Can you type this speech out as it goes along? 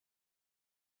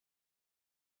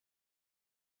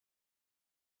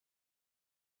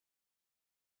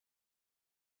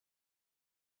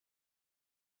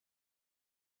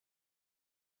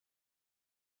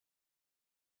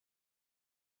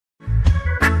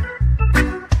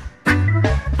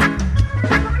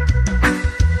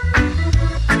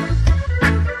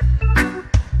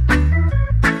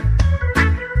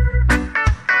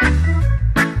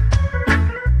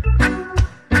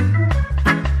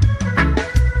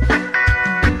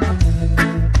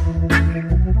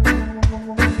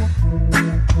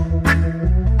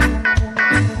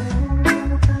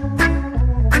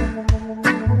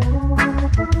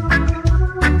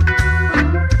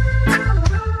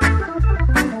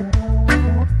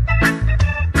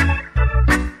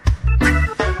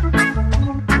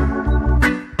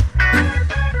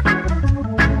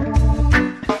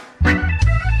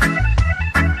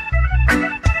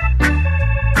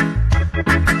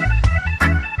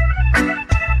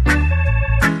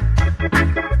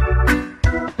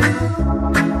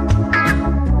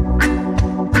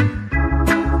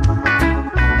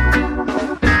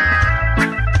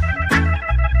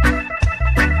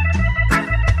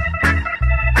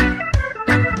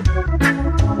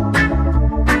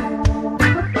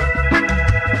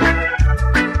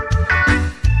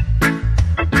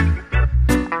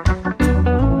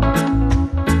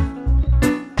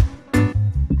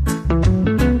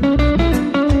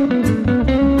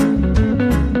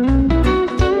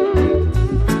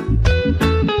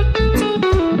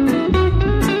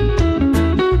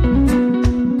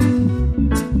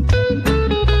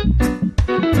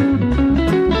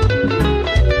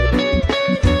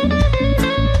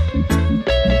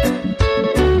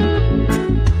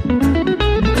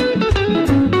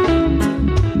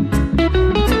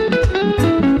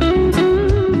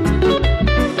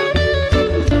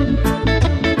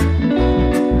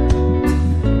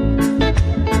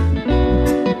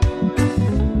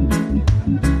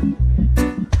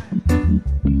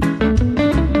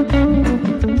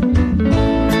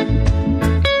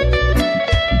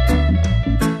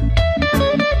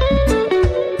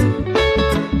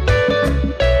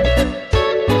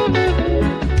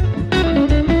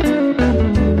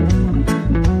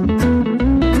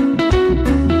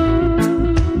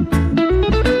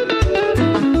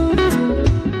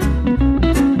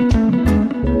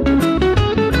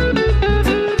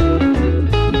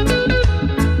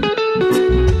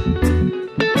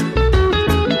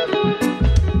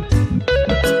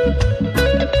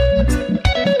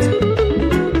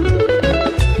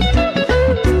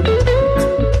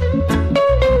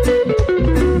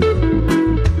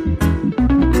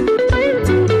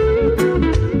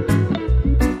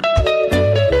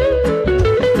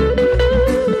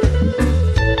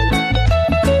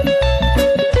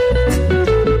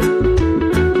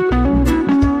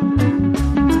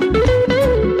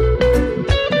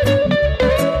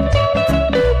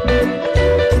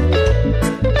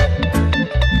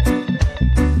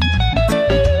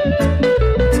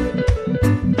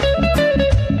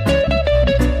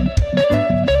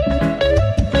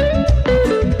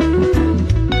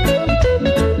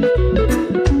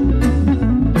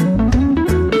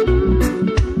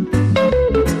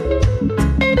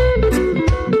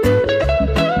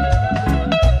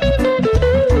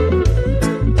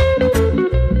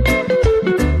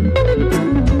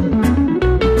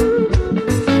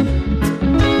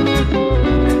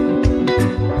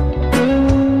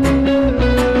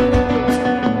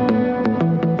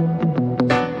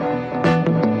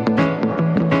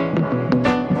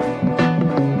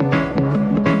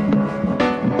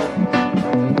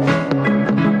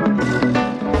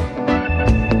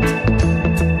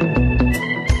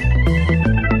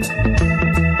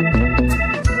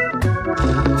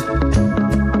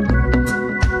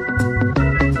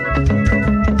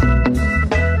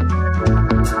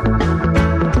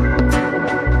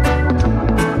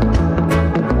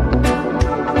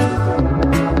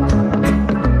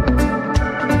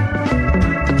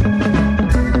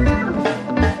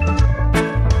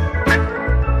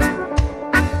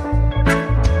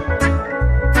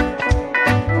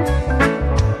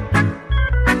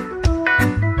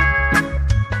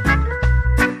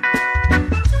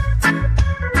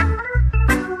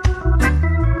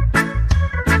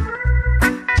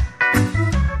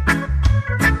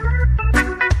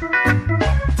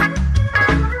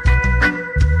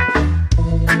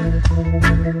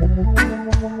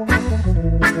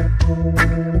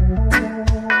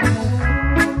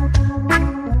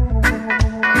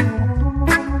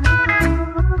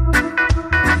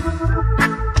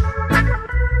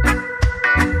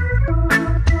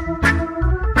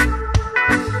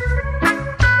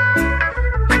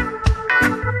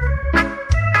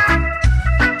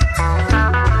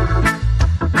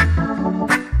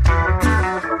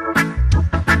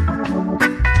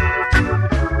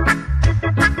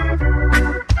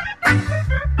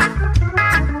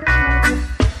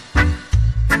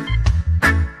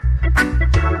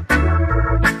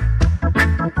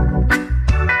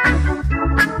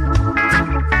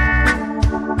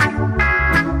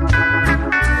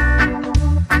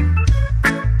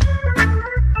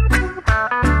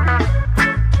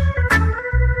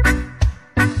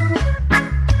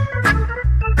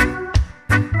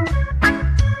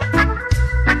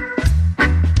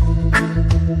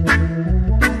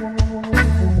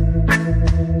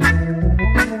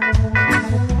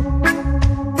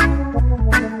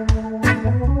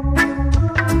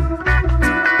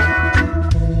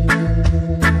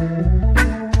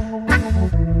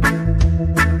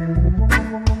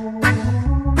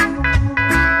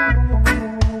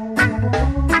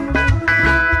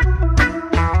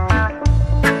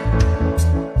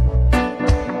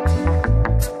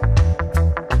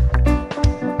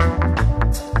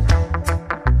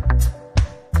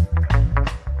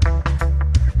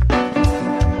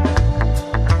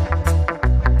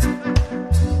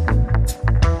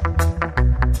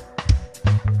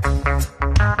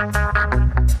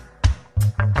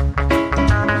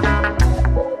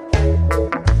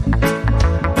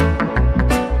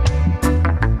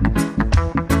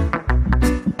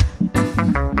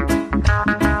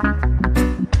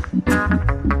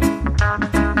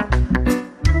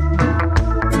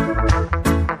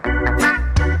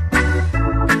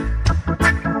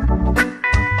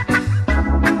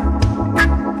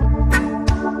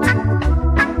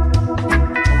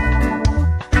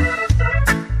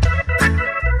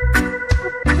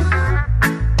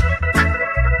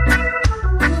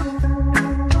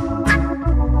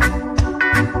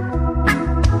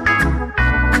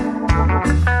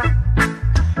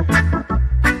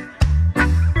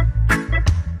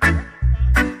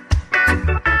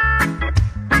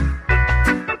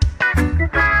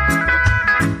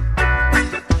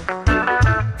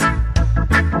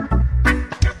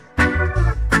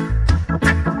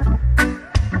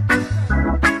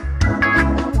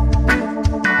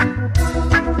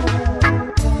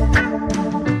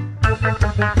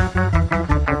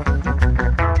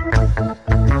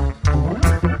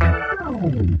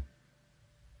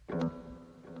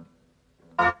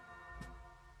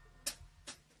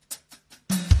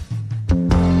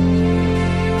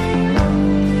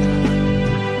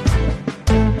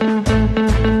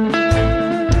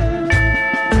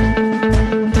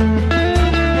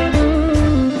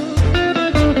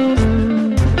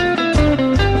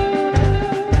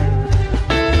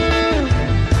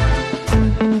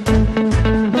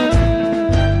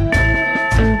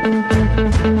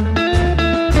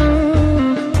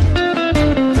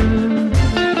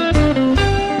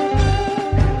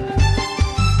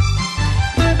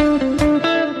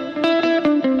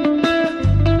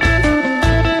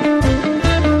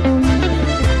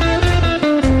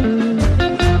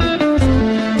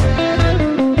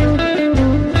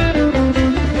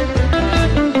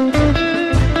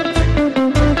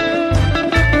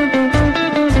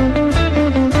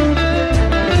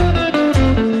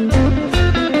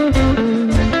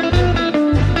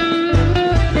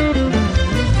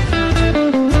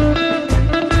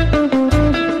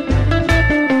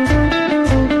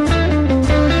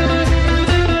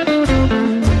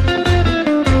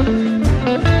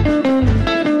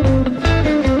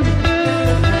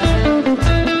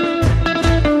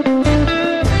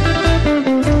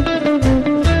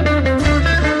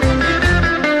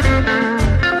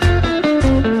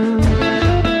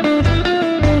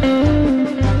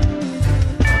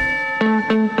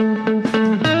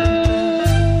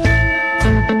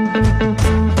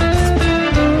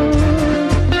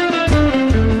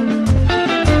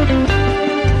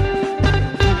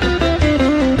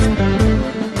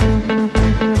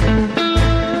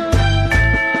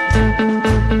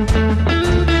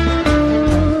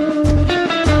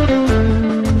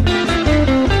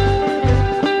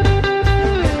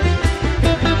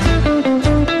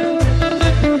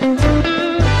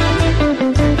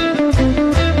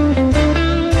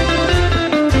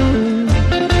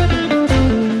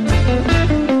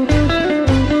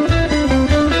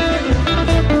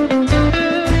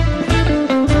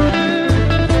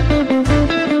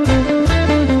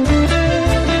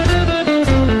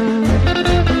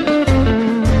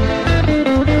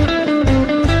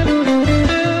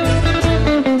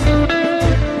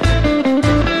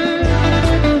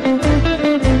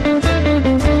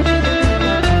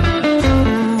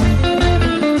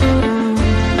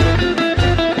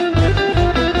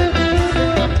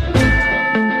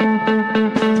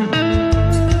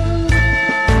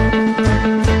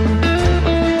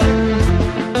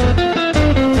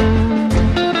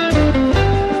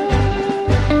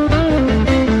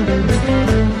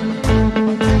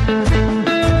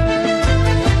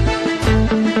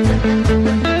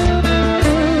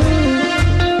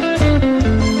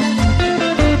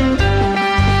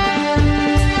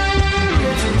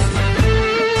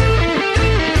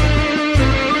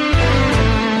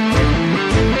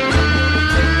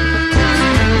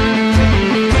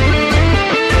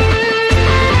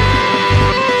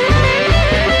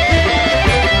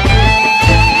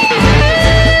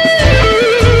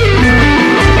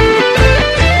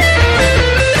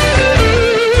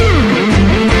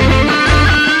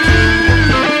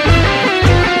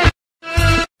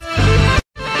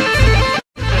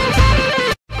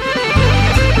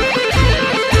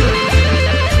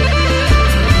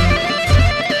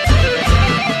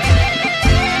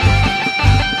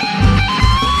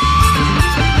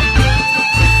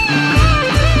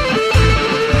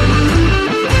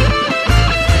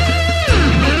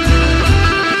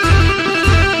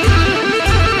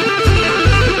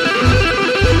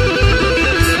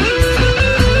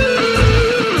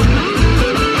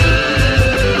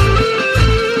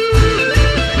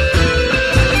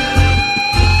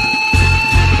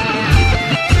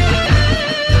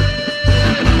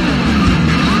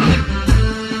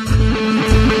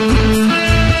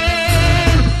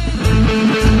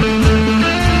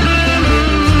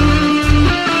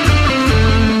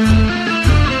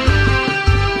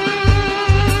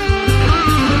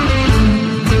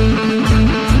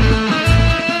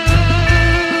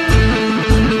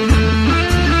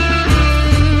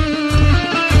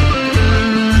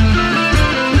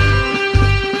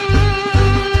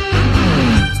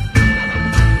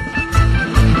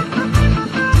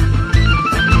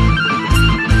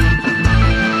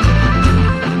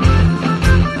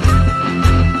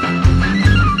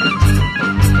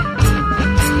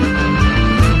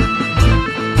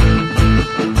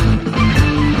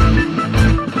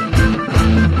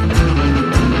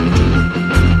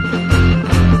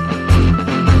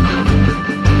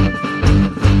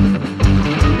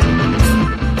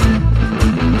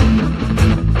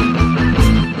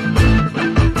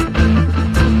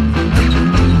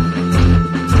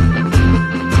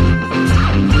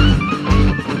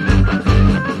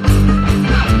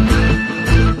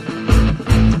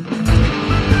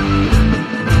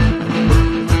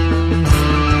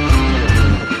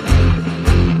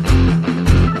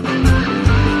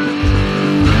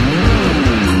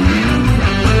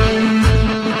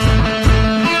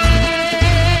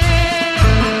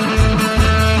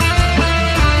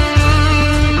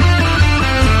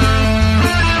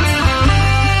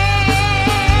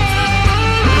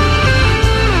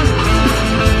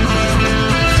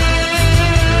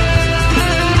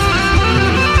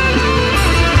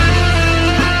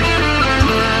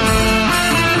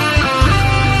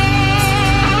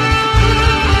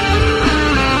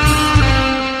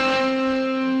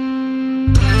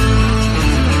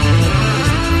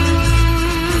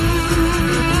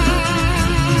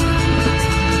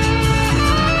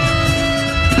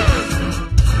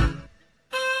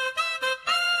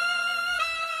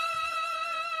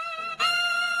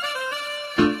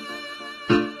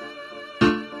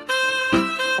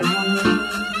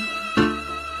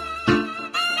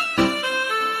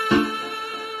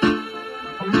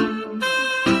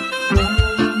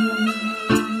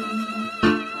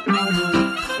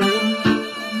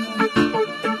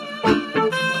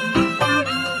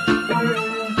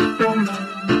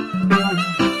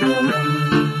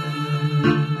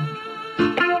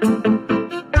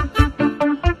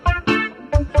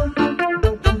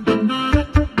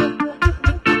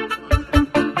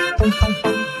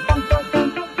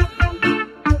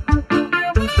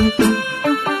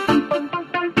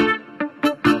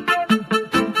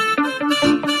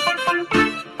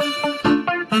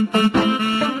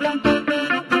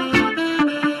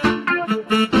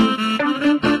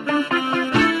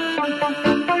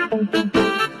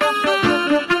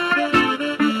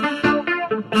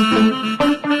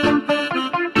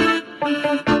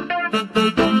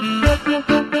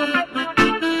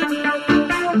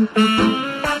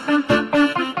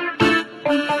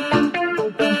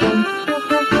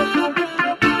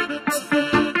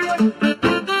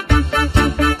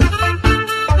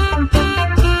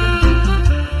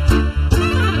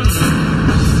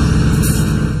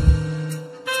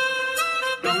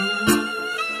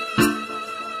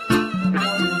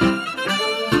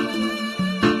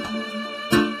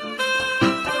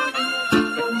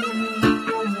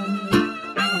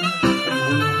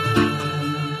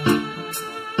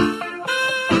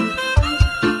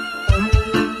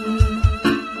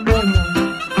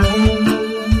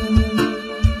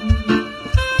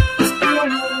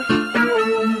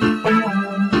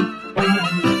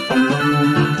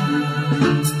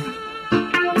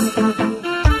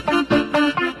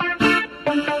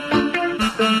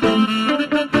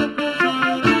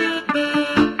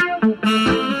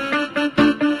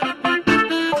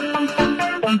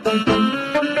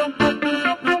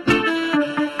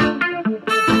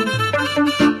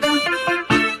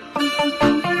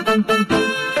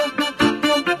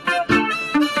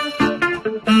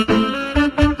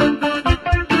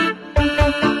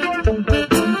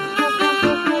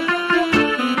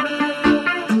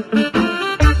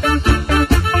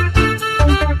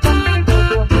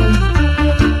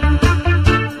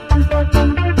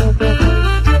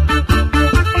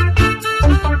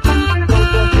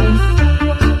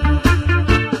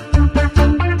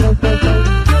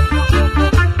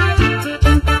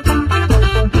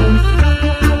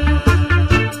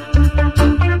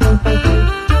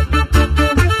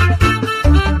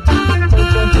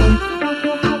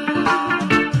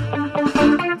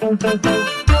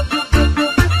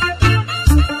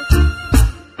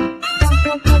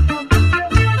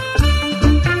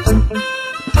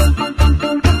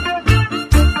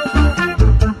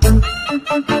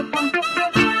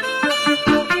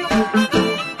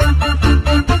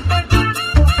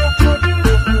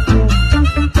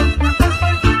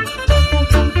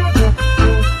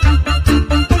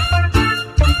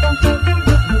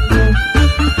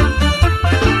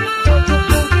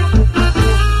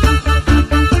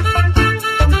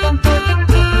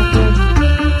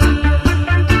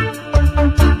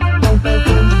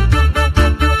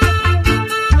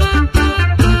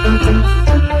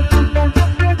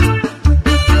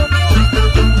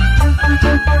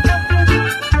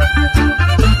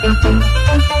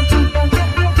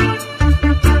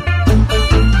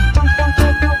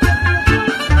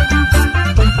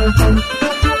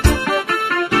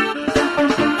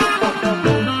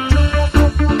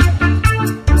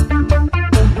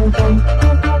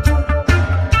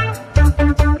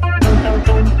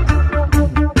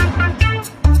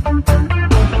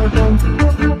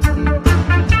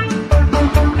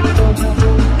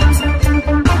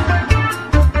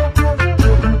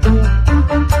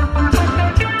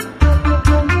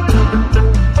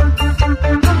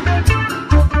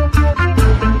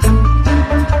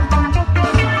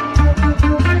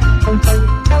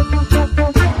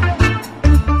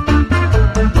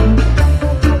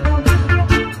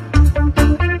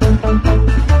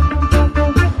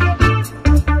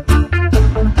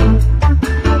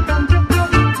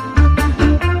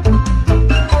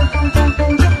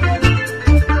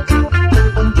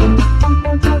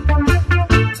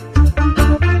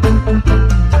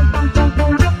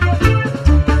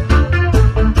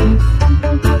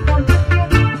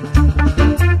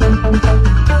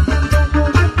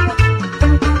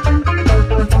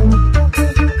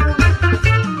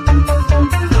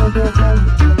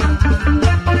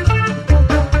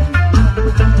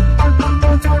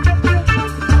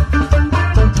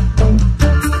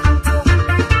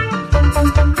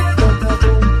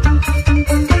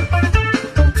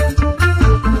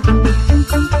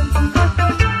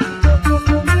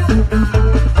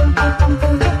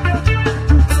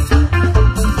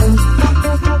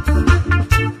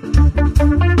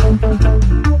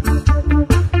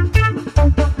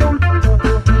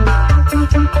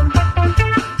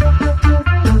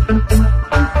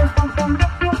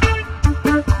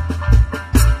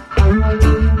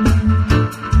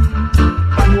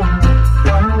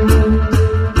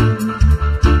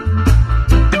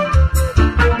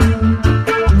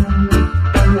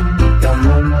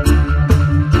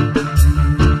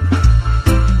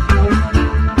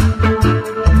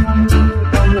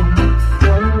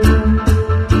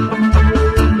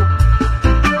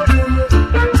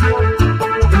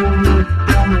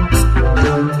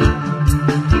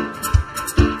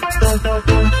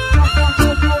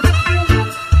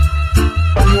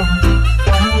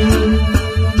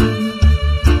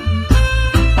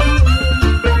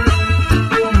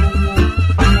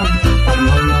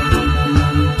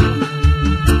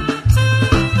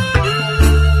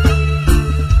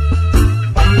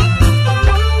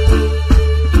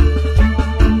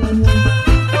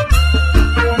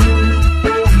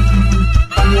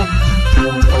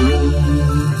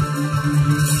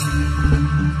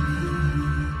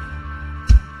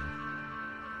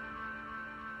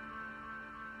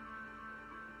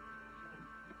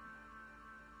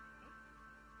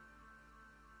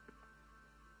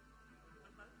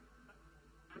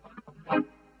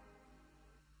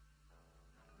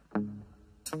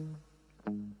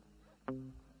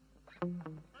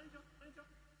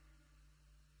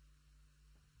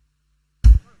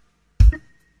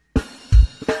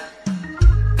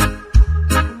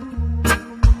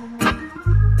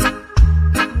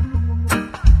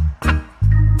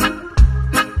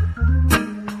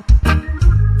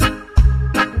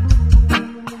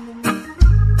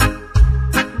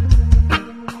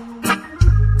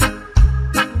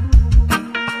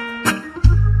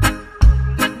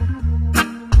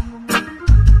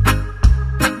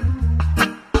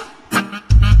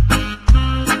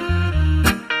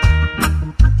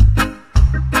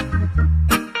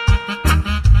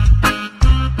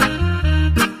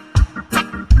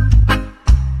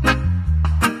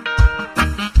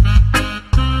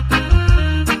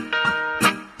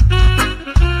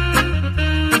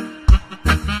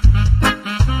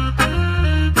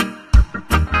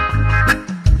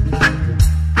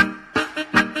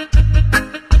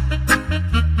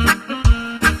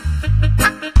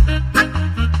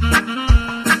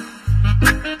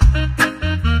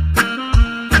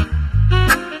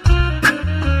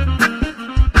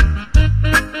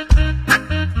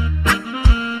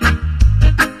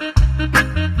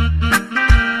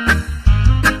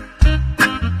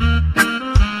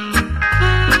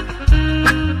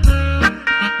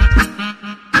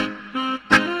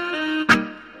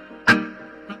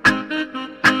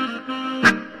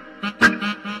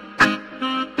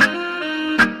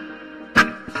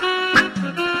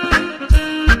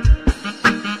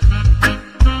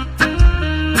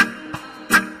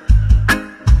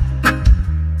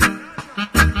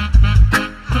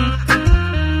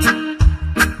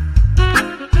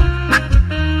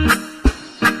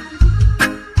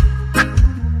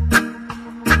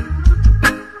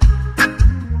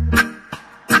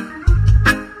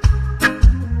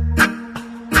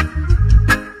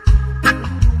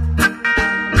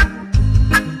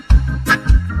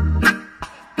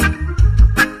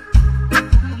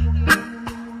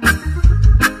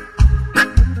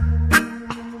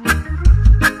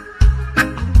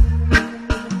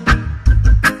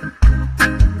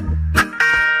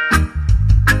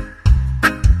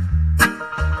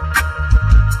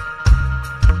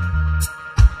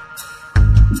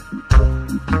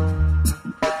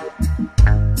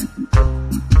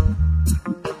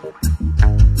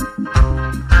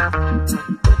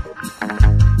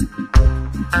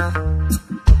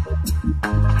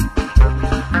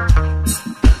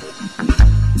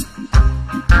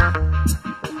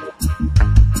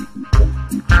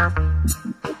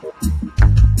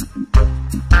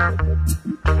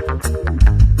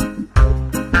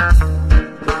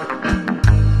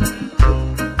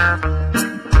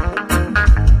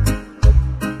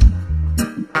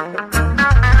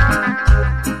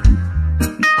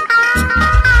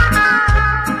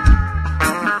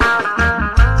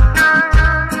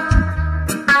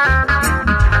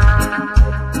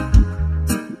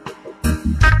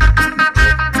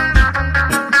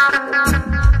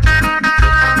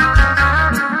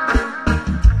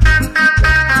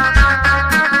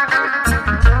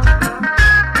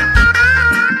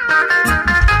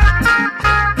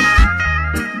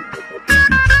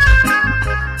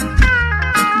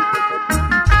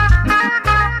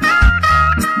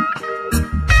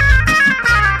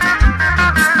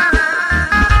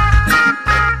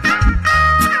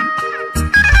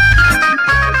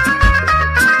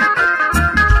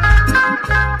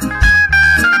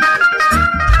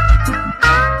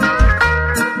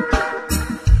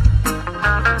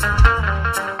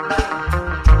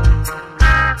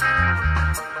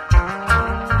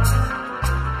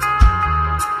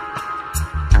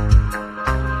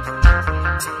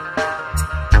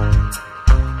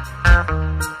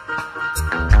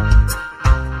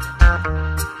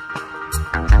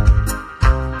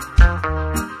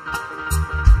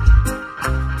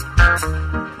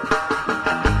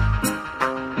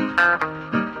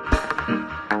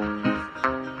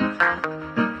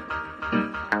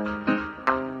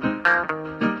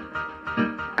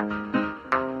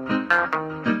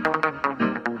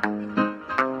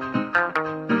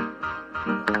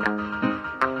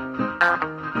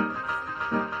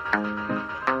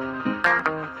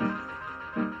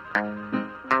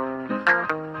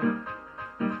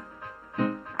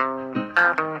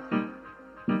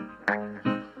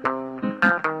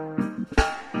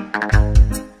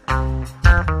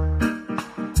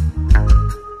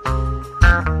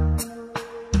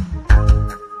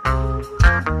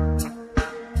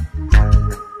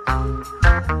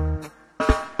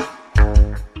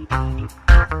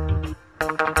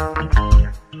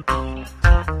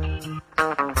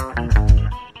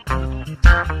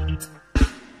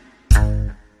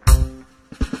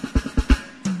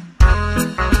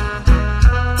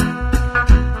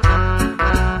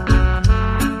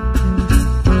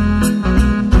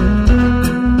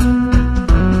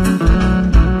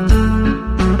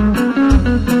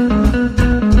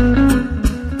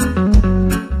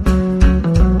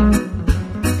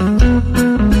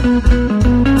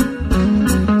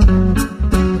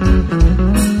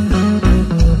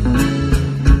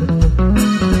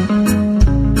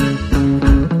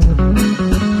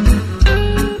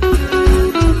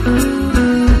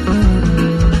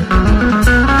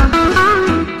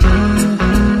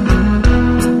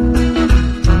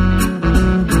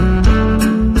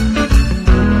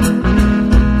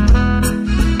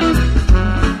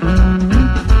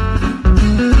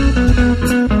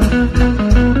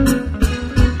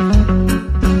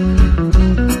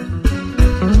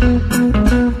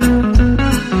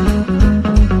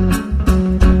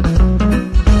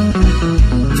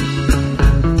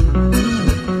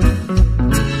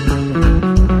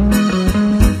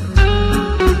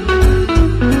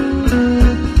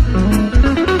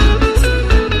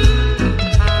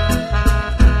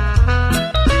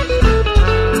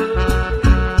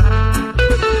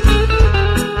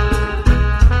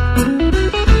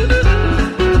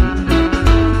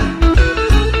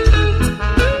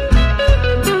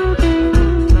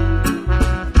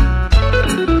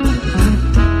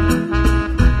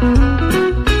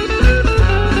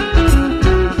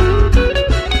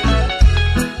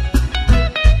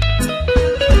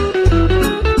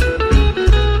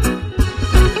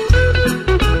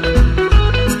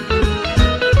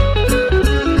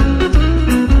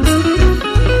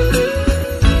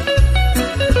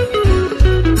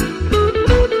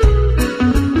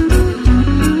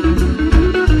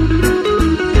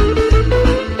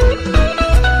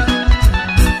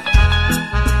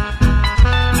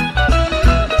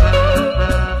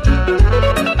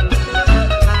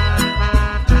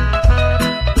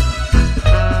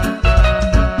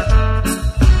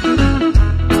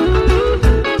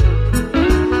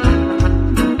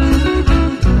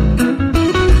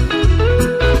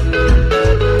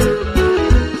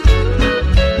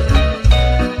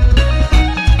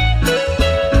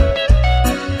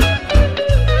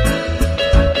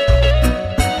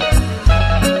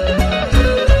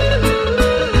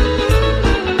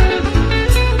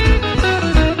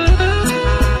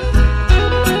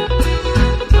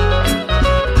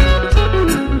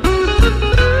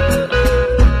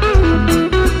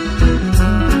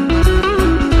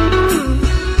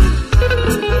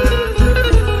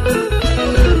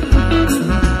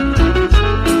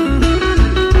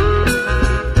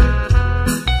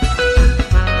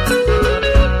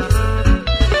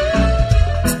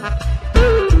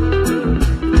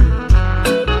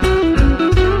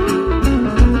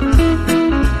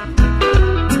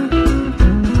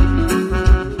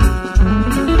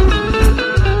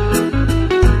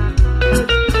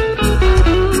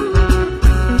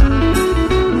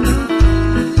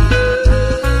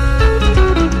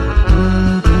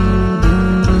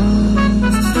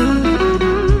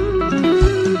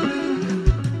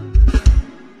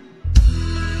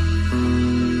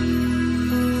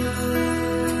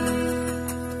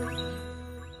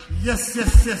Yes,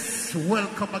 yes, yes.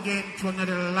 Welcome again to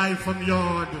another Live from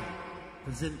YAAD,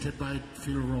 presented by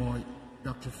Phil Roy,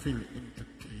 Dr. Phil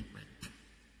Entertainment.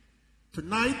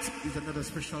 Tonight is another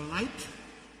special night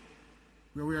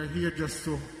where we are here just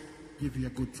to give you a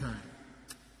good time.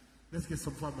 Let's get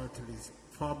some formalities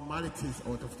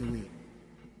out of the way.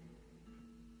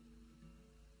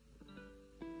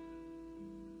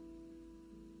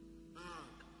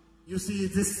 You see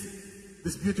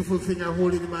this beautiful thing I'm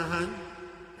holding in my hand?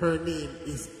 Her name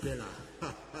is Bella.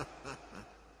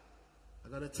 I'm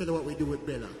going to tell you what we do with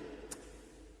Bella.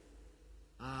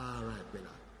 All right, Bella.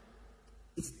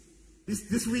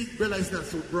 This week, Bella is not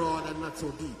so broad and not so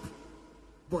deep.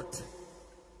 But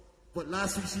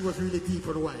last week, she was really deep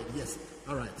and wide. Yes,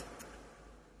 all right.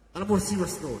 On a more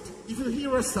serious note, if you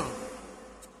hear a song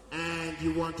and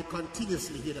you want to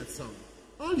continuously hear that song,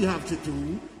 all you have to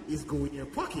do is go in your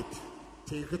pocket,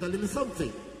 take out a little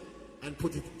something, and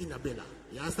put it in a Bella.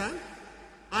 You understand?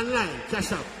 Online,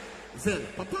 cash up, Zelle,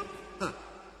 pop. Huh.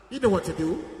 You know what to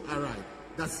do. All right.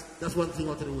 That's one thing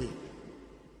out of the way.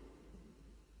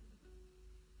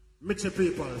 Mix your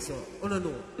people, so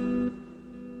no.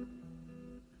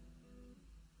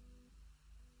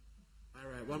 All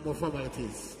right, one more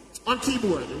formalities. On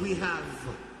keyboard, we have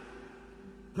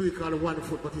who we call 1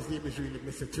 foot, but his name is really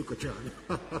Mr. Tuka John.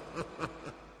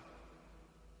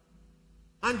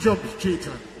 And jump straight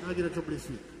on. I'll get a trouble this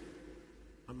week.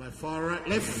 On my far right,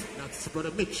 left, that's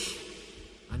Brother Mitch.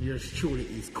 And yours truly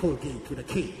is Colgate with a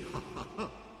K.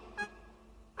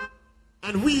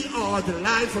 And we are the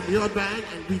Live from YAAD Band,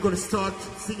 and we're going to start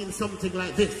singing something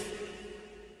like this.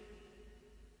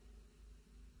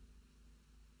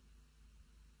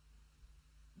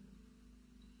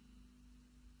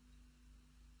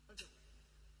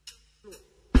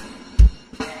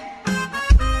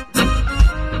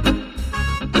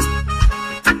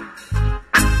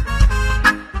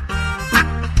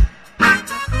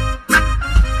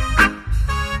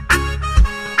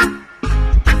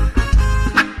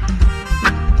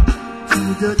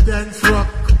 The dance rock,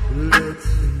 let's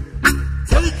see.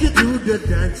 Take you to the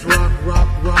dance rock, rock.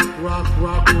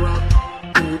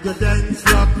 To the dance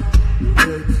rock,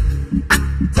 let's see.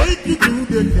 Take you to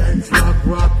the dance rock,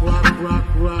 rock.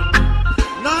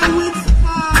 Now it's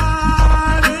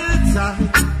party time.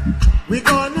 We're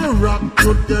gonna rock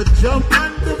to the jump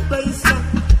and the bass.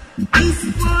 It's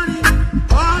party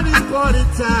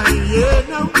time, yeah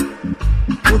now.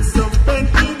 Put some bend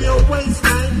in your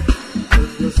waistline.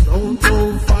 The sound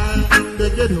so fine in the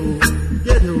ghetto,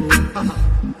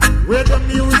 where the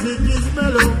music is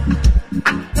mellow.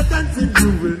 The dancing you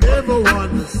will never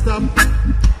wanna stop.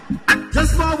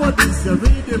 Just forward this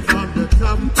reading from the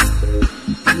top.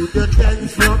 To the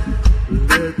dance rock,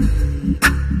 let me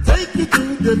take you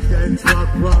to the dance rock,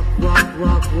 rock.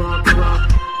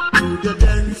 To the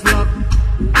dance rock,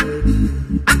 let me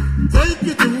take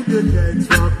you to the dance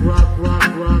rock, rock.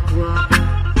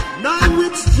 Now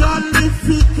it's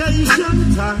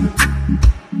jollification time.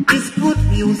 It's good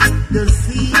music, the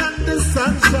sea and the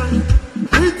sunshine.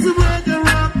 It's reggae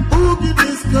rock, boogie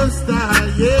disco style,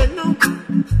 yeah, no.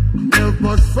 Help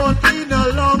us fun in a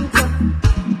long time.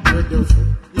 With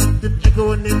the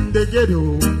echoing in the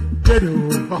ghetto.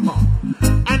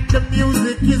 And the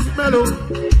music is mellow.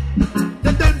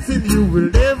 The dancing you will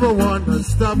never wanna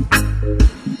stop.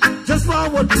 Just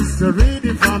forward this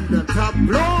reading from the top.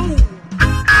 Blow.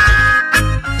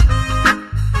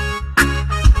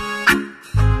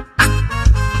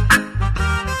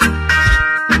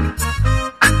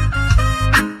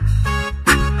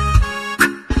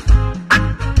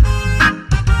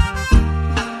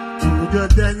 The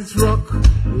dance rock,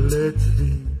 let's be.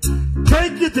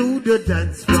 Take you to the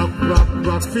dance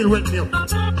rock. Feel with me.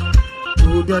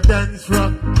 To the dance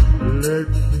rock,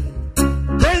 let's be.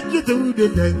 Take you to the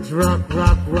dance rock.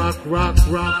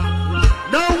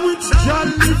 Now it's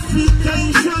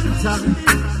jollification time.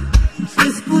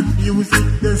 It's good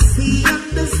music, the sea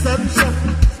and the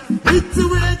sunshine. It's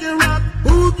reggae rock,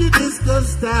 boogie disco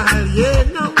style, yeah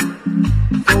now.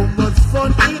 So much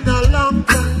fun in a long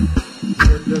time.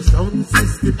 The sound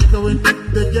system going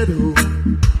in the ghetto.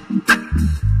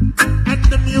 And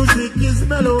the music is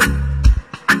mellow.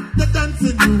 The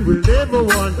dancing you will never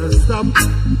wanna stop.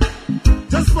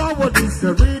 Just forward this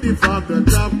reading from the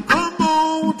top. Come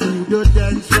on to the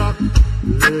dance rock.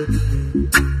 Let me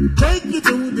take you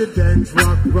to the dance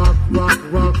rock.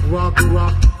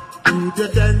 To the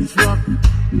dance rock.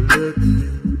 Let me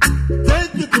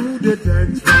take you to the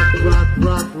dance rock.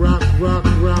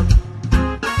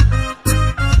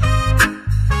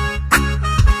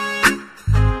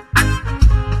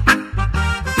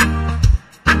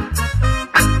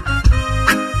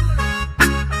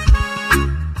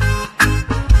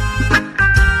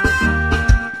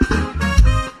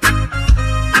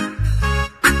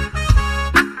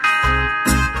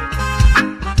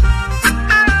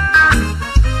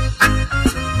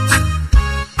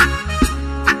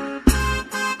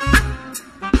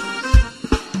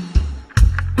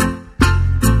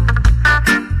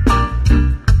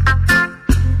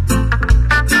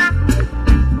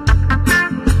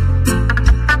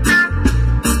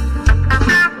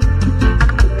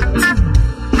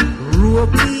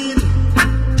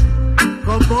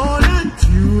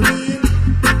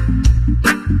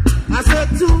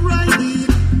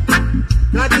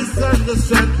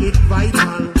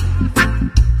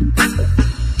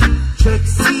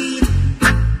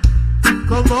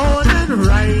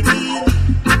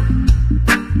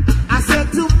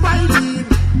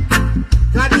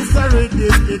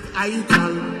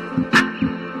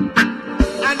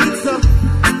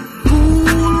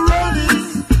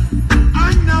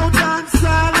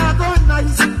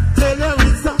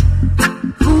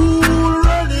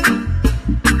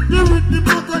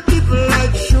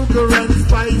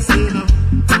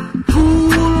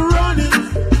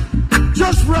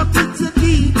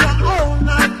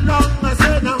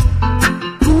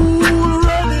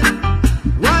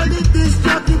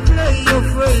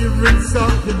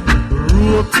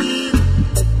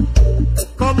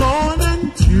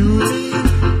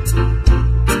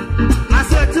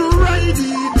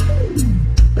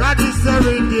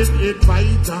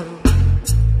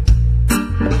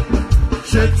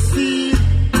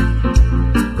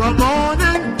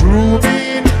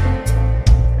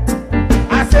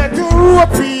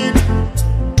 Roping,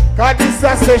 cause this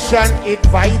a session, it's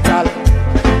vital.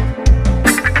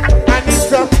 And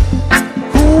it's a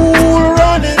cool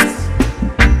runnings.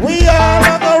 We all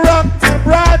on the rock to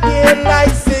broad daylight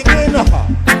singing.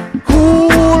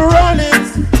 Cool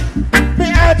runnings. Me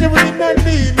and we no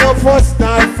need no fuss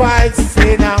nor fight,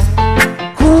 say now.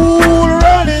 Cool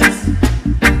runnings.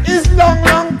 It's long,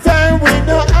 long time we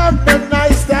don't have no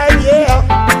nice time,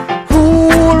 yeah.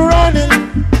 Cool running.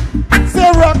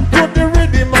 Say rock to the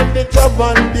rhythm and the drum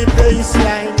and the bass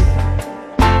line.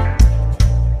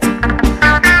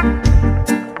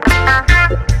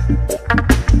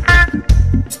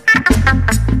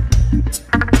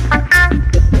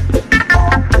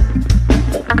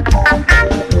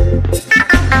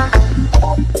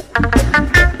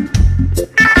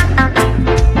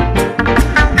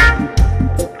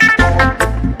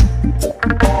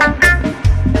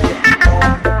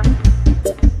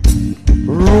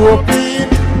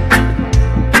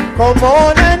 Come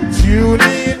on and tune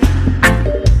in.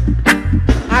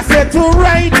 I said to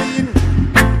ride in,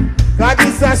 cause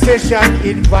this a session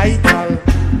it's vital.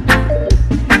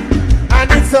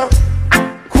 And it's a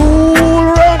cool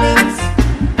runnings.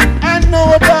 And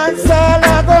no dance all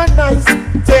are go nice.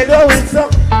 Tell you it's a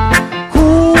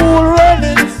cool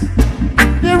runnings.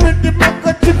 The rhythm of a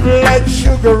triple like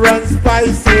sugar and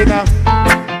spice in a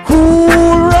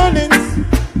cool runnings.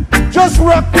 Just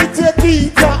rock with your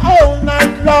guitar all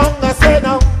night long. I say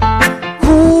now,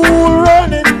 cool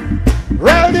running.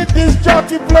 While it is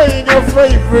jockey playing your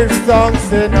favorite song.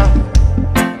 Say now,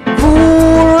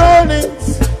 cool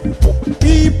runnings.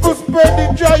 People spread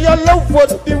the joy of love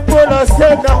what the world. I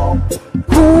say now,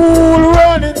 cool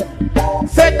running.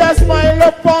 Say that smile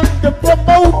up on the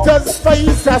promoter's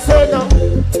face. I say now,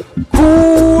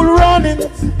 cool running.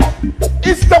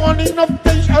 It's dawning of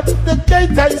the at the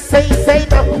gate. I say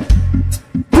now.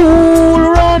 Cool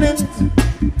running,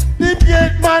 the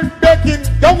gate man begging,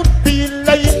 don't be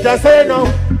late, I say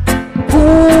no.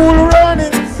 Cool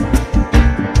running.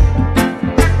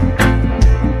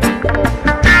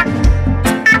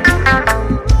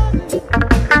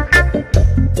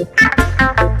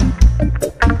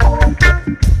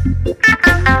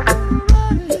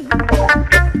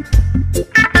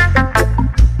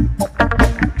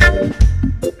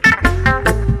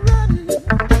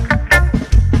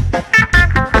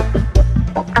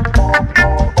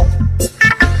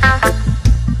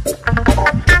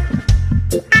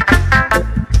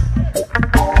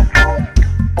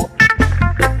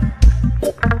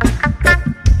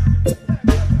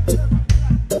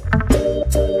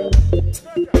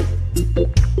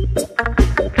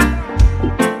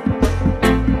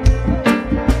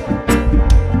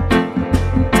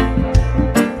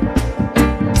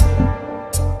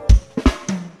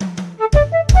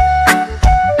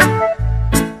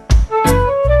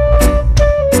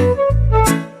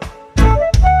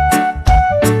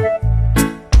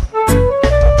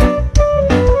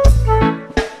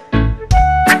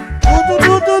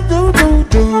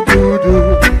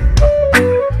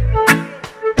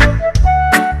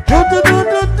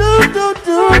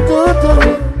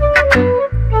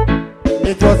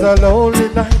 It was a lonely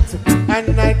night,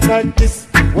 and night like this,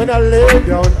 when I lay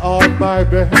down on my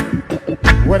bed,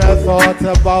 when I thought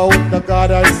about the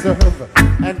God I serve,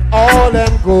 and all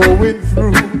I'm going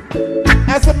through.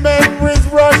 As the memories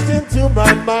rushed into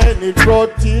my mind, it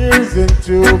brought tears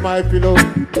into my pillow.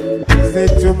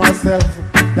 Said to myself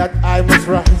that I must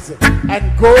rise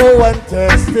and go and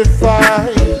testify.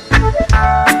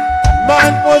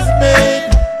 Man was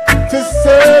made to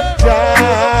serve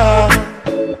God,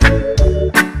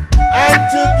 and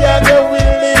together we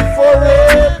live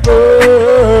forever.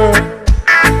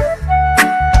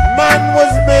 Man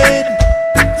was made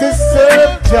to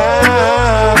serve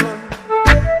God,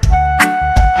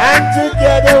 and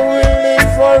together we live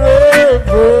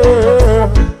forever.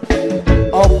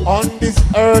 Up on this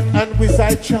earth and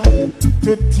beside child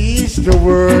to teach the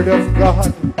word of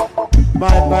God.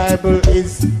 My Bible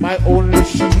is my only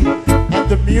shield, and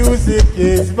the music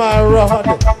is my rod.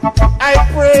 I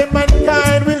pray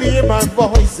mankind will hear my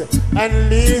voice and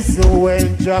listen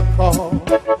when Jah call.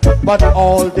 But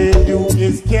all they do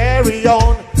is carry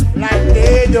on like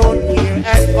they don't hear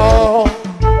at all.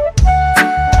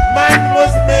 Man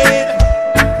was made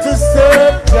to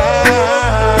serve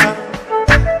God,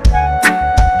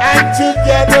 and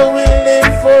together we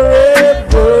live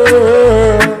forever.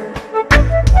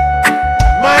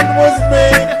 Man was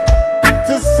made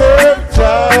to serve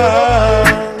God,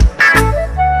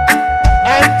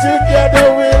 and together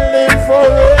we live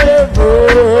forever.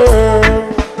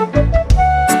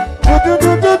 Do,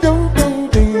 do, do, do, do,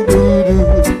 do, do, do.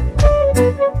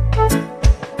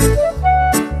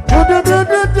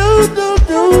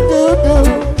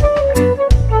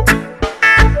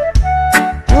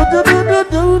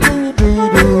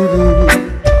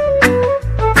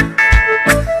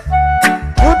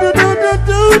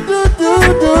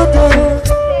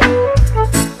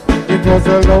 was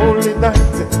a lonely night,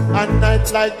 a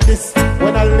night like this,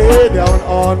 when I lay down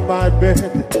on my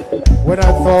bed, when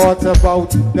I thought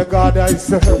about the God I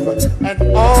serve and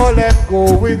all I'm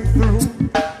going through.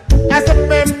 As the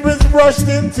memories rushed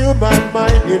into my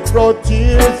mind, it brought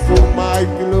tears to my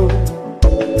pillow.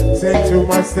 Saying to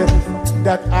myself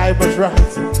that I must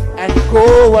rise and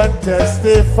go and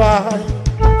testify.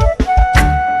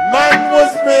 Man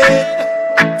was made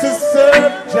to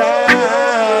serve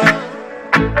Jah,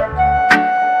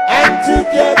 and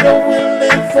together we'll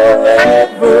live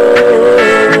forever.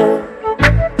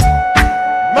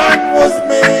 Man was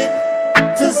made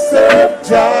to serve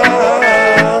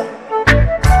Jah,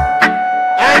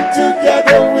 and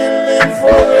together we'll live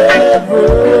forever.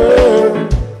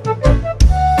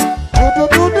 Do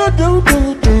do do do do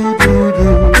do do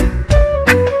do.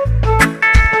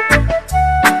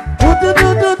 Do do do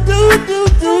do do do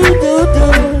do do do.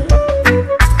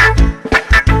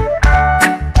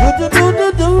 Do do do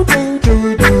do do do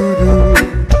do do.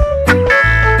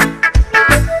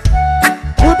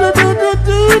 Do do do do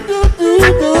do do do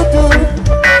do do.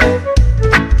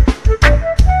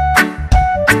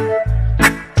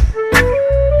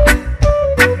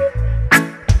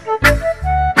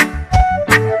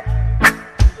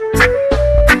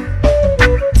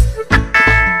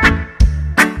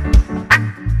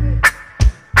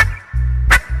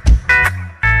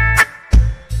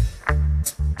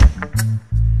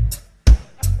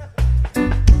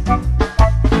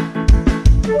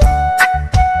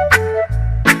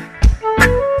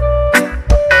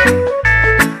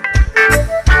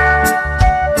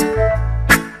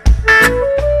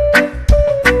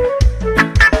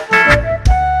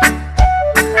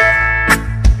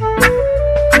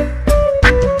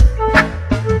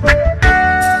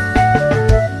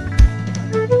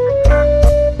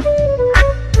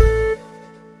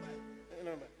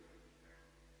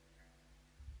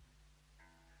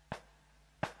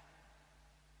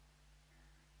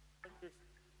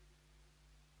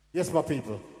 Yes, my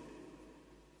people.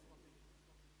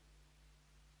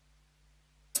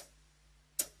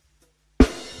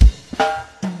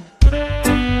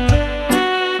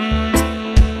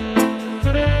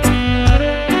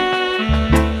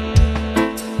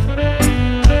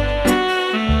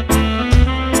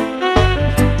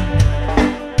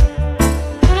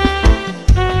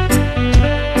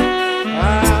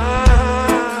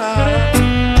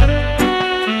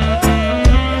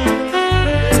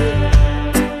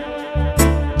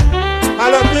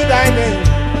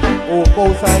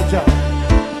 Most High Jah,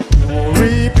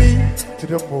 glory be to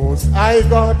the Most High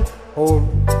God, oh,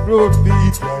 glory be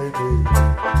thy name.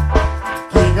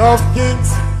 King of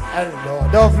kings and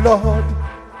Lord of lords,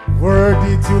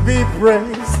 worthy to be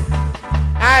praised.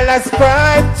 I'll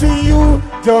ascribe to you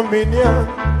dominion,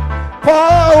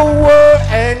 power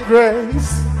and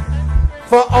grace.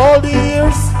 For all the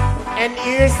years and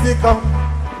years to come,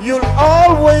 you'll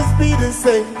always be the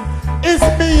same. It's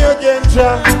me again,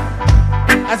 Jah.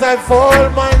 As I fall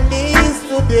my knees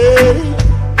today,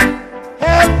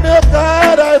 help me,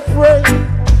 God, I pray.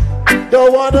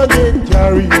 Don't wanna get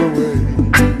carried away.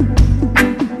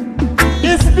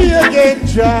 It's me again,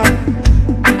 Jah.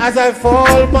 As I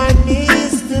fall my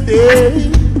knees today,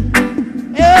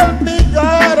 help me,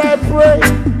 God, I pray.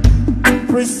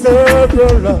 Preserve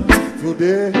your love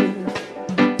today.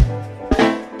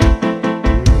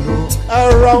 Look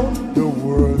around the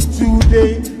world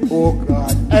today, oh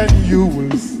God, and you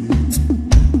will see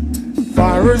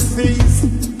Pharisees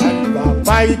and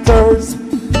backbiters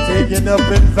taken up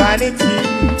in vanity.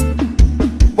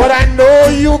 But I know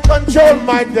you control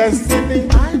my destiny,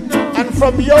 and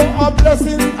from your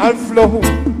blessings I'll flow.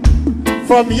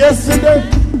 From yesterday,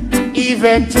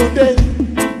 even today,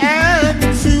 and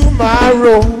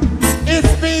tomorrow.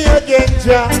 It's me again,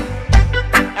 Jah,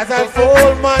 as I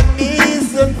fall my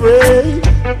knees and pray.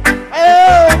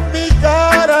 Help me,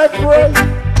 God, I pray.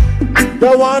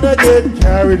 Don't wanna get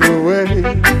carried away.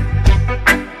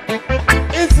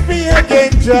 It's me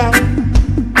again, Jah,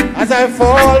 as I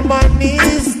fall my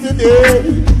knees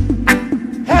today.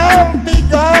 Help me,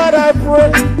 God, I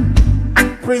pray.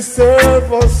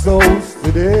 Preserve our souls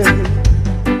today.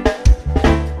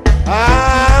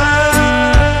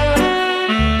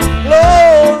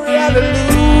 Glory,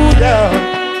 hallelujah.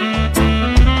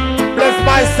 Bless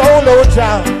my soul, oh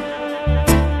Jah.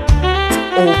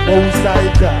 Oh, Most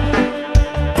High Jah.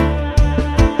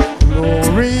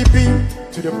 Glory be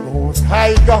to the Most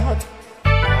High God.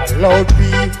 Our Lord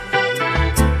be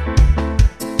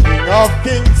King of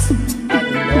kings and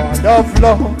Lord of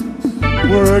lords,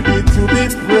 worthy to be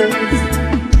praised.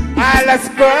 I'll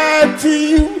ascribe to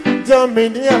you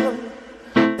dominion,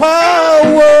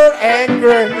 power and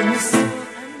grace.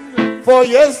 for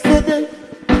yesterday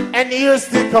and years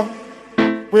to come.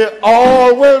 We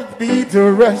all will be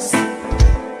to rest.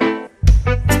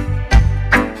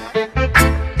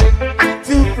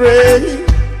 To pray,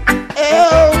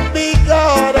 help me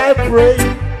God, I pray.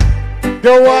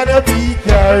 Don't wanna be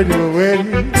carried away.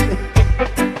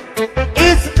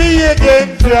 It's me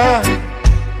again, John,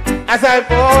 as I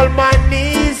fall on my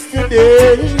knees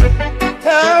today.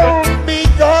 Help me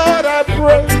God, I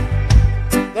pray.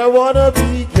 Don't wanna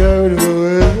be carried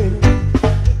away.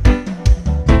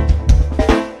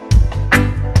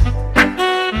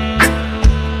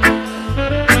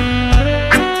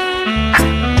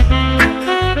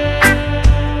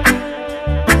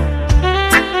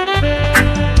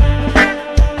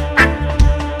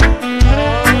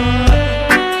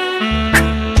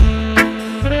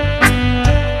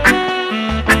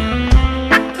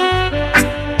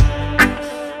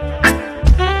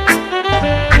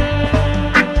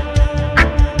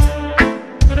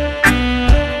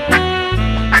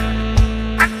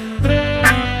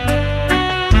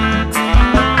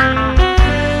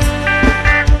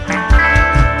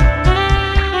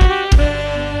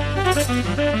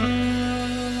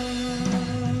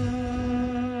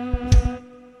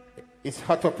 It's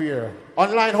hot up here.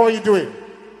 Online, how are you doing?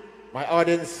 My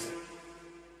audience,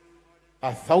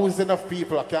 1,000 of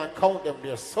people. I can't count them.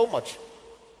 There's so much.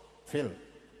 Phil,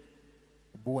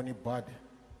 Bonnie bad.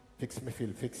 Fix me,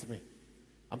 Phil. Fix me.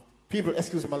 People,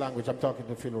 excuse my language. I'm talking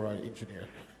to Phil Roy, engineer.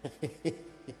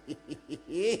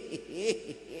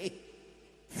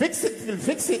 Fix it, Phil.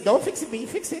 Fix it. Don't fix it me.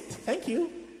 Fix it. Thank you.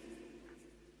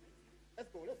 Let's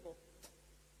go. Let's go.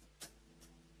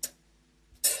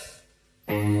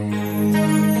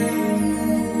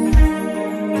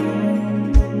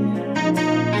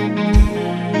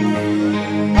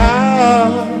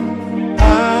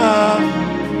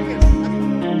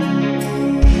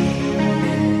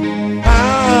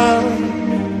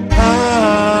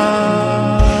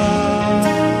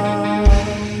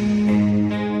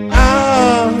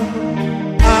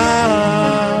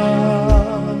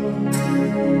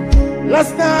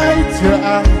 Last night your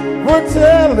eyes were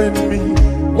telling me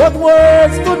what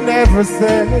words could never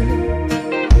say.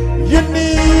 You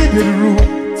needed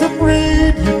room to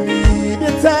breathe, you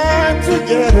needed time to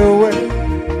get away.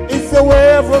 It's the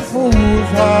way of a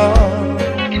fool's heart,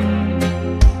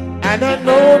 and I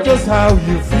know just how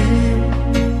you feel.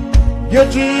 Your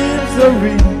dreams are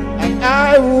real, and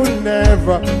I would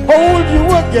never hold you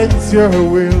against your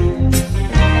will.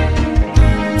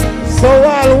 So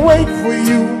I'll wait for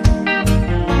you,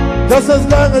 just as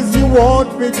long as you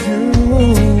want me to.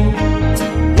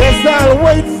 Yes, I'll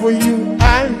wait for you,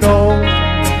 I know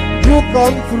you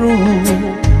come through.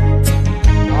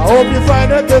 I hope you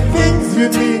find out the things you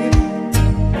need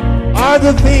are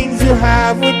the things you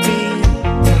have with me.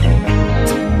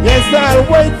 Yes, I'll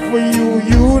wait for you,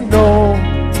 you know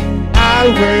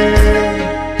I'll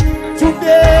wait.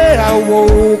 Today I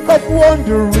woke up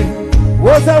wondering,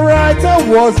 was I right or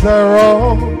was I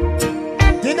wrong?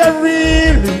 Did I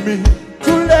really mean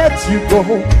to let you go?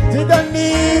 Did I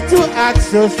need to act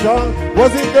so strong?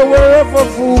 Was it the way of a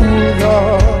fool?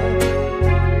 No.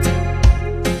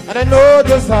 And I know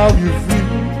just how you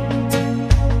feel.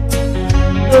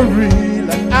 You're real,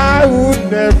 and I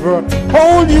would never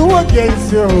hold you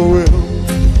against your will.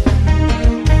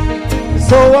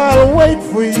 So I'll wait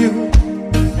for you,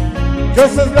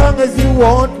 just as long as you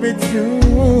want me to.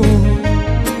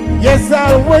 Yes,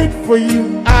 I'll wait for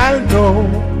you, I know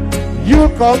you'll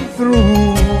come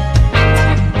through.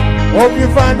 Hope you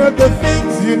find out the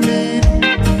things you need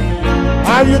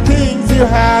are the things you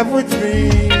have with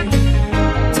me.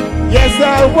 Yes,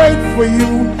 I'll wait for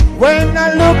you. When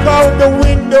I look out the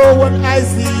window and I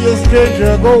see a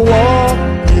stranger go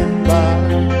walking by,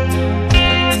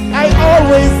 I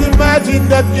always imagine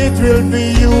that it will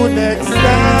be you next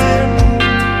time.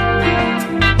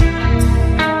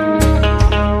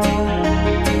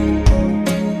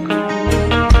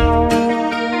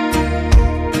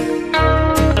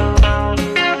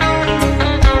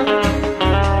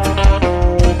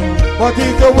 But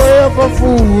it's the way of a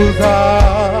fool's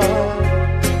heart,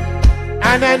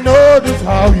 and I know just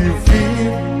how you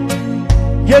feel.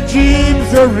 Your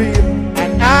dreams are real,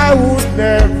 and I would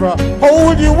never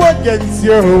hold you against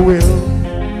your will.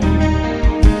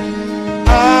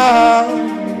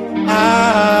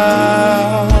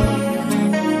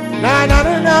 Na na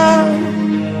na na.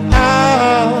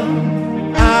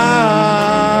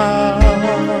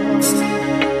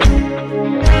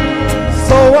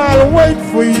 So I'll wait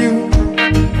for you,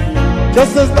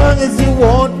 just as long as you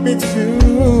want me to.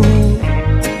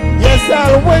 Yes,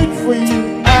 I'll wait for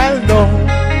you, I'll know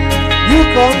you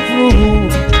come through.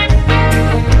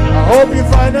 I Hope you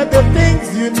find out the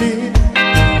things you need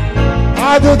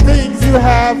are the things you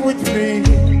have with me.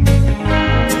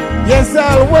 Yes,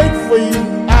 I'll wait for you,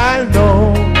 I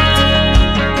know.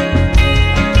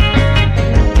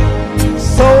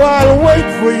 So I'll wait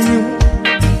for you,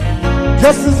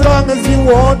 just as long as you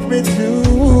want me to.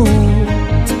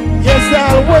 Yes,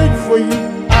 I'll wait for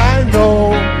you, I know.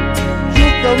 You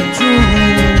come true.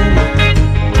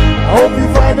 I hope you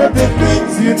find out the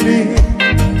things you need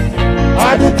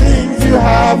are the things you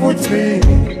have with me.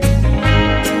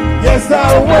 Yes,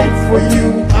 I'll wait for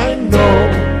you, I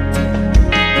know.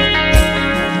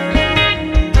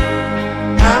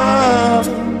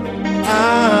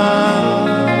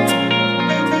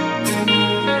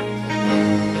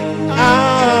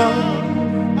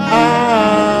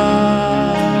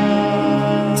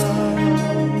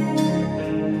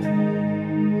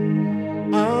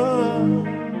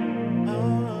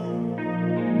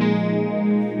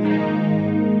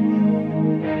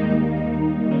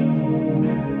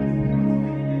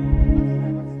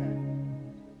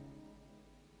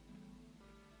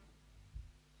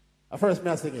 First,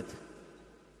 may I sing it?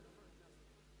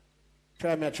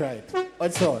 Try it.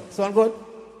 What's sound? Sound good?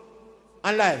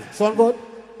 And live? Sound good?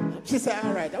 She said,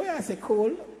 all right. I say,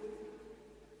 cool.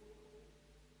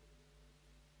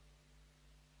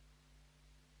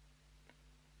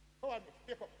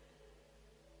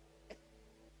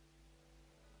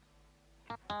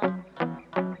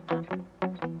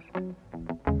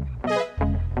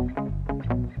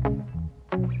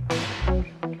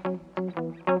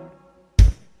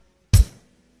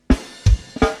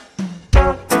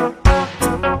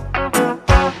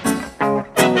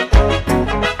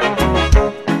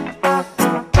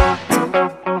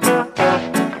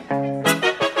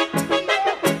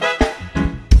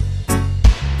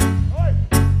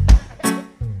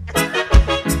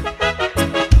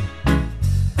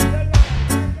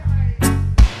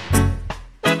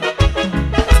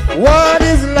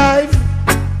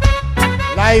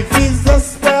 Life is a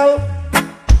spell.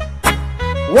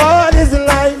 What is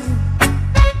life?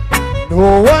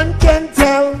 No one can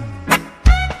tell.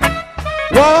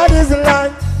 What is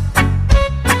life?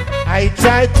 I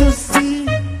try to see.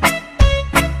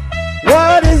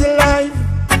 What is life?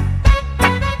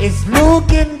 It's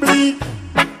looking bleak.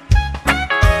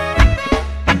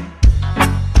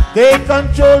 They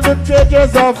control the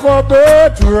treasures of our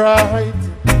birthright.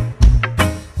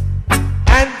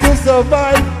 And to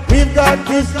survive, we've got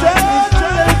to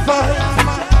struggle and fight.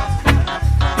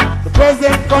 The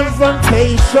present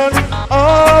confrontation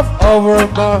of our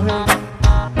mind,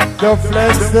 the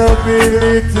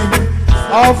flexibility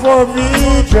of our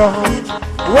vision.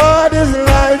 What is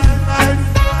life?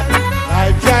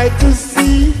 I try to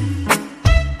see.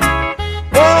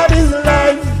 What is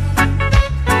life?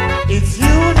 It's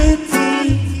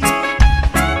unity.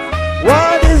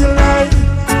 What is life?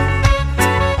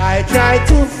 I try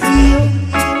to feel.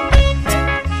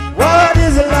 What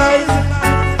is life?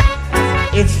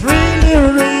 It's really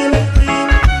real.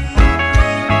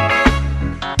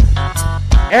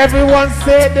 Everyone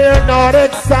said they're not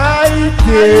excited,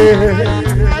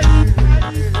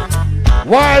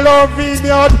 while our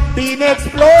vineyard being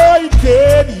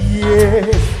exploited.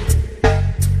 Yes,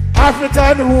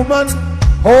 African woman,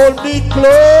 hold me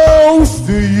close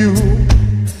to you.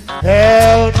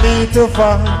 Help me to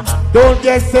find, don't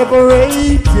get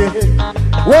separated.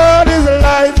 What is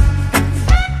life?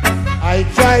 I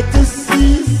try to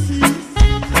see.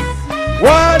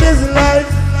 What is life?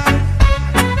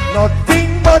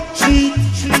 Nothing but cheat.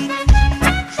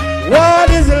 What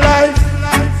is life?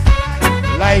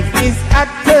 Life is a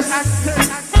test.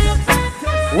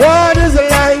 What is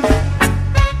life?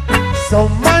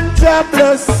 Some mantra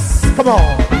bless. Come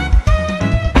on.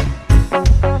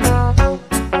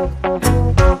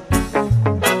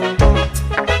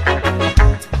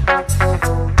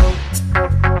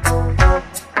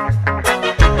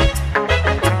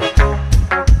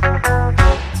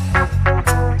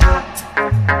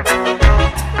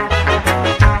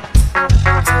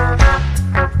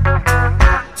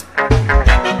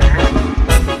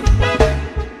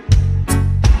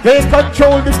 They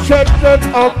control the children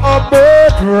of our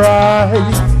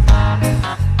birthright.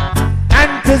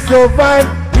 And to survive,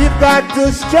 we've got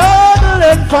to struggle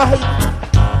and fight.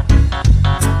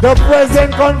 The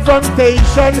present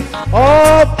confrontation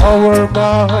of our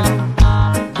mind,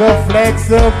 the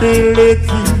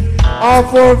flexibility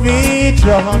of our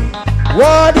vision.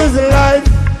 What is life?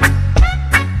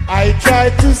 I try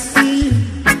to see.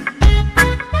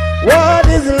 What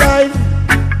is life?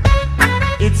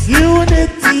 It's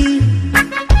unity.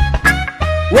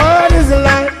 What is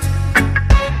life?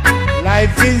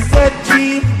 Life is a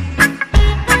dream.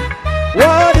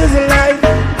 What is life?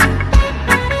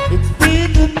 It's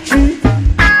being the treat.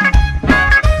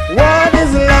 What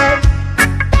is life?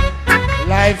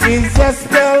 Life is a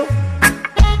spell.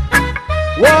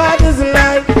 What is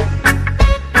life?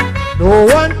 No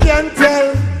one can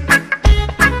tell.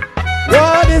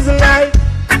 What is life?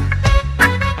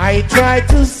 I try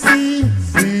to see.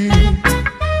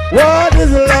 What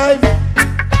is life?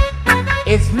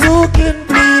 It's looking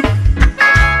bleak.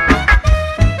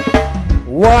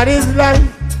 What is life?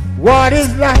 What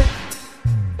is life?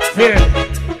 Phil.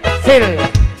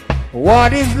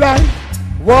 What is life?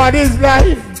 What is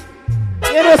life?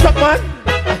 You know something, man?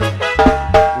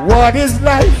 What is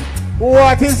life?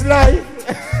 What is life?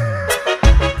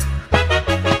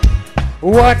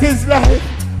 What is life?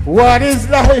 What is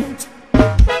life?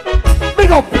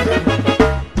 Big up!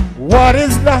 What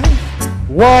is life?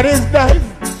 What is life?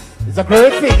 It's a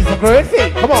great thing, it's a great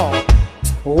thing. Come on.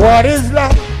 What is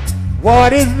life?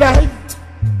 What is life?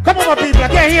 Come on, my people, I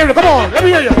can't hear you. Come on, let me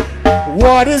hear you.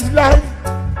 What is life?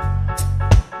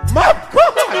 My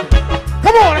God!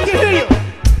 Come on, I can hear you.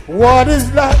 What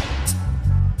is life?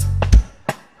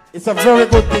 It's a very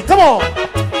good thing. Come on.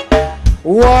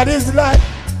 What is life?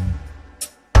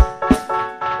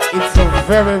 It's a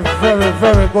very, very,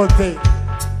 very good thing.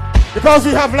 Because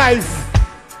we have life.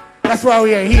 That's why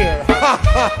we are here.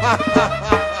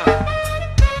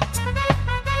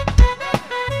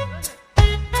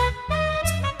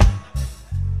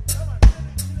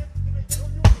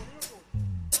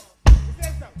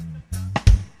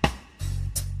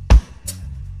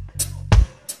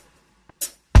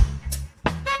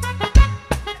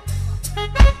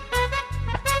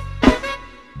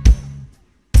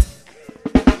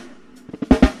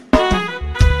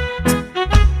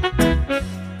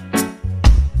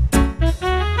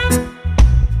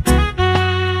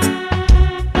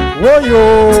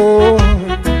 Whoa-yo,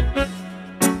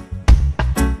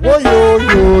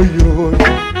 whoa-yo-yo-yo.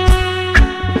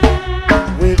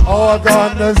 We all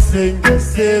gonna sing the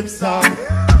same song.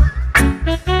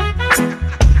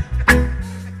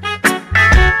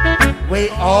 We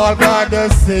all gonna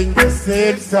sing the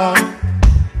same song.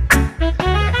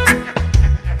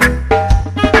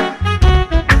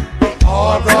 We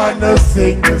all gonna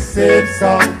sing the same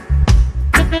song.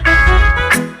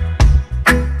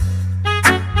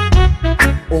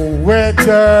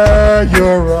 Whether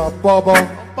you're a bubble,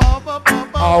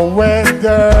 or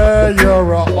whether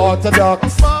you're an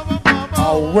orthodox,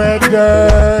 or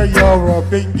whether you're a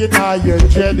bingin or you're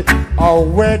Jed, or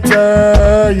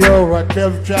whether you're a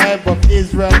 12th tribe of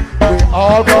Israel, we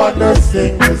all gonna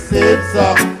sing the same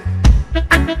song.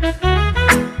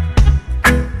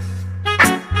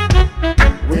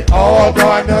 We all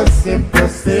gonna sing the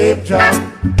same song.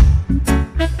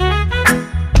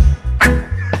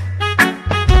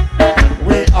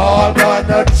 All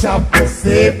gonna chop the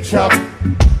same chop.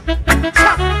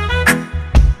 Chop.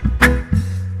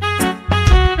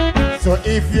 So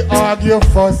if you argue,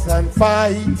 fuss and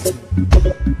fight,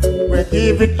 we're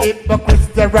giving hypocrites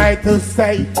the right to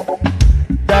say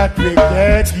that we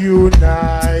can't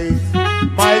unite.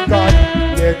 My God,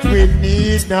 yet we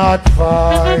need not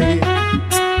fight.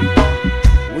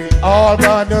 We all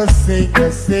gonna sing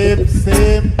the same.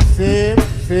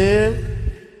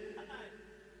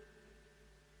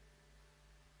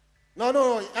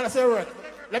 No, and I say, right,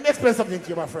 let me explain something to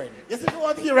you, my friend. Yes, if you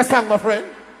want to hear a song, my friend,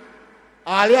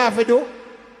 all you have to do,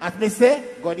 as me say,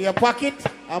 go to your pocket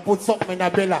and put something in the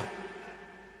bella.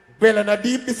 Bella no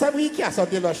deep, this is weak, so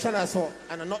they lost shallow so,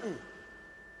 and nothing.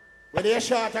 When you're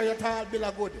short and you're tall,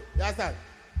 bella good. You understand?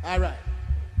 All right.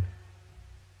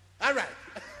 All right.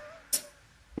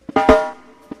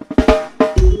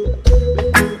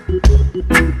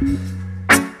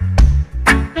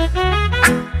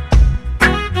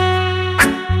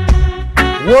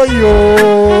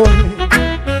 Whoa-yo,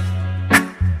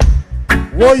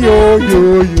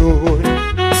 whoa-yo-yo-yo.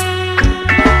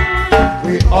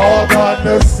 We all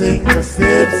gonna sing the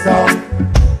same song.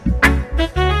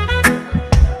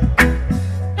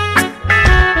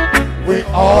 We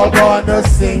all gonna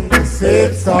sing the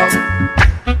same song.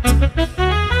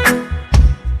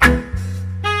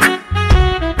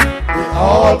 We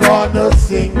all gonna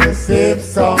sing the same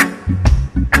song.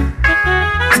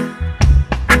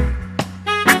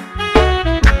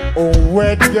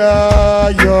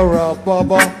 Whether you're a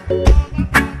bubba,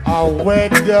 or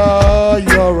whether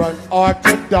you're an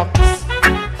orthodox,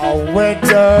 or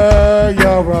whether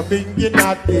you're a bingin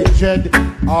at the Jed,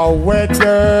 or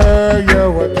whether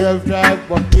you're a 12th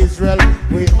tribe of Israel,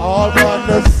 we all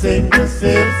gonna sing the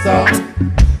same song.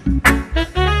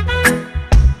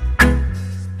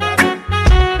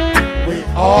 We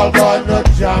all gonna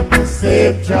jam the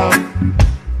same jam.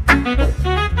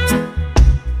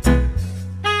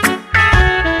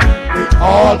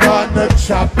 gonna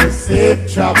chop the same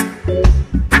chop.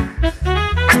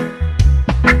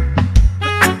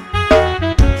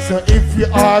 So if you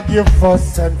argue,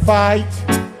 fuss and fight,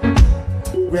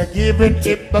 we're giving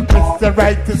hypocrites the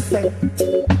right to say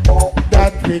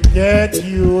that we can't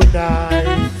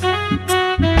unite,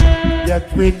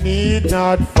 yet we need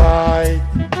not fight.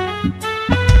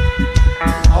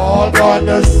 All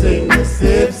gonna sing the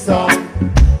same song.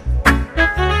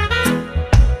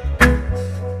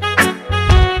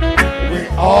 We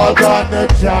all gonna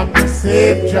jam the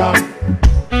same jam.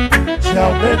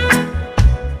 Jamming.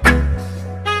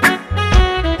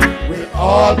 We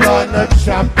all gonna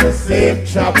chop the same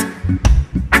chop.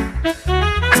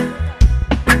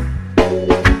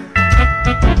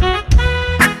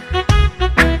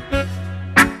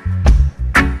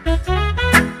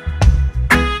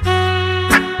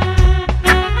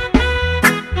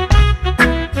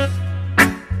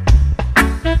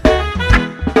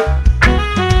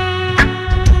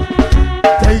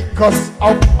 Us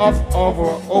out of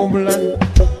our homeland,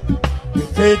 you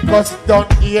take us down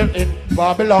here in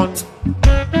Babylon.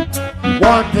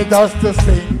 Wanted us to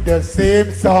sing the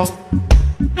same song.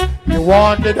 You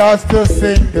wanted us to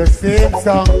sing the same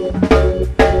song.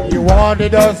 You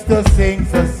wanted us to sing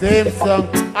the same song.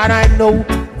 And I know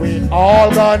we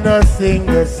all gonna sing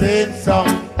the same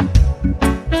song.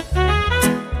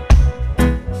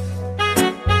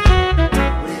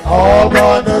 We all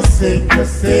gonna sing the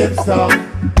same song.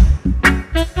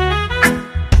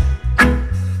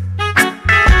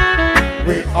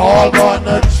 We all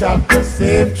gonna chop the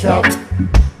same chop.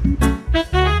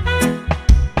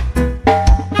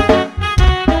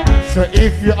 So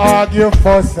if you argue,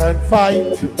 fuss and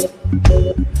fight,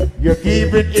 you're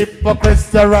giving hypocrites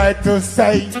the right to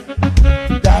say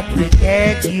that we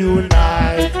can't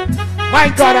unite. My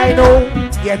God, I know,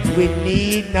 yet we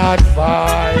need not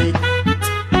fight.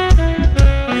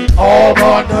 We all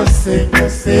gonna sing the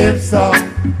same song.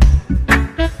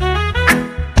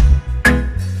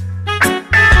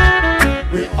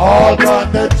 We all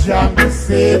gonna jam the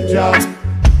same jam.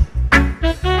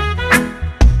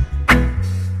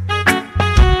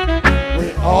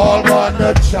 We all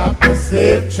gonna chop the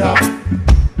same chop.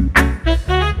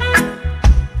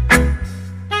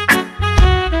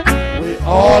 We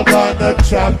all gonna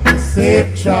chop the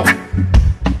same chop.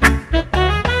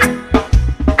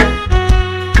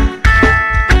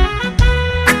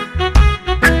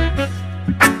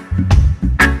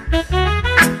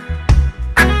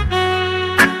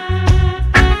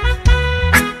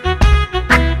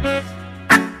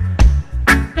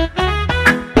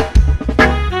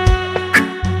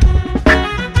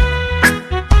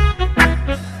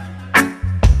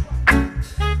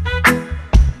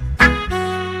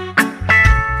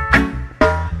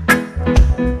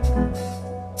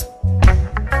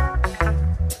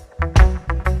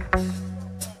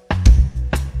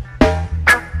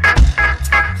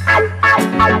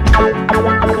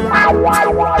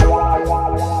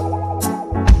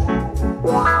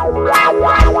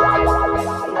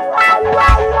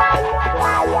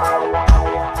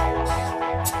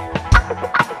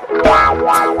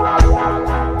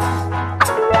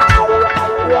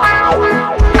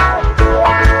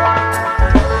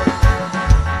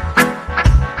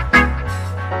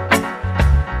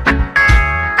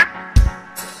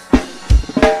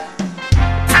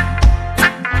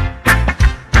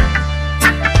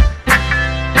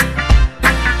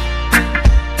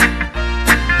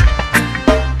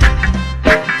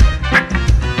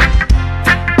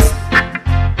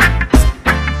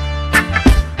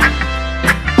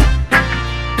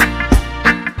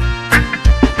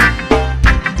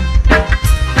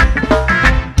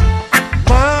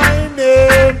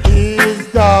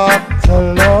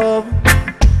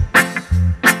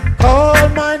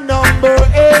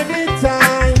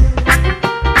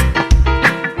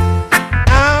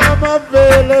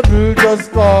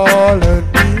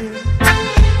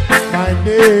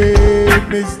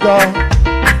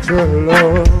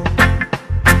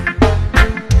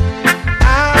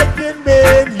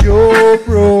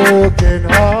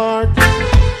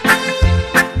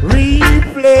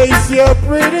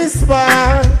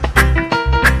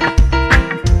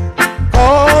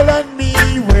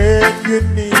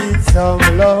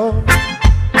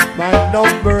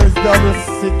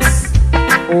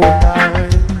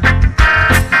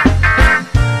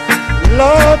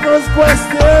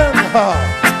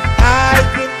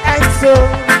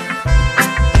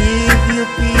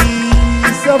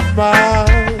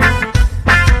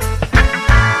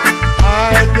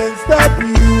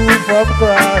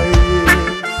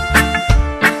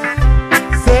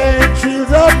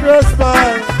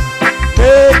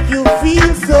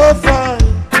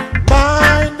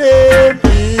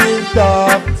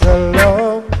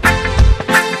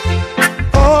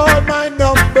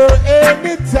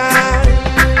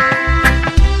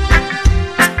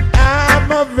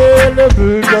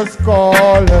 just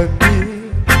call on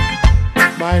me.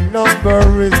 My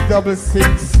number is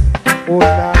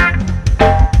 6609.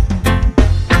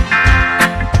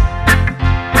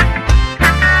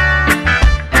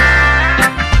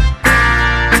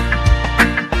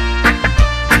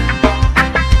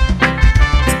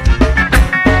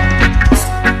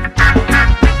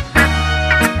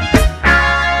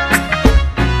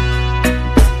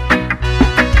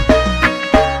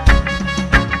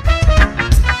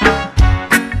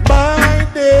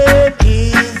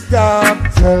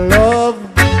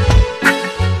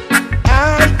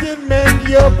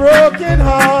 Broken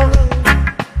heart,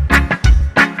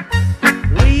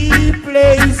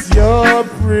 replace your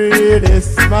pretty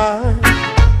smile.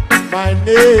 My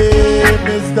name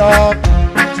is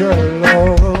Dr.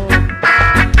 Love.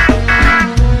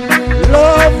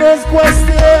 Lovers'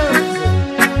 questions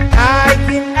I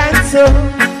can answer,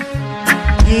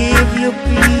 give you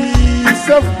peace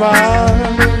of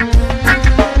mind.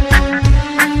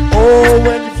 Oh,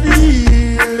 when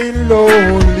feeling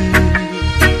lonely,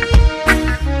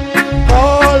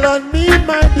 call on me,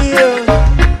 my dear,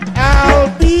 I'll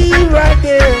be right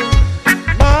there.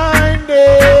 My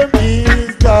name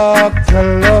is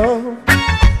Dr. Love.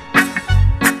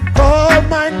 Call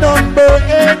my number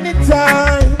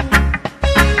anytime.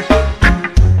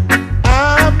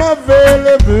 I'm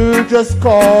available, just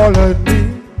call on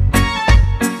me.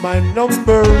 My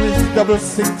number is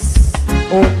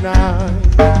 6609.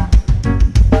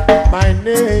 My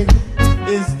name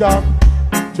is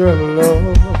Dr.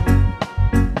 Love.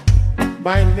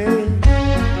 My name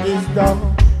is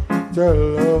Dr.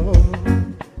 Love.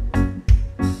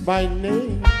 My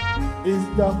name is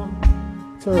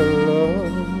Dr.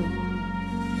 Love.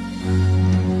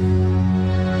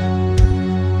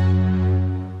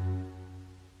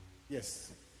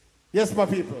 Yes. Yes, my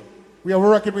people. We are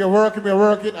working, we are working, we are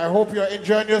working. I hope you are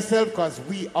enjoying yourself, because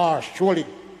we are surely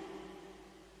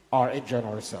enjoying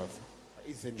ourselves.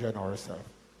 It's enjoying ourselves.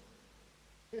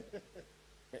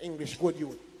 English good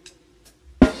youth.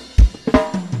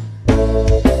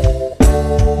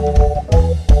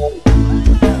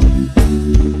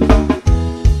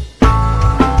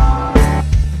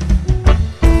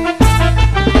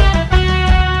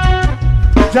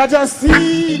 Jaja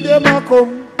see them a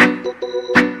come,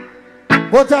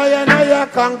 but I and I a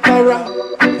conqueror.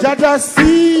 Jaja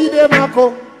see them a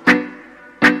come,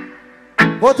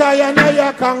 but I and I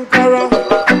a conqueror.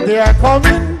 They are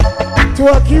coming to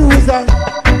accuse us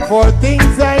for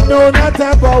things I know not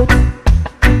about.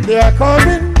 They are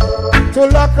coming to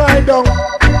lock I down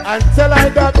and tell I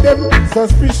that them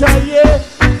suspicious, yeah.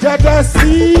 Jaja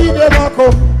see them a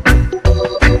come,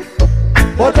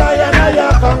 but I and I a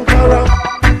conqueror.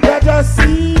 Jaja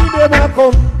see them a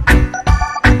come,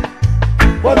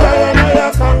 but I and I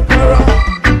a conqueror.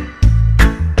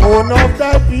 Own of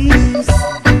thy peace,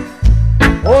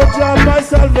 O Jah my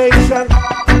salvation.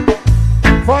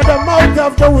 For the mouth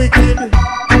of the wicked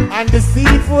and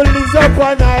deceitful is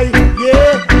upon high.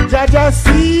 Yeah, Jaja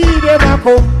see them a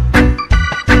come,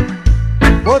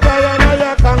 but I and I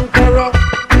a conqueror.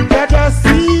 Jaja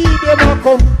see them a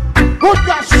come, good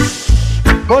gosh,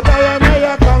 but I and I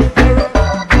a conqueror.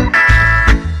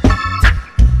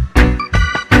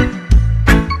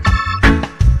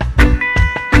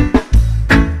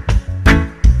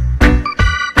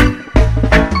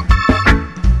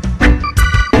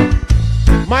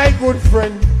 My good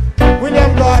friend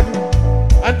William Gordon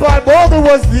and Paul Bogle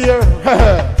was there.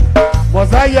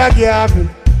 Mosiah Gavin,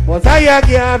 Mosiah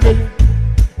Gavin.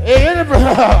 Hey,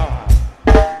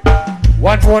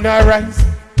 one pound of rice,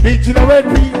 big chin of red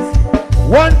peas,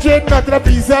 one chain not a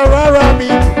piece of raw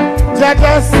meat.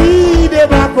 Jaja see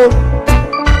them a come,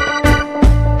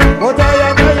 but I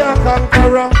am a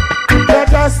conqueror.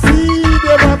 Jaja see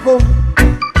them a come,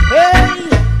 hey,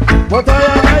 but I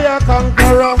am a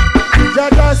conqueror.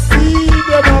 Jaja see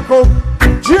them a come,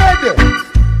 Jed,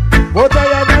 but I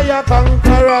am a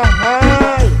conqueror.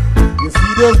 Aye. You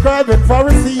see those scribes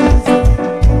Pharisees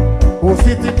who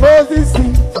sit in Moses'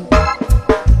 seat,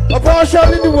 a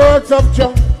partial in the words of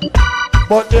John,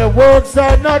 but their works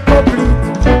are not complete.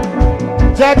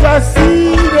 Jaja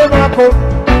see them a come,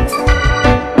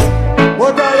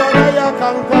 but I am a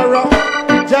conqueror.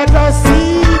 Jaja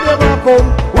see them a come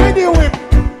with the whip,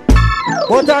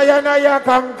 but I am a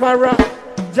conqueror.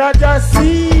 Jaja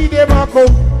see them a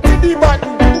come with the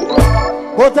button,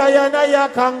 but I am a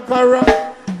conqueror.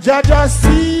 Jaja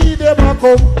see them a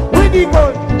come with the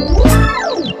gun.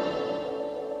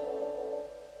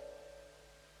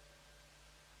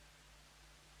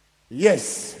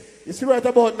 Yes, you see right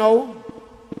about now,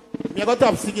 me I got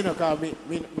top singing because me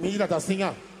not a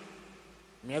singer.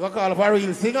 Me I got call for a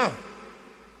real singer.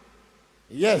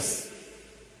 Yes.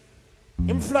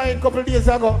 Him flying a couple days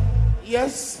ago.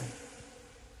 Yes.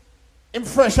 Him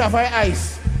fresh off my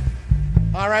ice.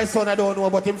 Alright, son, I don't know,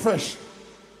 but him fresh.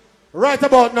 Right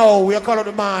about now, we are calling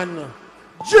the man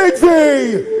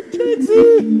Jigsy!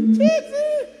 Jigsy!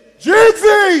 Jigsy!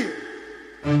 Jigsy!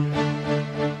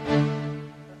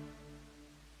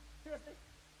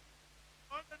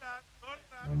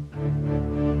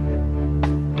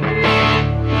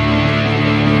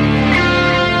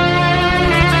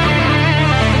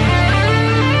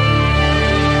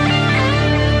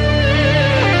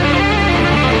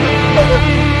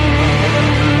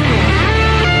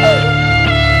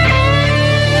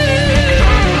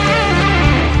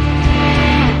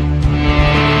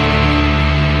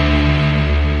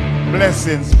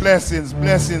 Blessings, blessings,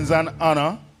 blessings and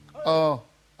honor. Oh,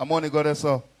 I'm only got this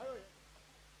so.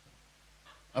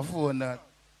 I phone that.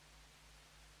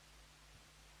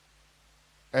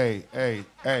 Hey,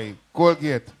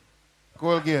 Colgate.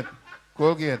 Yes,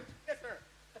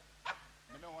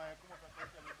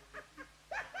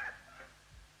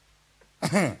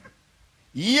 sir.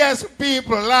 Yes,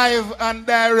 people, live and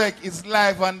direct. It's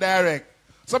live and direct.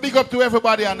 So big up to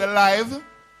everybody on the live.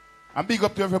 And big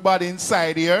up to everybody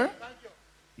inside here.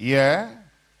 Yeah,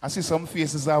 I see some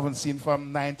faces I haven't seen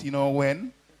from 19 or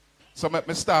when. So let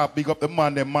me start big up the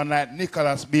man like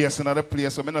Nicholas based in another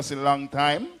place, so I not see a long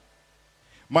time.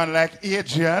 Man like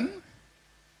Adrian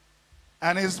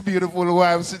and his beautiful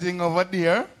wife sitting over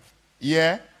there.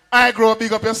 Yeah. I grow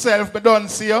big up yourself, but don't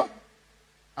see you.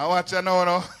 I watch you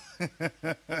now.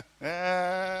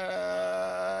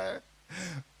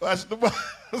 Watch the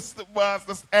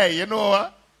boss. Hey, you know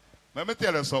what? Let me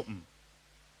tell you something.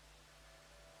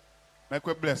 Make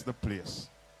we bless the place.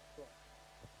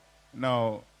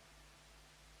 Now,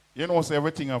 you know, so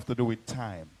everything have to do with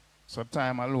time. So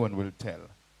time alone will tell.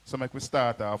 So make we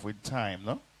start off with time,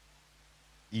 no?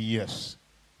 Yes.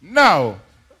 Now,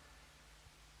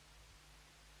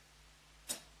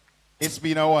 it's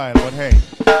been a while, but hey.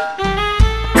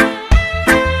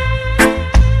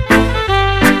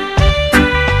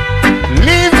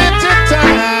 Leave it to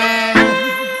time.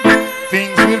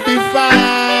 Things will be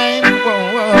fine.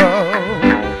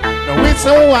 Now it's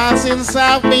a while since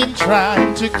I've been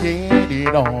trying to get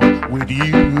it on with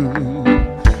you,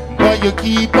 but you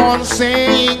keep on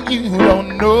saying you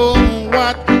don't know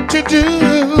what to do.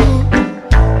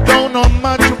 Don't know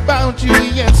much about you,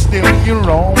 yet still you're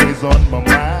always on my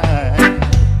mind.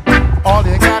 All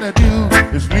you gotta do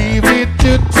is leave it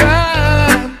to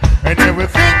time, and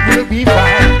everything will be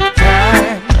fine.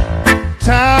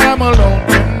 Time alone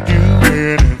can do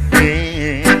anything.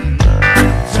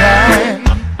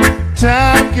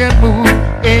 Time can move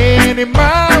any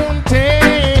mountain.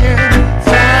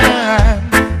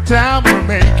 Time will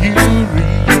make you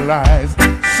realize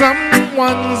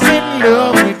someone's in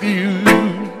love with you.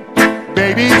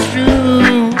 Baby, it's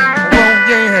true. Oh,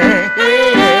 yeah.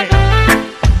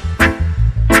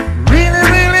 Really,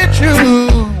 really true.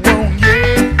 Oh,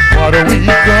 yeah. What are we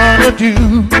gonna do?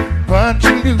 But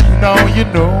you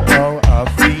know how I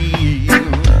feel.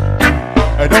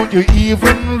 Don't you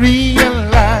even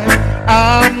realize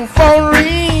I'm for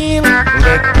real?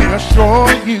 Let me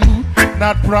assure you,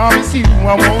 not promise you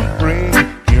I won't break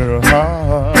your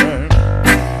heart.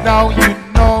 Now you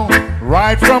know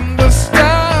right from the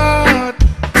start.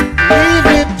 Leave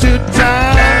it to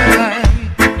time.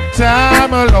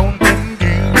 Time alone can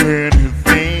do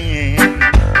anything.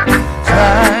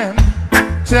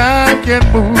 Time can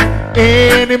move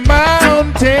any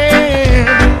mountain.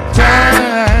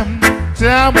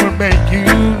 Time will make you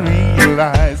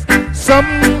realize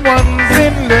someone's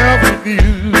in love with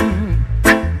you.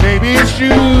 Baby, it's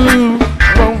you.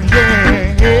 Oh,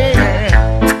 yeah.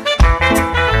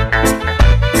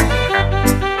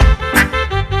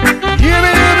 Give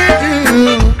it do.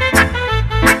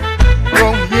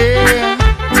 Oh, yeah.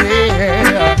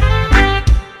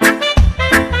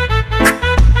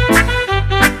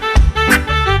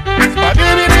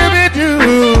 Do.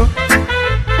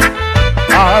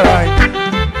 All right.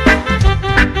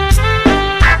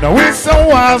 Now it's a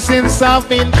while since I've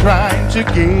been trying to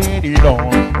get it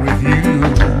on with you,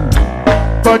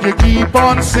 but you keep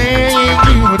on saying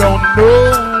you don't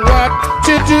know what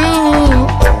to do.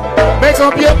 Make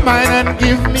up your mind and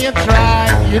give me a try.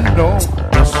 You know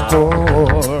the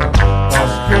score.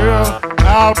 'Cause girl,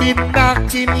 I'll be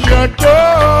knocking your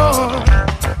door.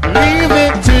 Leave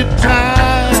it to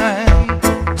time.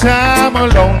 Time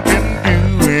alone can do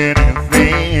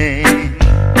anything.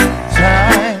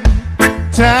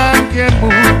 Time can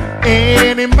move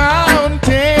any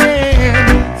mountain.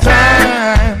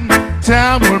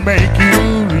 Time will make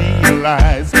you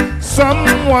realize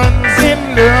someone's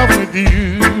in love with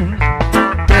you.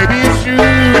 Baby, it's you.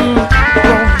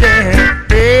 Oh yeah,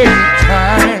 hey,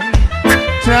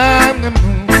 time to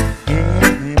move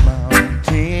any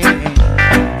mountain.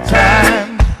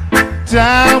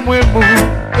 Time will move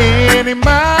any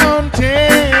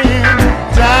mountain.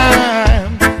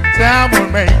 Time will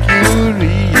make you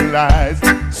realize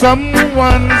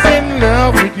someone's in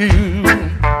love with you.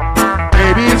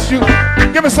 Baby, it's you.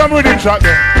 Give me some rhythm shot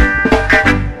there.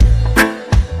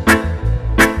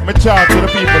 Let me talk to the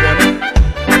people then.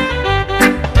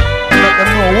 Let them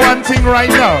know one thing right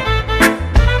now.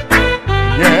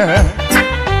 Yeah.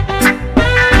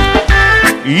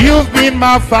 You've been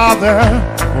my father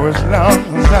for as long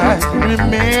as I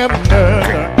remember.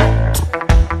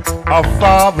 A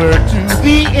father to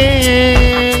the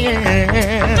end.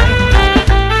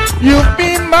 You've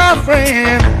been my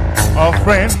friend, a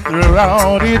friend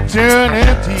throughout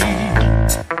eternity.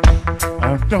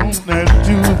 I've known that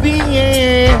to the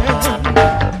end.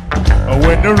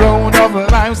 When the road of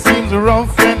life seems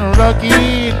rough and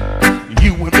rugged,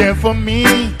 you were there for me.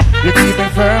 You keep me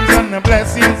firm on the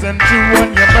blessings and true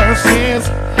on your mercies.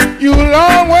 You'll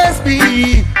always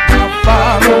be my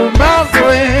father, my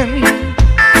friend,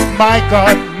 my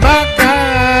God, my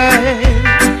guide.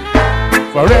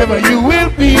 Forever you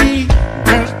will be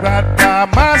just right by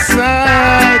my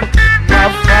side. My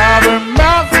father,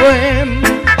 my friend,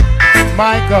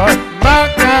 my God, my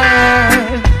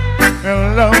guide.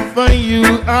 And love for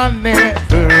you I'll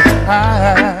never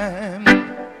hide.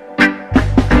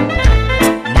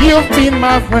 You've been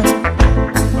my friend,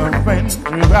 a friend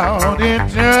throughout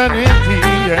eternity.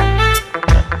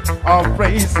 All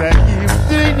praise and give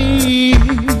to thee.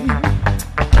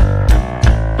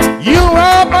 You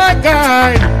are my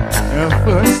guide, and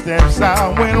footsteps I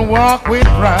will walk with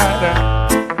pride.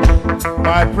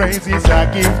 My praises I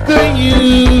give to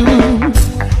you.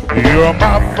 You're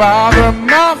my father,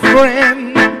 my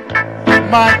friend,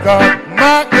 my God,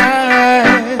 my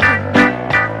guide.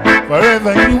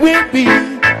 Forever you will be,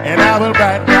 and I will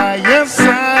ride by your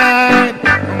side.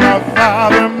 My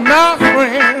father, my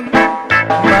friend,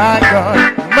 my God,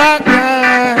 my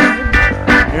guide.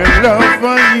 Your love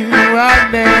for you I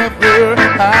never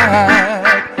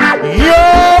hide.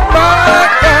 You're my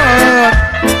God,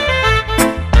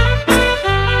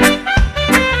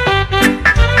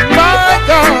 my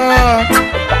God.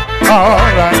 All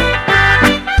right.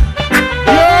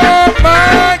 You're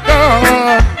my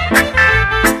God.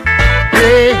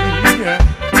 Yeah.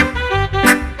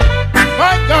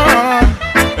 My God.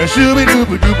 Shooby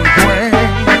dooby dooby dwang.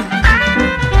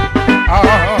 All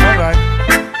right.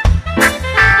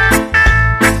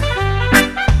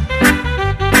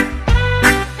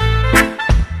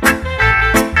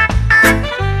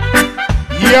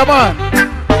 Yeah, man.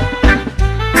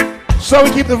 So we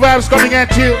keep the vibes coming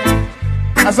at you,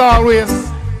 as always.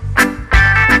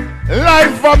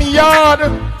 Live from YAAD,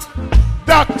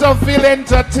 Dr. Phil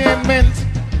Entertainment.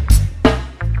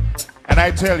 And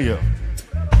I tell you,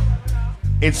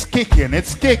 it's kicking,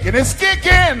 it's kicking, it's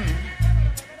kicking.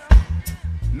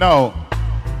 No,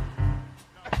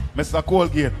 Mr.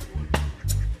 Colgate,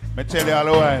 me tell you all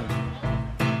the while,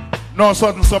 no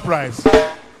sudden surprise.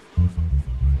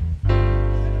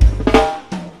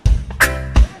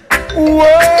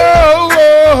 Whoa,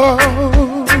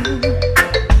 whoa,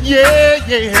 yeah,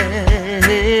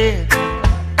 yeah.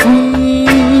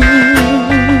 Ooh,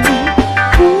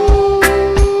 ooh,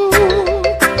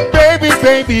 baby,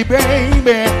 baby,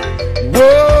 baby.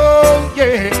 Whoa,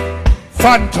 yeah.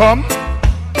 Phantom.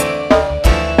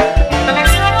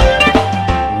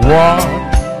 One,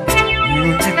 you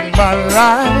in my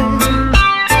life.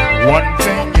 One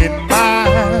thing in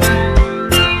mind.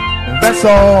 That's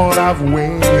all I've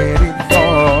waited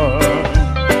for.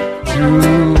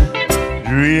 Two,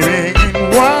 dreaming in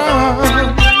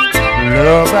one.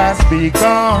 Love has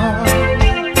begun.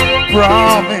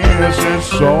 Promises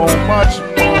so much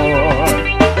more.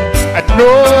 And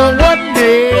no one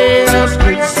else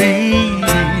could see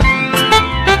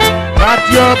that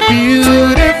you're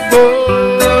beautiful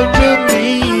to me.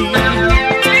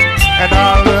 And I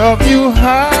love you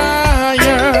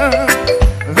higher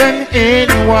than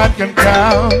anyone can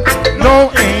count.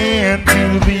 No end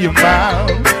to the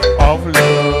amount of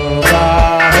love I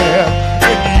have.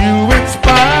 And you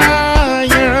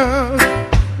inspire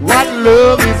what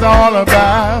love is all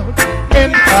about.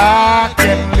 And I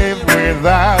can live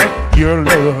without your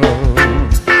love.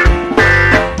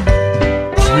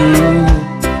 Two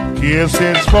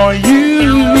kisses for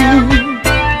you.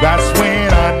 That's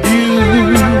when I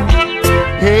knew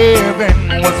heaven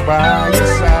was by your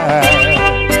side.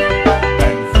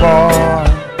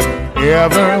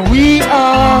 Forever we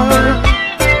are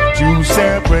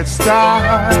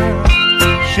start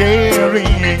sharing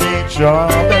each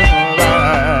other's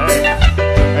life.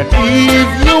 And if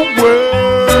you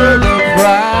were a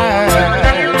prize,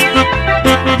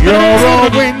 you're a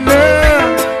winner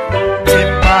in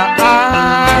my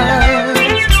eyes.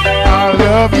 I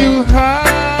love you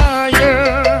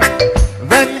higher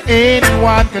than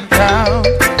anyone can count.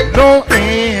 No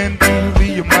end to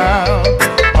the amount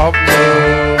of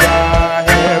love I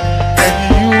have, and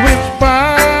you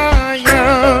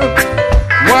inspire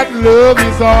what love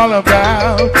is all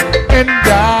about, and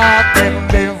I can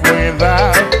live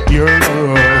without your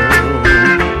love.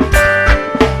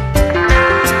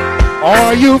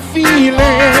 Are you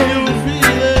feeling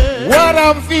what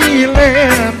I'm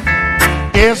feeling?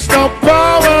 It's the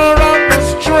power and the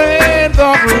strength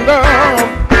of love.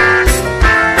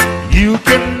 You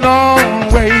can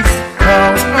always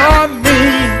count on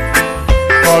me,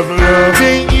 'cause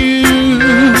loving you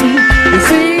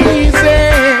is easy.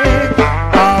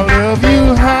 I'll love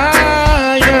you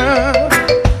higher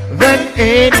than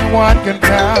anyone can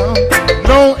count.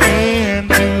 No end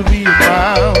to the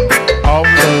amount of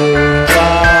love I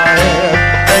have,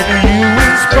 and you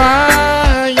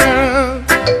inspire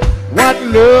what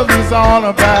love is all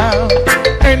about,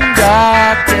 and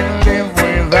I can live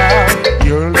without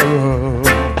your love.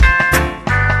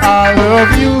 I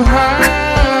love you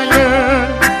higher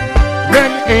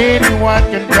than anyone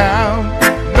can count.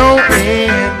 No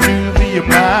end to the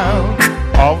amount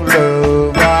of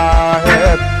love I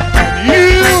have, and you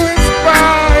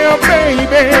inspire,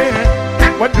 baby,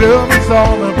 what love is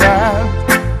all about.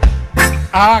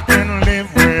 I can live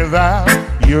without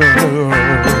your love.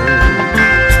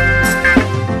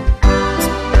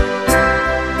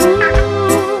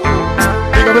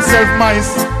 Think of yourself,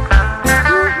 mice.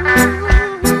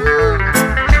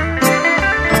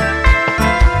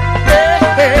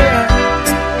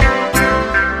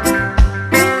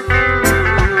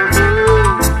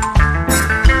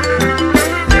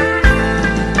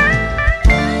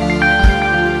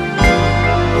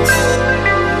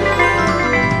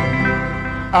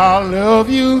 I'll love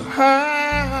you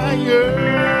higher.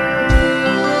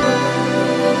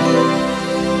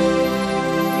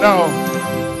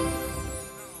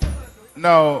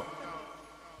 No.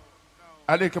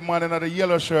 I think a man in a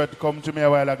yellow shirt come to me a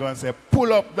while ago and say,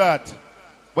 pull up that.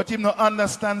 But him not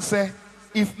understand, say,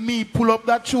 if me pull up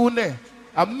that tune there,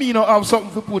 and me not have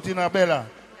something to put in a bella.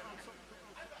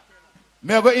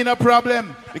 Me go in a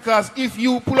problem. Because if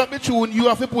you pull up the tune, you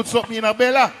have to put something in a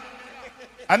bella.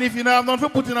 And if you don't have nothing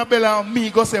to put in a bella, me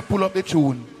go say pull up the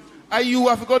tune. And you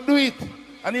have to go do it.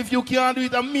 And if you can't do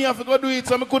it, and me have to go do it,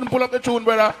 so I couldn't pull up the tune,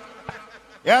 brother.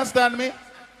 You understand me?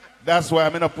 That's why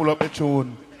I'm going to pull up the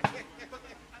tune.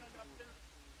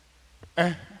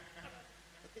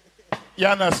 You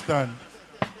understand?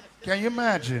 Can you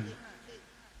imagine?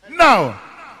 Now,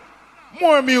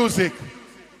 more music.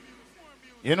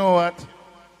 You know what?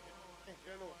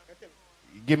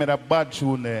 Give me that bad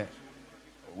tune there.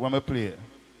 When I play it.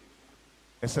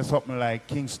 It says something like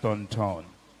Kingston Town.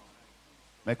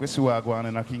 Like we see what going on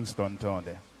in a Kingston Town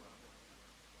there.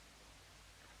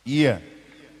 Yeah.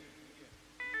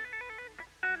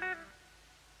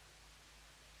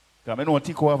 Because I don't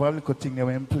think over a little thing that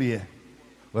when play.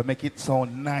 We make it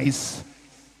sound nice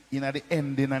in at the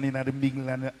ending and in at the middle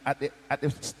and at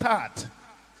the start.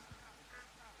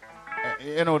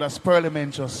 You know, that's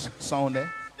parliamentous sound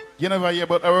there. You never hear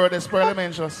about the word that's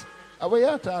parliamentous? What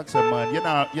you talk to, man? You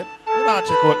not check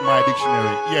out my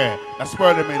dictionary. Yeah, that's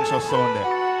parliamentous sound there.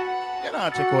 You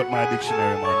not check out my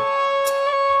dictionary, man.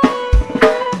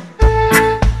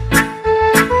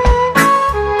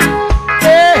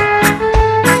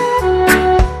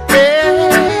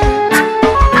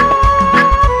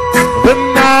 The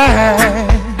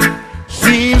night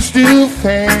seems to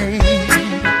fade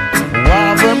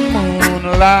while the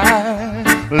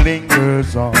moonlight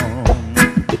lingers on.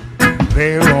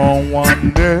 There are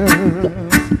wonders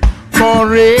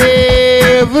for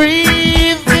everything.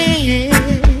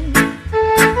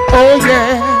 Oh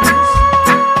yes,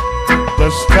 the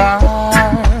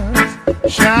stars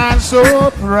shine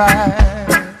so bright,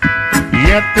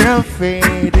 yet they're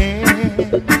fading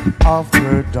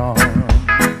after dawn.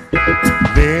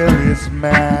 There is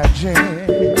magic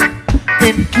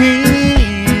in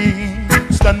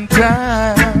Kingston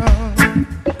Town.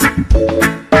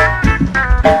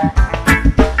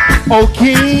 Oh,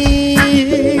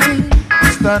 Kingston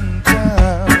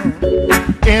Town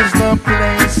is the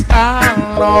place I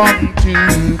long to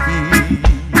be.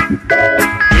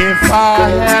 If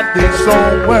I had this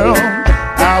old world,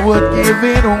 I would give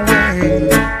it away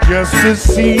just to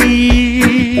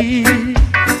see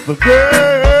the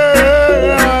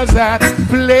girls that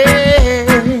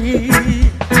play.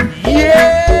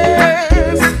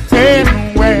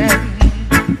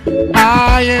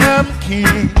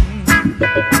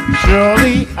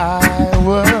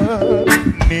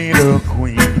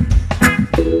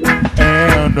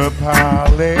 and the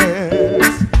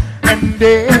palace and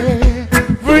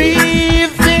everything.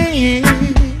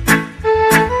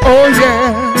 Oh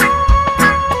yeah.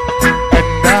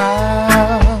 And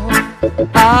now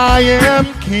I am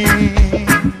king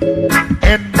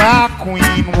and my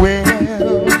queen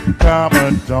will come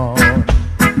at dawn.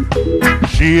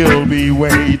 She'll be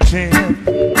waiting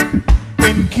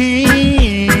in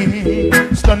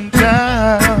Kingston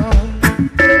town.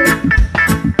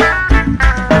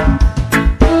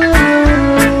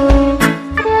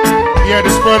 Yeah,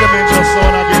 this brother means your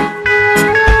son again.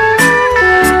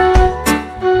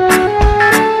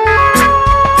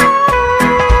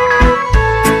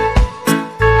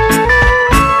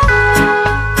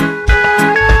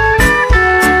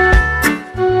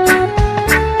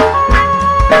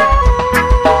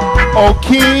 Oh,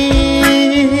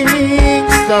 Kingston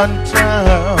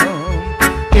town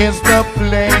is the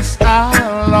place I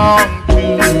long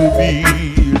to be.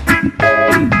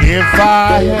 If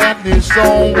I had this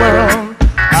own world,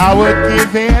 I would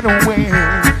give it away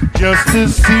just to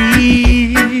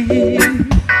see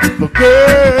the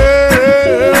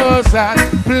girls that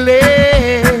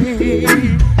play.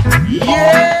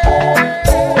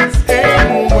 Yes,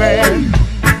 and when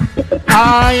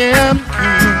I am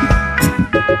king,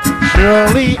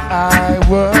 surely I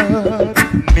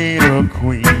would need a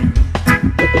queen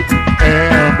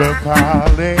and a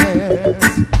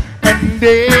palace and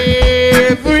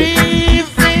everything.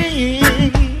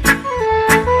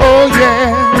 Oh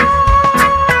yeah.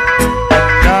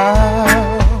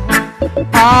 Now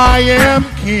I am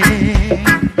king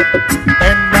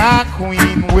and my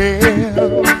queen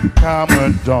will come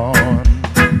at dawn.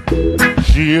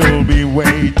 She'll be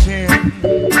waiting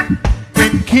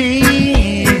in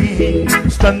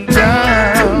Kingston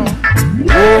town.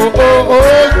 Oh, oh,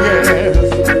 oh, yes.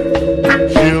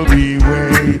 She'll be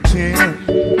waiting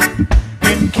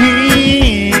in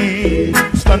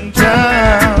Kingston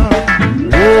town.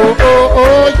 Oh, oh,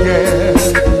 oh,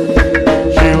 yes.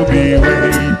 She'll be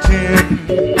waiting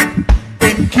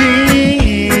in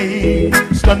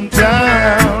Kingston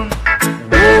town.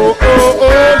 Oh, oh,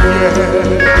 oh,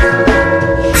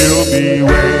 yes. She'll be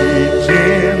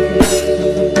waiting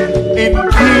in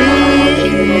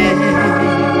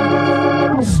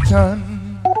Kingston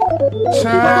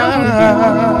town.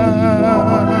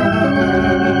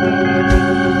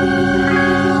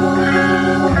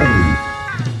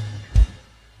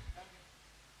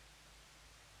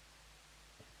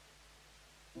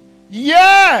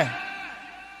 Yeah.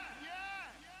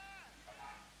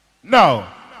 No.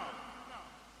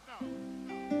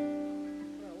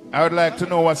 I would like to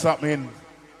know what's happening.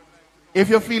 If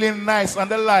you're feeling nice and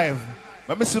alive,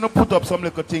 let me see you put up some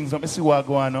little things. Let me see what's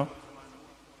going on.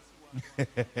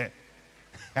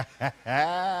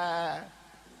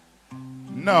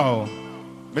 No.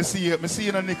 Me see you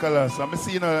Nicholas. I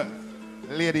see you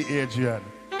Lady Adrian.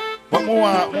 But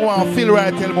I want to feel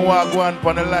right, tell me what going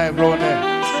on the live round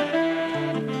there.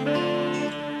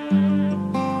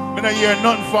 I don't hear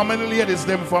nothing from the ladies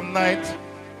them from night.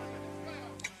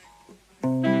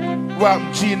 What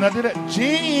happened, Jean? I did it.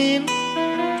 Jean?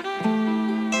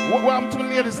 What happened to the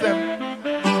ladies them?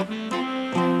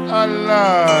 A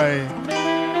lie.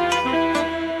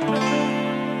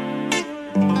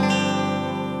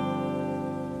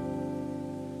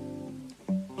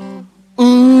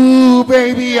 Ooh,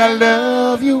 baby, I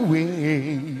love your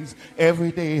ways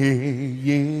every day,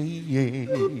 yeah,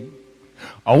 yeah.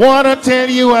 I wanna tell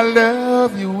you I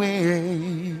love your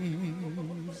ways.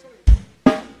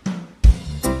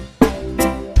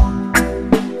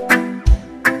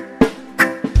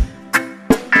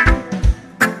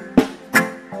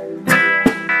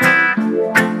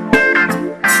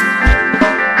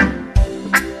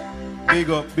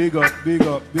 Big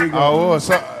up. Oh,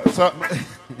 so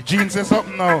Jean say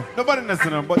something now. Nobody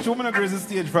listening, but you wanna grace the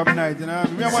stage from night, you know?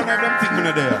 Me, I wanna have them think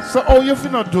me there. So how you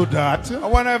finna do that? I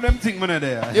wanna have them think me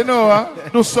there. You know,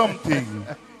 do something.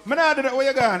 Me not do that. Where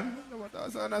you gone?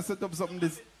 So I set up something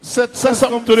this. Say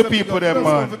something to the people there,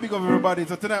 man. Big up everybody.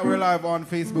 So tonight we're live on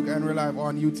Facebook and we're live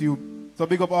on YouTube. So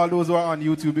big up all those who are on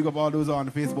YouTube, big up all those who are on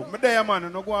Facebook. Me there,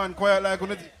 man. No go on quiet like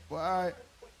when why?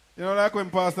 You know, like when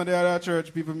pastor there at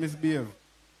church, people misbehave.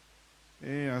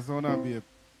 Yeah, so not behave.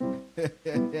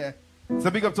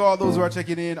 So big up to all those who are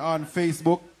checking in on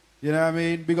Facebook. You know what I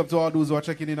mean? Big up to all those who are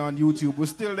checking in on YouTube. We're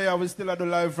still there. We're still at the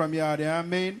live from YAAD. You know what I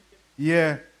mean?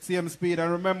 Yeah, same speed.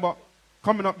 And remember,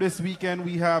 coming up this weekend,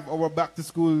 we have our back to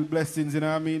school blessings. You know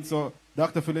what I mean? So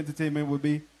Dr. Phil Entertainment will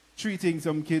be treating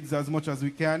some kids as much as we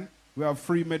can. We have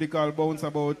free medical bounce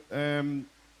about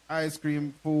ice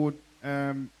cream, food,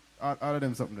 all of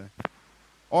them something there.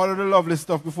 All of the lovely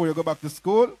stuff before you go back to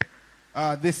school.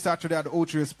 this Saturday at the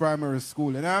Otrius Primary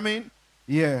School. You know what I mean?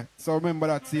 Yeah. So remember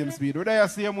that same speed. We're there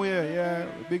same way. Yeah.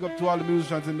 Big up to all the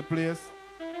musicians in the place.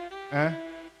 Eh?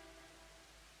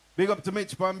 Big up to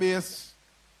Mitch on bass.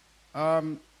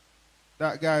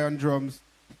 That guy on drums.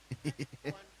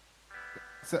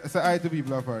 Say hi to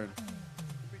people of foreign.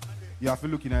 You have to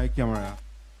look in the camera.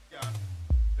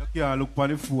 You can't look on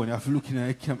the phone, you have to look in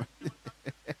the camera.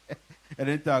 And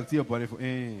then talk to you on the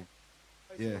phone.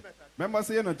 Yeah. Remember,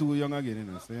 say you're not too young again, you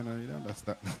know, so you don't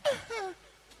understand.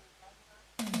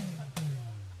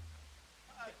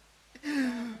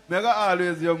 I got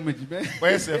always young, Mitch, man.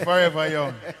 Where is it? Forever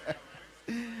young.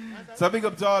 So big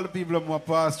up to all the people who have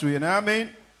passed through, you know what I mean?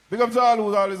 Big up to all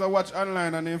who always watch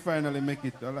online and then finally make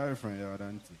it alive from your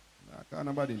auntie. I can't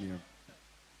nobody name.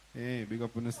 Hey, big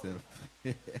up on yourself.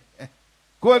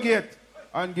 Colgate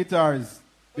on guitars.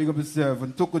 Big up yourself.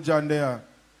 And Tuku John there.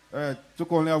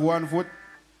 Tuku only have 1 foot,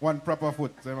 1 proper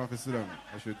foot. So I have to sit down,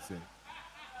 I should say.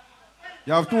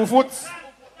 You have 2 foots.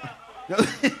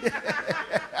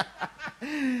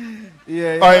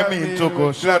 Yeah, I mean,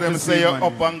 Tuku, show them say you're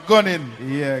up and gunning.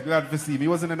 Yeah, glad to see me. It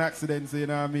wasn't an accident, so you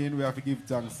know what I mean? We have to give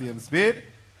thanks, same speed.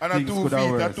 And a 2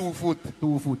 feet, a 2 foot.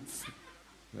 2 foot.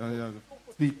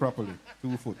 Speak properly.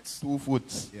 2 foot. 2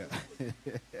 foot. Yeah.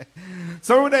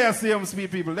 So when they same speed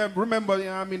people, them remember, you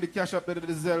know what I mean, the cash up there,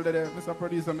 the Zelle there, Mr.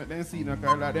 Producer, they don't see it,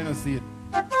 like, they don't see it.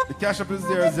 The cash up is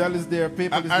there, Zelle is there,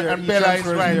 PayPal is there, and Bella is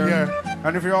right here.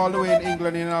 And if you're all the way in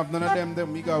England, you don't have none of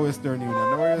them we got Western Union.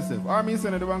 Don't worry yourself. Army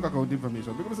sending the bank account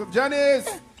information. Big up yourself.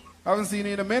 Janice! Haven't seen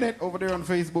you in a minute over there on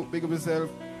Facebook. Big up yourself.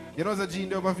 You know, there's a Jean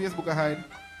there over Facebook I hide.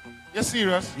 You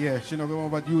serious? Yeah, she not going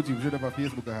over YouTube. She have a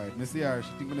Facebook I hide. I see her.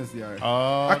 She think I see her.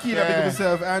 Oh, Akina, big up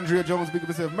yourself. Andrea Jones, big up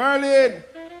yourself. Merlin!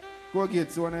 Go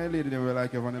get so one of the lady they will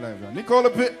like you on the live. Nicola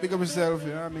Pitt, big up yourself. You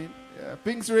know what I mean? Yeah,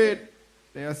 Pink's Raid.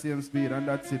 They are same speed and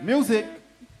that's it. Music!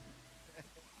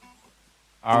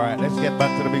 All right, let's get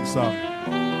back to the big song.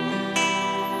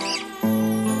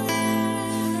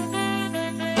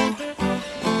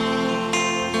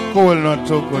 Cool not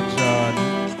Tuku John.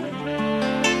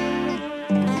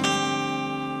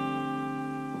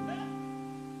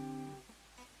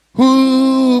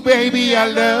 Ooh, baby, I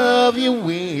love your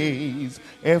ways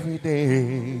every day.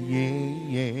 Yeah,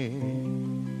 yeah.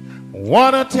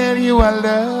 Wanna tell you I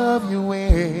love your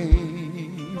ways.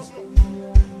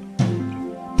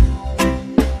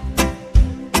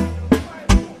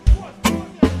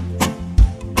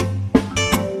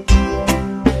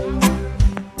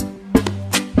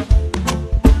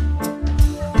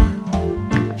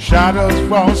 Shadows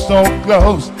fall so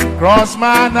close, cross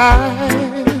my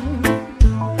eyes,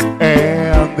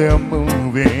 and they're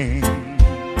moving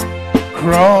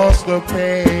across the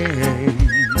page.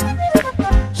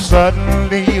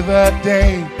 Suddenly the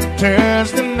day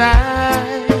turns to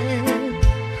night,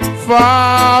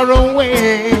 far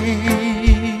away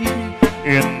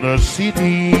in the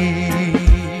city.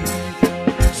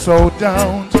 So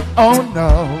don't, oh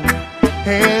no,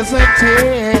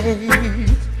 hesitate.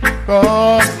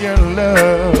 'Cause your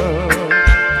love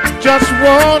just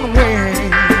one way,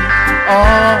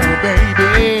 oh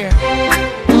baby.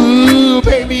 Ooh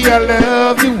baby, I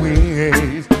love your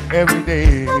ways every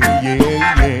day, yeah,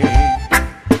 yeah.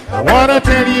 I wanna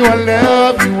tell you I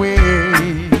love your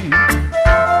ways.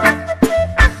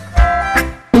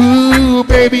 Ooh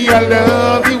baby, I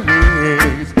love your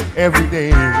ways every day,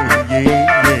 yeah,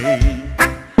 yeah.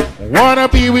 Wanna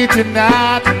be with you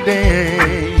night and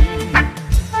day.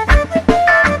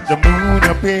 The moon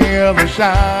appears and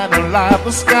shine and light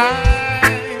the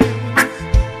skies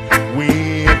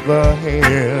with the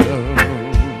help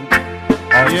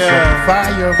of some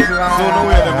fireflies. So no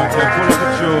way them say pull up the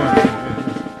tune.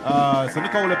 So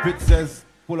Nicola Pitt says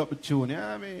pull up the tune.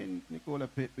 Yeah, I mean Nicola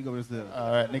Pitt, big up yourself.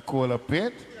 All right, Nicola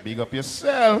Pitt, big up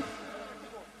yourself.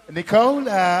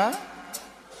 Nicola.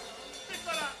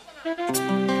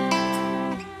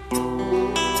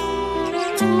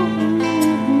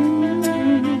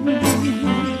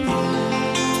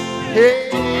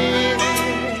 Hey.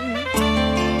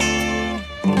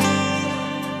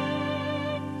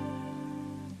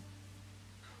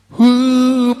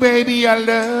 Ooh, baby, I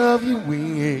love you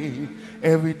way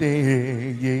every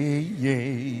day, yeah,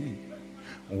 yeah.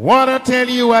 Wanna tell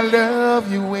you I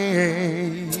love you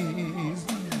ways.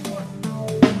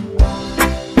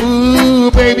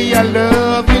 Ooh, baby, I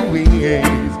love you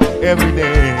ways every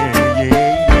day,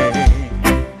 yeah,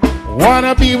 yeah.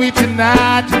 Wanna be with you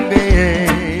night and day.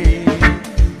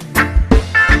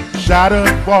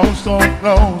 Shadows fall so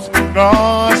close,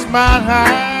 cross my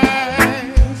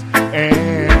eyes,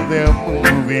 and they're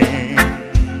moving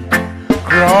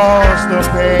across the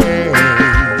page.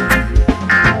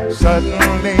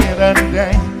 Suddenly the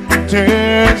day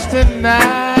turns to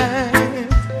night,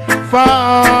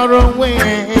 far away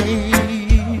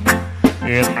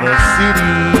in the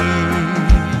city.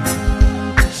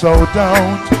 So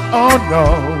don't, oh no,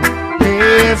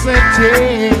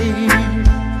 hesitate,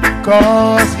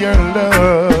 'cause your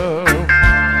love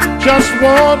just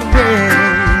won't wait.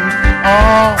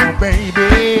 Oh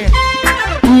baby,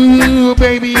 ooh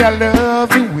baby, I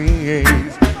love your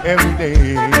ways every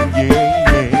day, yeah,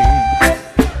 yeah.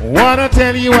 Wanna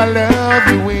tell you I love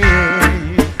your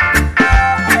ways.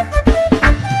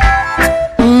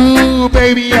 Ooh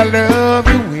baby, I love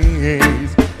your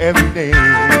ways every day,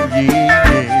 yeah,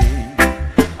 yeah.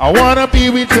 I wanna be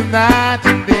with you night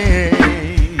and day.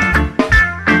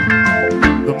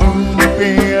 The moon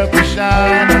appears to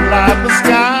shine and light the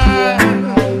sky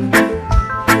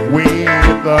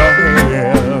with the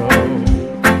help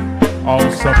of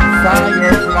some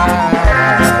fireflies.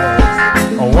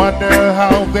 I wonder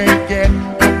how they get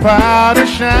the power to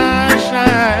shine,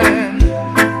 shine.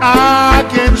 I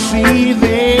can see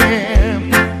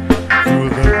them through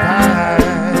the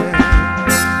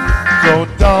pines. So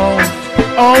don't,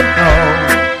 oh no,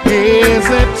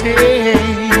 hesitate,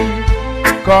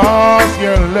 'cause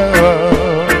your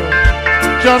love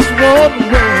just won't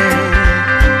wait.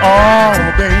 Oh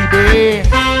baby,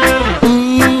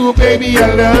 ooh baby, I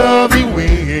love you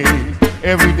ways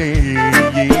every day,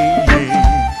 yeah, yeah.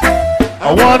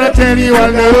 I wanna tell you I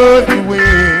love you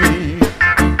ways.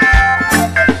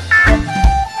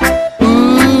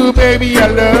 Ooh baby, I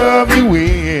love you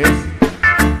ways.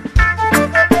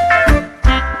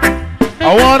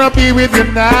 I wanna be with you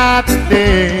night and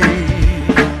day.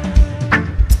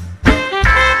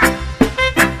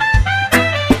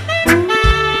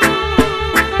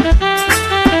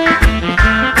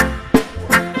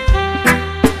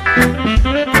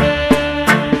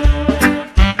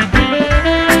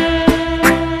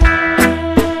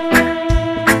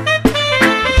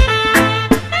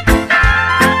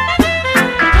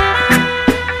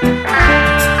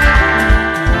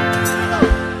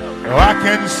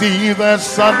 See the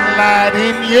sunlight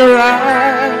in your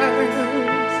eyes,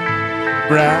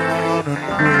 brown and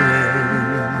gray,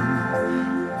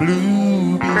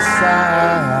 blue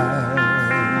beside.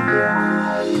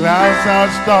 Clouds are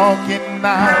stalking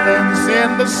islands in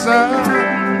the sun.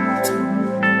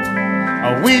 I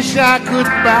wish I could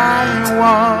buy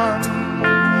one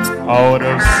out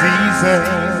of season.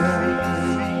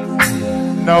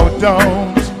 No,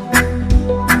 don't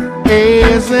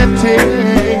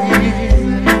hesitate,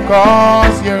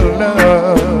 'cause your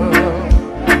love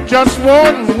just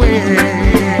won't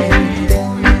wait,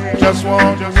 just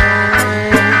won't wait.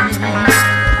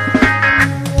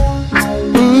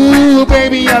 Ooh,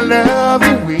 baby, I love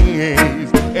your ways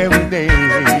every day,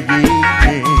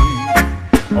 yeah.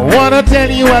 I wanna tell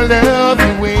you I love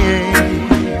your ways.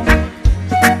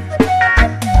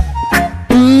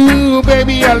 Ooh,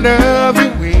 baby, I love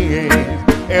your ways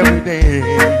every day,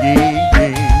 yeah.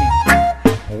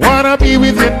 Wanna be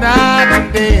with you night and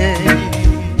day.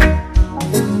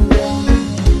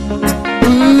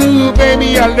 Ooh, baby,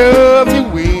 I love your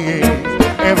ways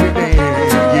every day,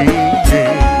 yeah,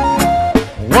 yeah.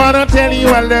 Wanna tell you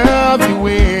I love your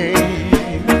ways.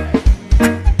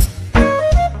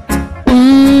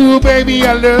 Ooh, baby,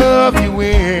 I love your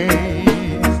ways.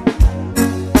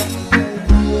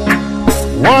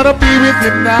 Wanna be with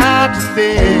you night and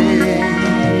day.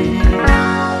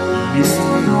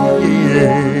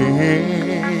 Yeah.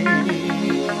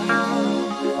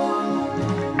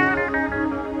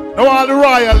 Now all the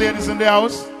royal ladies in the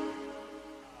house.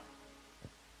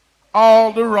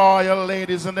 All the royal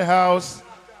ladies in the house,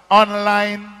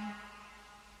 online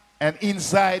and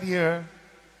inside here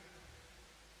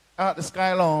at the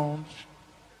Sky Lounge.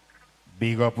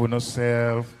 Big up on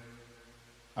yourself.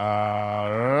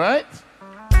 All right.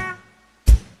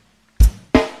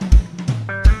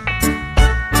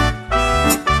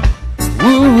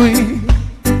 Woo-wee.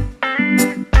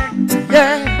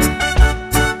 Yeah.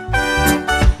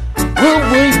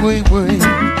 Woo-wee-wee-wee.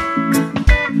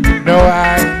 No,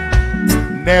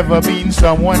 I never been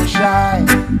someone shy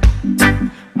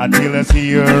until I see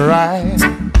you right.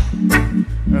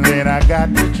 Then I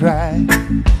got to try.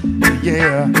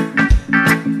 Yeah.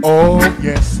 Oh,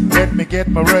 yes. Let me get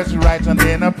my words right and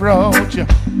then approach you.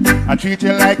 I treat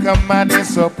you like a man is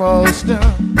supposed to.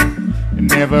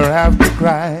 Never have to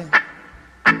cry.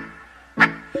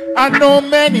 I know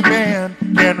many men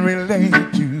can relate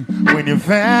to when you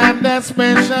find that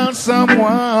special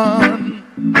someone.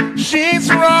 She's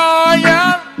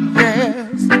royal,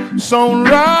 yes, so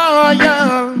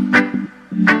royal.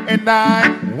 And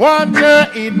I want her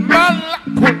in my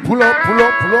life. Pull up, pull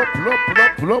up, pull up, pull up, pull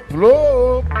up, pull up, pull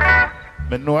up.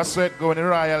 But no, I sweat going the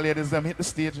royal ladies them hit the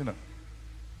stage, you know.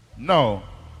 No.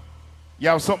 You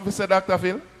have something to say, Dr.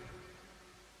 Phil?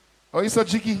 Oh, you so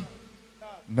jiggy?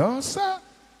 No, sir.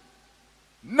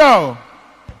 No.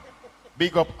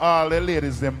 Big up all the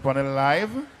ladies them on the live.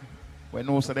 When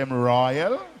most of them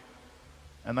royal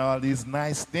and all these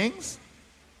nice things.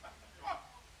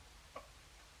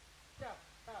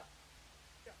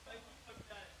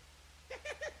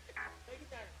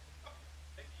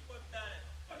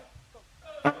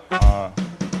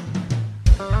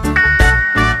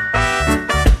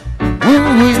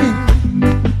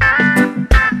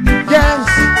 Yes.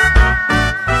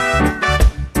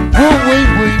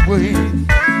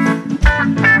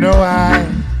 No, I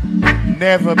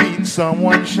never been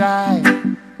someone shy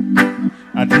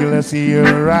until I see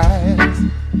your eyes,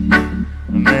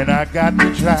 and then I got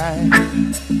to try.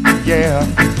 Yeah.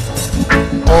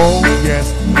 Oh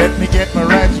yes, let me get my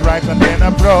rights right and then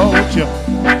approach you.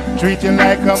 Treat you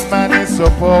like a man is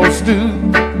supposed to.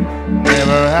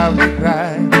 Never have to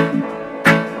cry.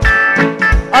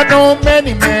 I know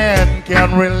many men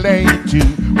can relate to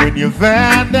when you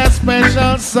find that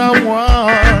special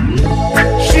someone.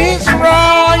 She's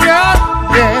royal,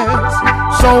 yes,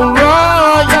 so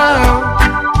royal,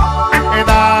 and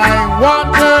I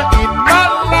want her in my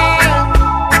life.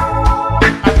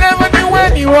 I never knew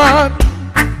anyone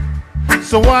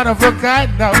so one of a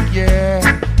kind now, yeah.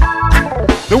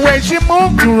 The way she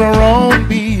moved to her own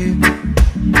beat,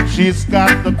 she's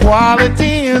got the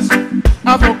qualities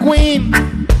of a queen.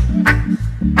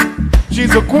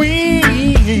 She's a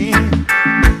queen.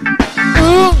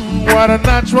 Ooh, what a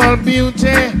natural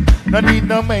beauty. No need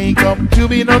no makeup to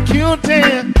be no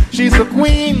cutie. She's a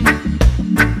queen.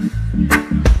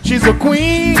 She's a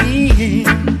queen.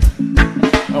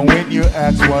 And when you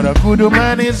ask what a good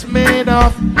woman is made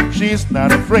of, she's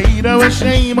not afraid or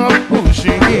ashamed of who she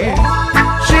is.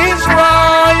 She's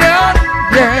royal,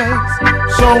 yes,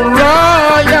 so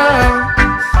royal.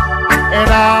 And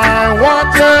I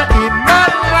want her in my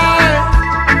life.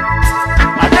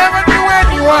 I never knew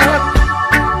anyone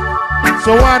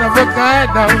so one of a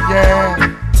kind now, yeah,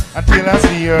 until I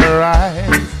see her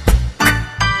eyes.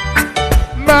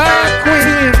 My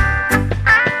queen,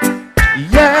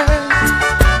 yes,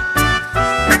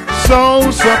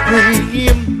 so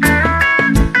supreme.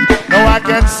 Now I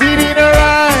can see it in her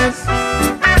eyes,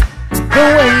 the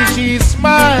way she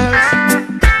smiles.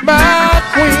 My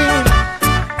queen,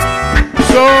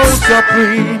 so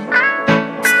supreme.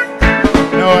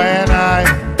 No, and I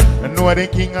know the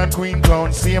king and queen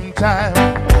crown same time,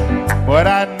 but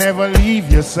I never leave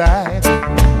your side.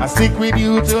 I stick with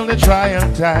you till the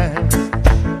triumph times.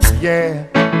 Yeah,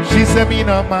 she said me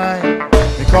no mind,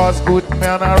 because good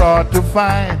men are hard to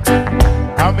find.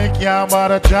 I make you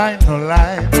but a giant no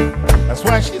line. That's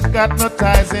why she's got no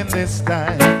ties in this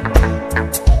time.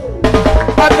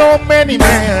 I know many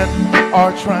men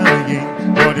are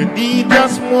trying, but they need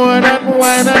just more than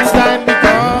wine and dine,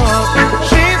 because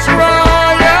she's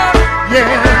royal,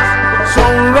 yes, so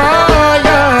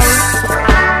royal,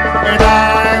 and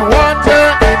I want her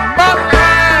in my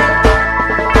life.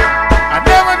 I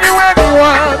never knew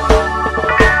anyone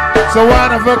so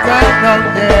one of a kind now,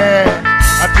 yeah,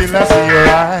 until I see your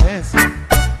eyes.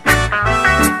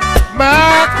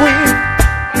 My queen,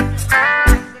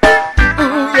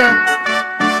 ooh yeah,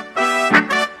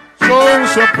 so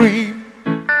supreme.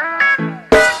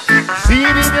 See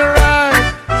it in your eyes,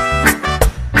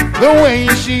 the way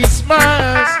she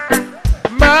smiles.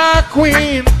 My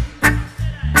queen,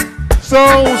 so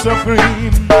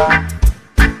supreme.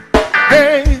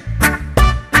 Hey,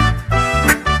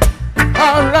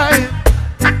 alright,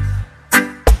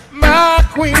 my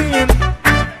queen,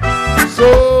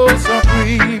 so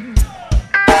supreme.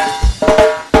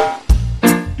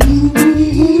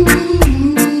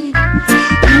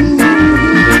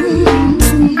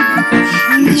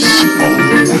 It's all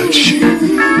about you.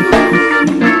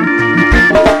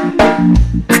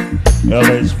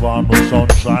 LA's fun with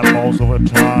sunshine most of the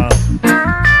time,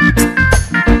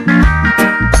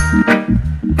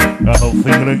 and the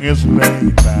feeling is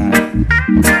laid back.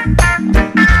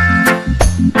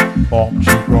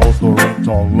 She grows the rent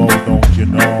all low, don't you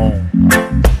know?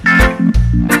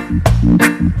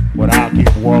 But I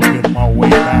keep working my way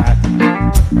back.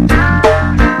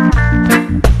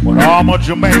 But I'm a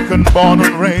Jamaican born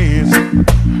and raised.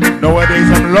 Nowadays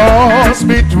I'm lost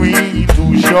between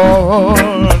two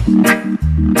shores.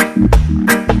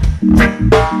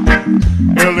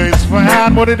 LA's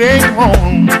fine, but it ain't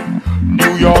home.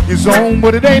 New York is home,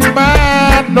 but it ain't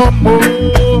mine no more.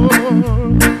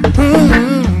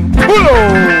 Pull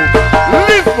up,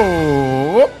 lift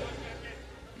up.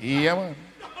 Yeah, man.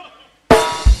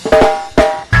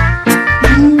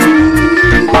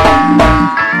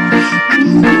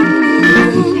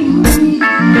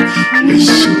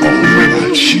 It's all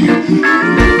about you.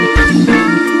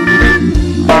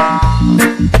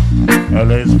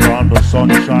 LA's found the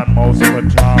sunshine most of the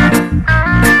time.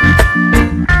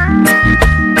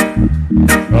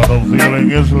 The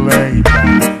feeling is laid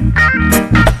back.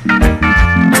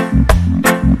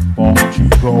 Punchy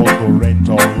goes the rent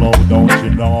all low, don't you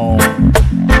know?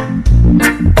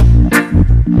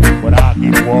 But I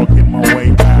keep working my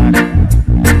way back.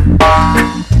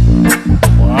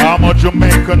 Well, I'm a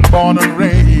Jamaican born and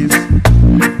raised.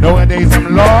 Nowadays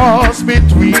I'm lost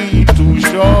between two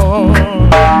shores.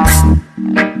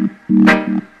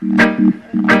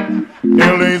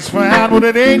 LA's fine, but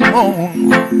it ain't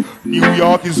home. New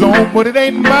York is home, but it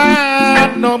ain't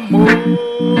mine no more.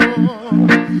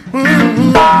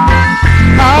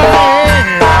 I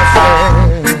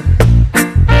said,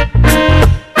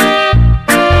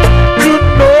 to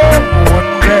no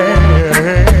one there,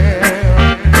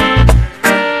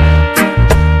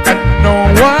 and no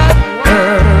one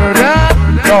heard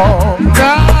at all,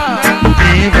 not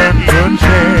even the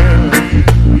chair.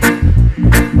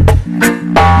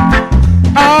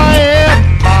 I am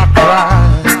my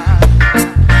pride.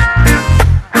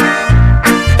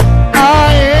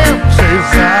 I am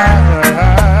suicide.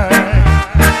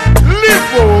 Live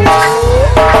for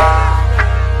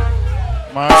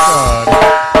my God.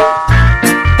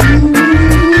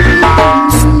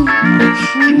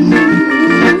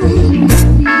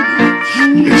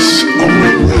 It's all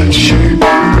about you.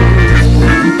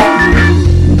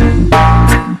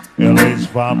 LA's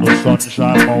found the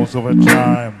sunshine most of the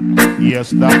time.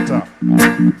 Yes, doctor.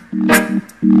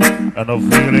 And the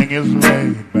feeling is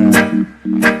laid back.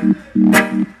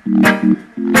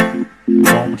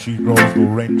 Home she grows the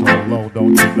rent all low,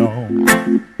 don't you know?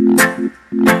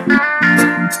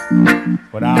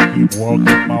 But I keep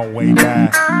working my way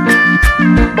back.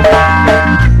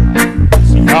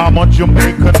 See, I'm a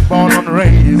Jamaican born and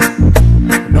raised.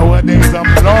 Nowadays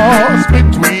I'm lost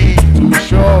between two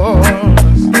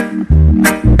shores.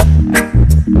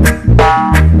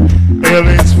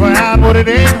 LA's fine, but it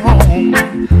ain't home.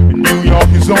 New York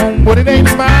is home, but it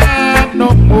ain't mine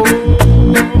no more.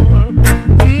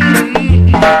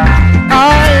 I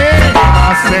am,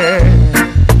 I said,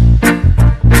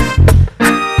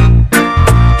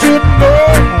 to no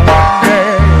one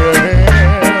there,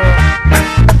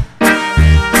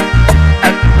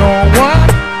 and no one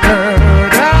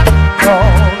heard at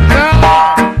all,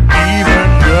 not even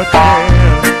the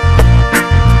tale.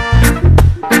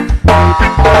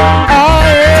 I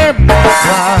am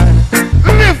right.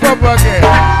 Lift up again.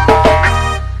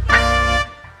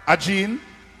 Ajin.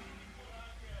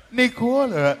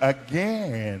 Nicola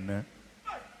again.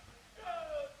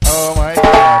 Oh my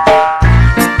God.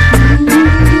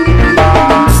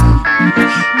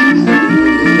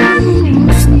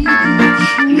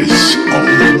 It's all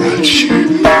about you.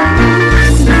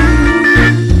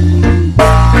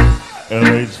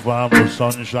 LA's found the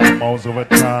sunshine most of the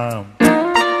time.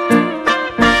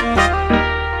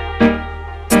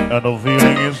 And the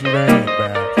feeling is laid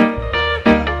back.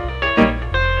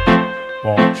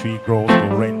 Palm tree grows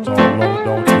the rent all low,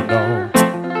 don't you know?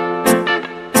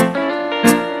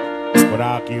 But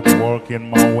I keep working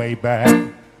my way back.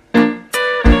 And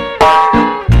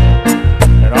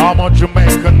I'm a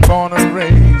Jamaican born and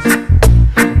raised.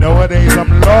 Nowadays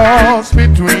I'm lost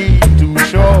between two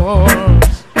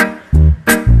shores.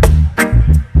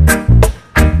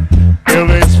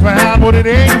 LA's fine, but it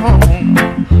ain't home.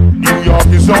 New York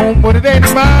is home, but it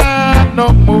ain't mine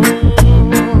no more.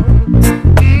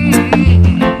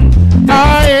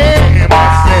 I am, I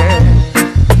said,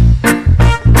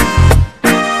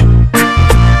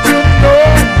 to no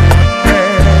one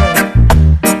there,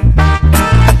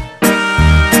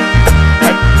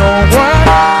 and no one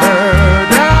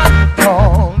heard at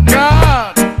all,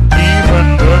 not even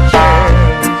the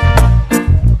chairs.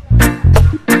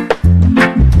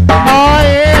 I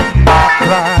am my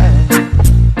pride.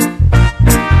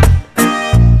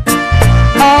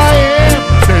 I am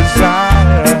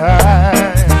desire.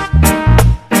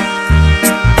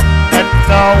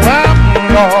 Now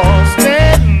I'm lost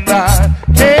and I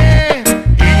can't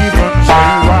even say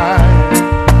why.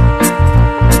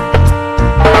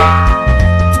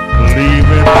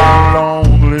 Leaving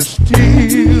lonely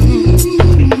still.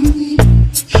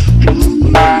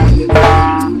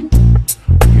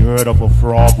 You heard of a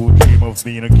frog who dreamed of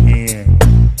being a king,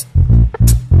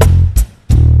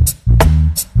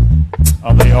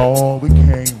 and they all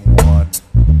became one.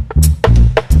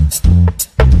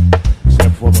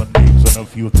 Except for the names and a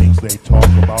few things they talk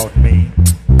about me.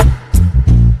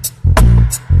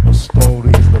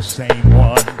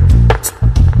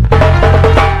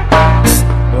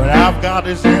 got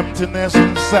is emptiness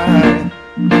inside,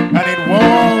 and it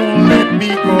won't let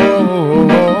me go.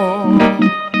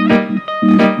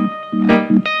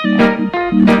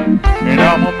 And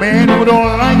I'm a man who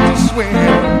don't like to swear.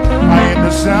 I am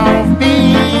the sound of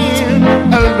being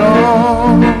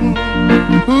alone.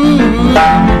 Ooh, I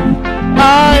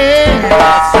am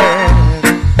sad.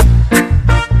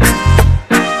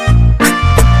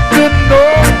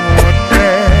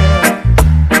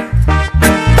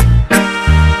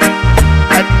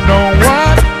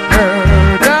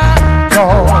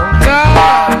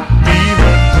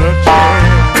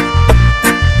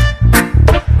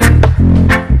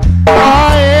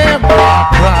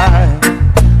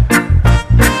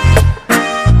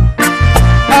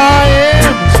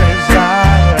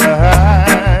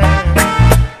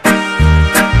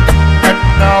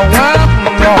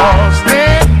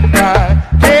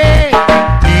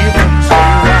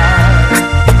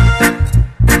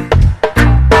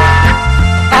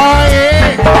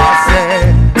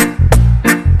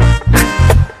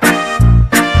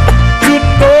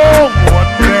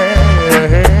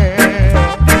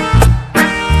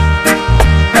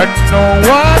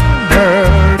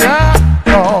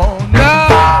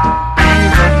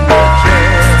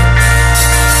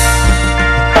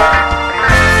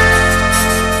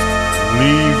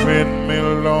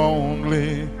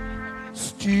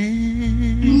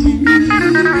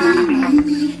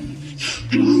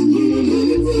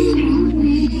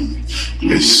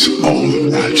 It's all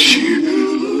about you.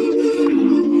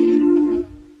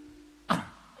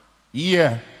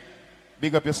 Yeah.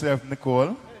 Big up yourself,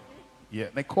 Nicole. Yeah,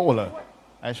 Nicola,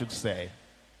 I should say.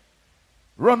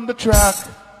 Run the track.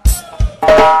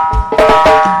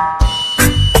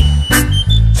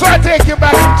 So I take you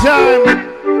back in time.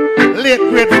 Late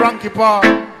great Frankie Park.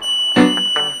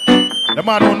 The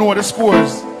man who know the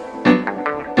scores.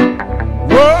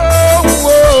 Whoa,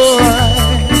 whoa.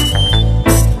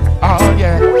 Oh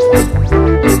yeah.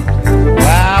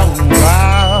 Wow,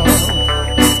 wow.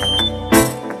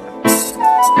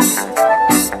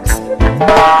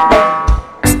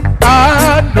 I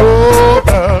know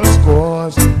the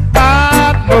scores. I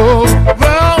know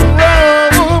the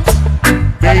ropes.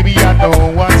 Baby, I know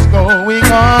what's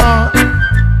going on.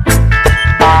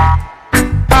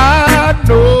 I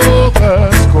know the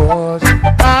scores.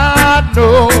 I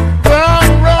know the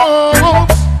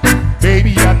ropes.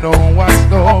 Baby, I know what's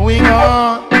going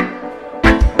on.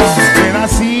 When I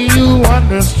see you on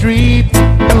the street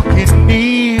looking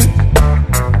neat,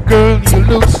 girl, you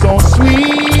look so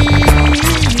sweet,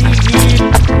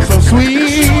 so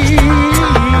sweet.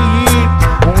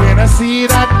 When I see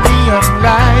that neon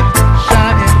light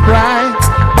shining bright,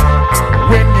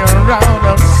 when you're out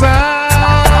outside,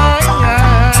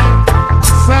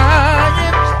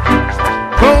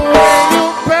 the way you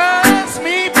pass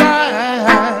me by,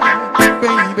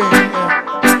 baby,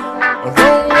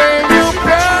 the way you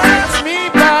pass me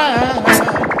by,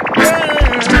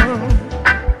 girl.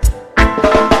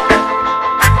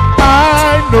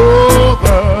 I know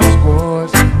the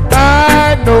scores, I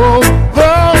know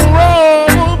the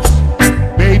ropes.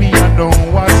 Baby, I know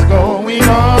what's going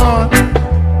on.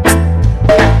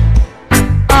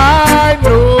 I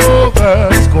know the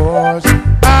scores,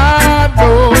 I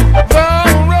know the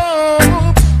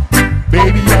ropes.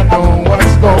 Baby, I know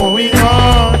what's going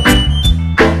on.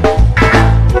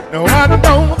 No, I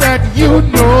know that you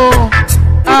know.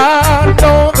 I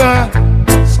know the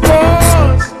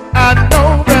scores. I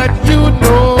know that you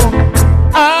know.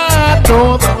 I know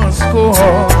the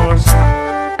scores.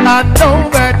 I know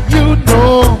that you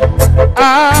know. I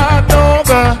know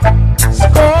the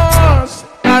scores.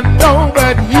 I know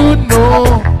that you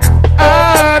know. I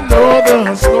know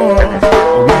the scores.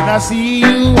 When I see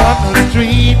you on the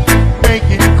street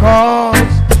making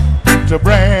calls to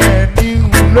brand new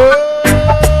love.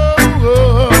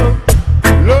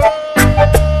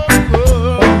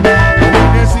 When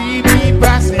you see me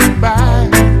passing by,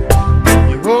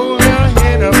 you hold your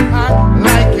head up high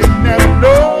like you never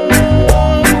know.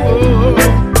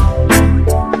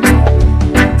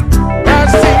 I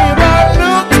see the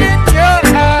look in your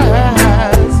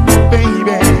eyes,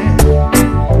 baby.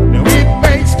 Now it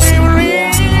makes me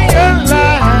realize,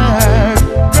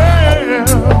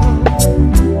 girl,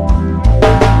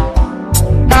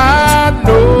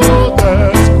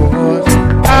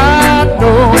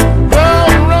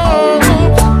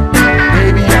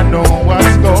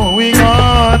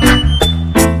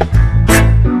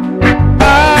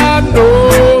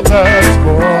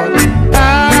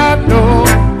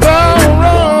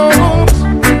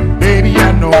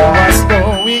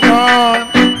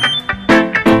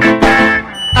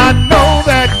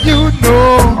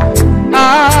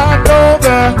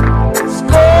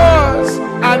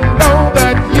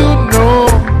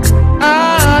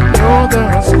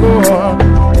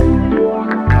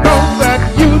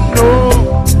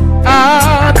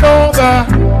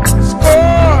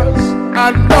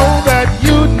 know that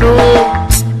you know.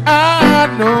 I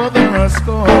know the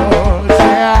scores,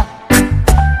 yeah.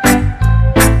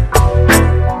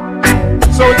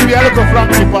 So we'll give you a little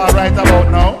Frankie part right about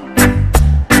now.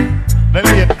 The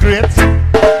late great.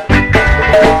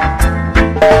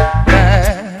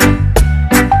 Yeah.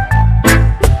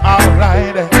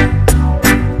 Alright.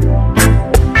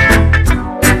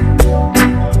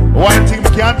 One thing we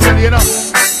can't tell you now.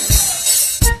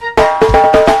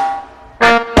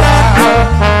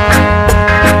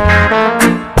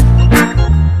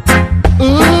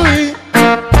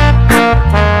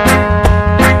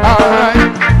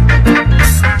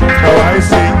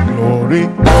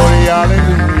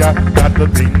 Got to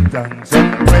sing thanks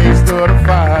and praise to the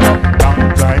Father. Long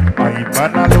time I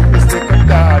man, I look the stick of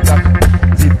data.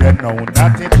 Deep you know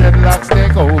nothing dreadlocks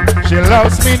take hold. She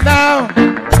loves me now.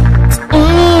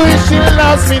 Ooh, she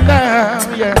loves me now,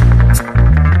 yeah.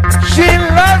 She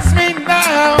loves me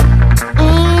now.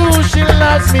 Ooh, she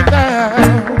loves me now.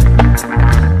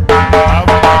 I've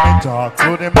come talk to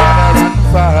the mother and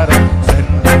father. Send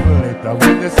them a letter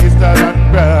with the sister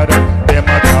and brother. Them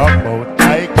a talk about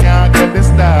I can't get the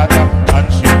starter. And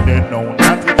she they know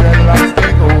not the dreadlocks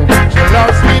take over. She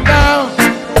loves me now.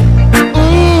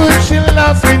 Ooh, she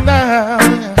loves me now.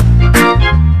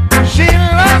 She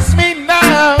loves me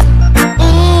now.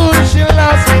 Ooh, she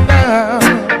loves me now.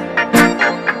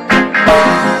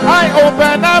 I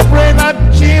open up, pray that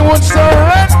she would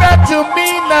surrender to me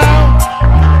now.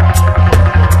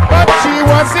 But she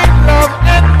was in love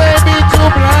and maybe too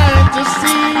blind to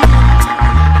see.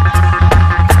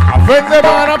 I've heard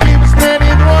about the people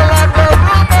spending all of the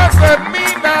rumors at me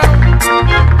now.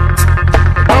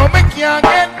 No, me can't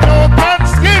get no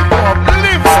chance. Give up,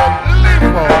 live up,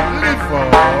 live up, live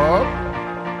up.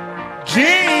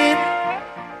 Gene.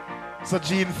 So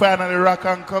Gene finally rock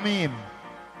and come in.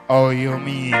 Oh, you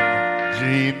mean,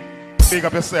 Gene? Big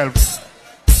up yourself.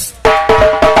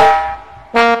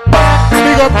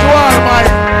 Big up to all my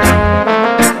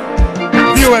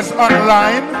viewers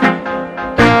online.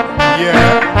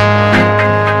 Yeah.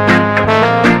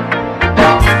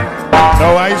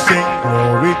 Now I sing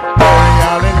glory, glory,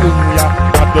 hallelujah.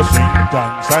 Got to sing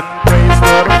thanks and praise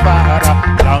to the Father.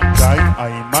 Long time I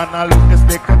man, I look the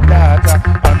stick of data.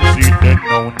 And she didn't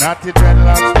know not the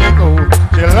dreadlocks they go.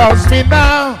 She loves me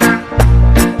now.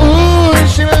 Ooh,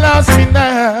 she loves me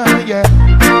now, yeah.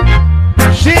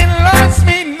 She loves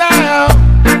me now.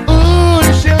 Ooh,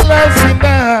 she loves me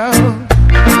now.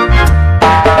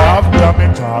 After me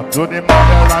talk to the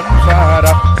mother and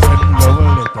father, send love a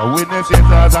letter with the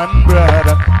sisters and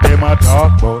brother. Them a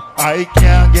talk about I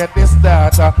can't get this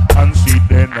data. And she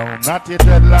they know not the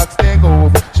dreadlocks take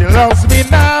over. She loves me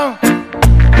now.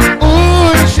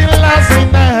 Ooh, she loves me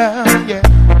now, yeah.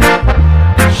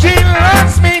 She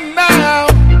loves me now.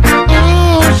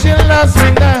 Ooh, she loves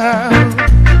me now.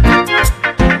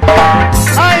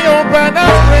 I open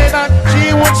up, pray that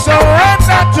she would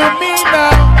surrender to me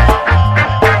now.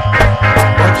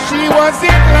 But she was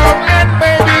in love and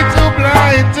maybe too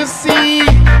blind to see.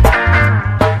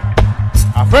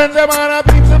 Our friends of mine have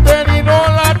been spending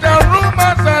all of the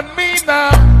rumors on me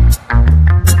now.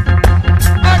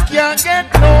 I can't get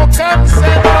no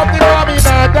consent from the mommy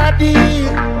or daddy.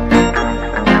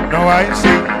 Now I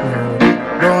sing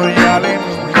glory,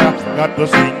 hallelujah. Got to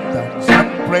sing thanks and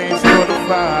praise to the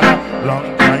Father. Long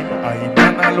time I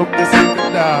man, I look the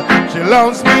secret dark. She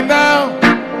loves me now.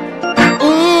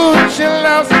 Ooh, she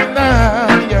loves me now,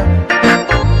 yeah.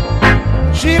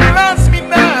 She loves me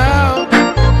now.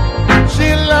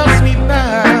 She loves me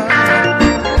now.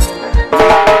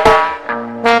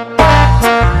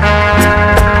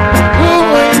 Ooh,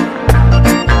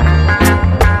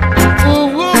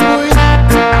 ooh, ooh.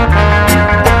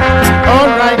 All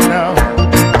right now.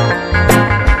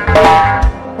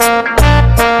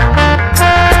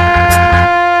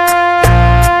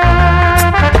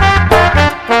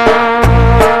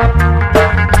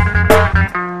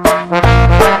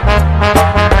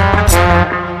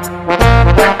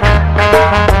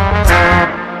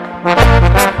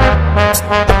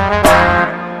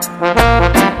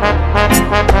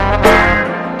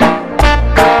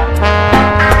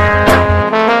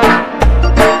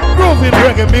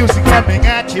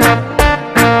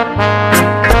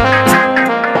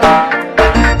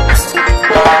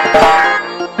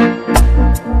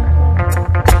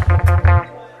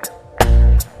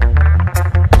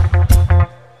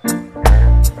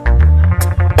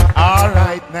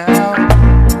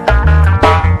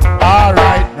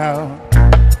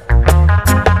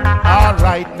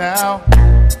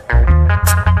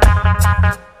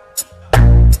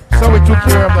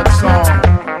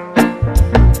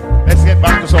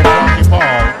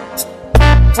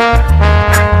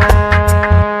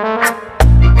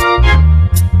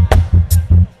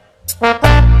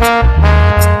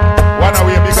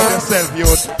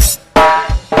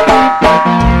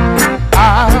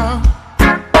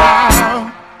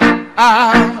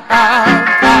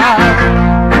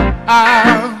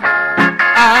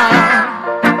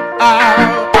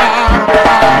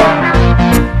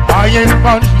 I ain't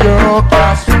much your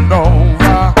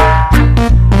Casanova.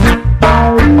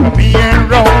 Me and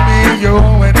Romeo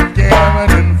and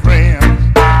Gavin and friends.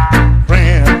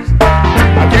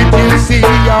 Can't you see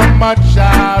how much I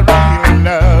really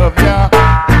love ya?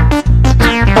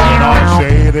 And I'll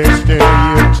say this to you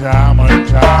time and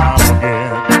time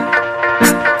again.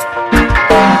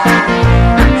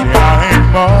 See, I ain't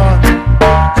much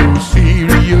too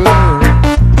serious,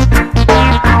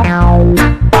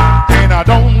 and I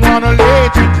don't wanna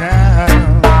let you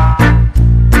down.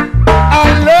 I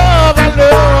love you,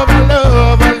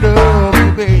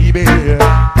 baby.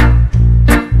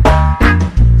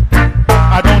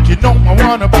 Don't you know I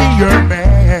wanna be your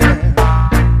man?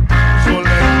 So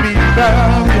let me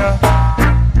love ya.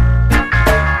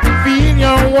 Feel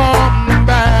your warm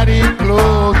body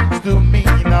close to me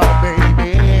now,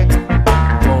 baby.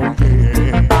 Oh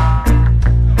yeah.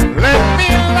 Let me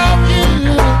love you.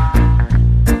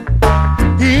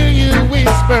 Hear you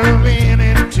whispering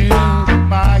into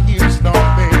my ears now,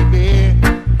 baby.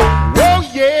 Oh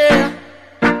yeah.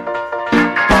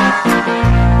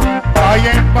 I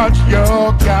ain't much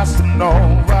your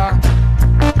Casanova.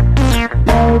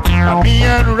 Me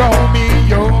and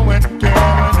Romeo and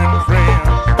Karen and friends.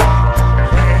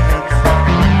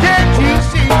 Can't you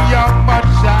see how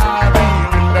much I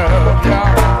really love ya?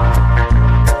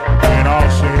 And I'll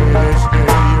say this to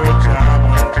you time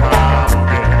and time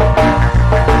again.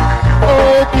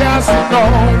 Oh,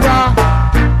 Casanova.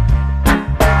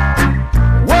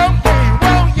 Well,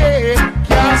 yeah,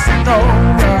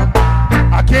 Casanova.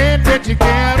 I can't let you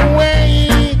get away,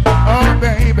 oh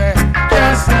baby,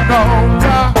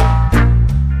 Casanova.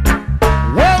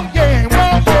 Well yeah,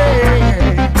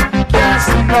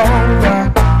 Casanova.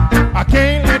 I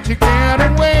can't let you get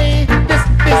away.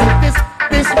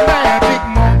 This magic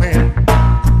moment,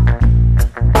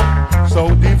 so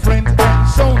different and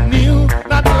so new,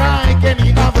 not like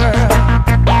any other.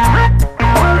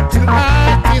 Until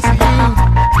I kiss you,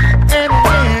 and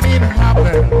when it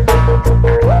happened,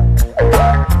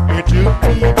 it took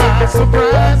me by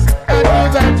surprise. I knew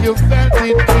that you felt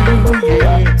it too,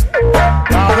 yeah.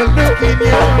 Now the look in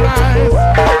your eyes,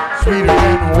 sweeter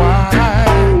than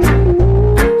wine,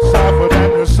 softer than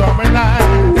the summer night.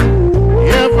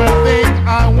 Everything I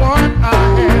want, I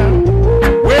have.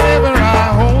 Whenever I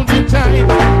hold you tight,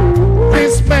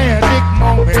 this magic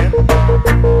moment,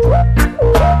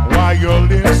 while your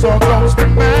lips so close to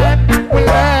mine, will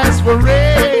last forever.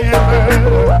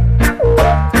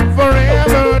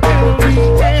 Forever till the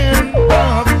end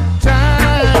of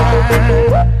time.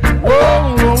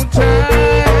 Whoa,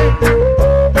 time.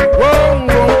 Whoa,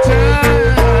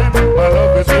 time. My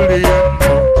love is till the end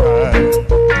of time.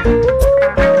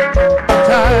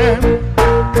 Time.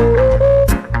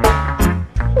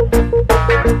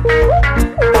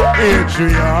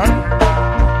 Adrian,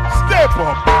 step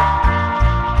up.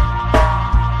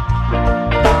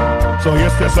 So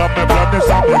yes, there's something blood, there's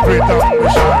something great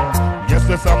ambition. Yes,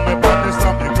 there's something blood, there's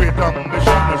something great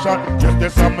ambition. Yes,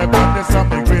 there's something blood, there's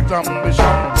something great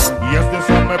ambition. Yes, there's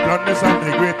something blood, there's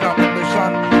something great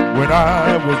ambition. When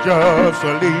I was just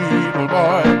a little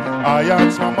boy, I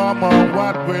asked my mama,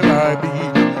 what will I be?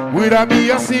 Will I be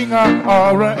a singer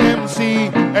or a MC?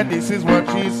 And this is what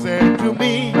she said to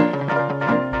me.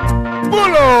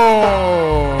 Pull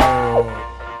up!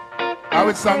 How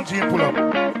is Sam G pull up?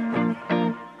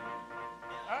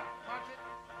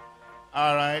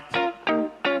 All right.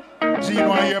 Gene,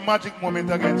 want to hear magic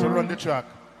moment again, so run the track.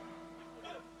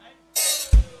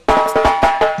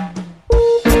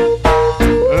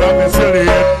 Love is till the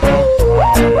end of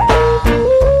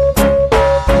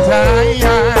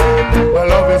time. My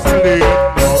love is till the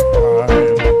end of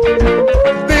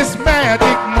time. This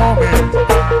magic moment,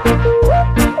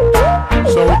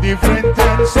 so different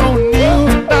and so new,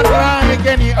 not like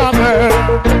any other.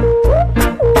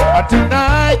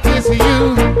 Tonight is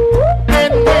you.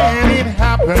 When it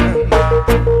happened,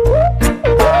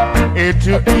 it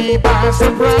took me by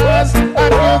surprise. I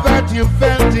knew that you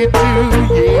felt it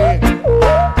too, yeah.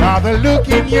 Now the look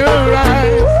in your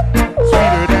eyes,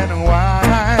 sweeter than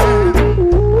wine,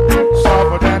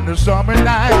 softer than the summer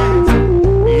night.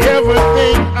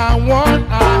 Everything I want,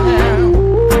 I have.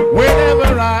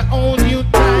 Whenever I hold you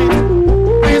tight,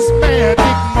 this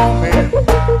magic moment,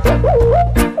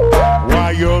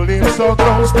 while your lips so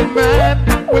close to mine,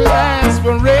 will last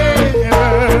forever,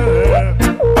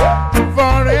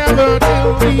 forever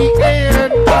till the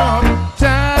end of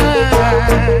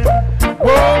time.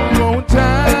 Whoa,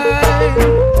 time.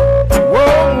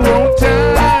 Whoa,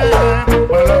 time.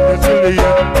 My love is till the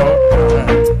end of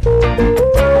time.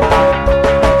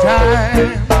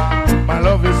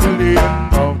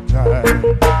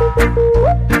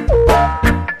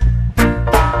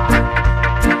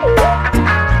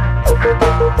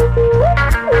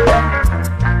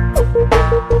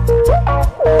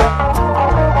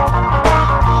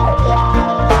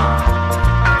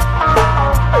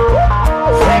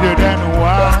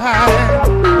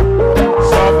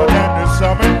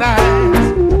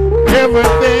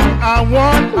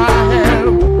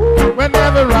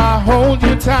 Forever I hold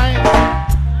you tight.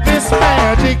 This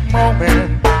magic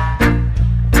moment,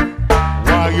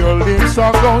 while your lips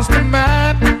are close to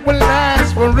mine, will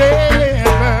last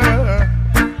forever.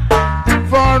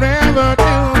 Forever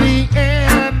till the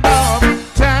end of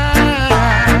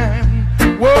time.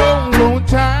 Whoa, whoa,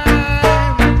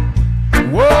 time.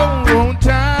 Whoa, whoa,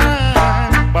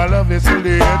 time. My love is till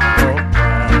the end of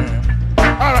time.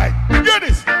 Alright, hear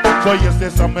this. So yes,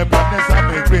 there's some madness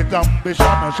and a great ambition.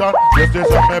 Yes, there's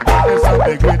some madness and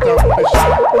a great ambition.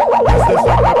 Yes, there's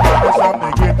some madness and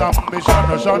a great ambition.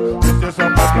 Yes, there's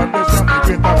some madness and a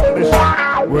great ambition.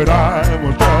 When I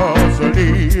was just a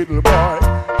little boy,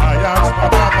 I asked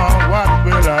my mama, what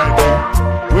will I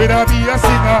do? Will I be a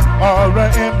singer or a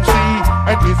MC?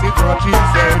 And this is what she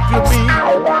said to me.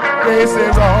 They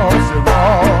say raw,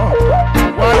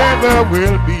 whatever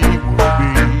will be, will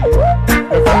be.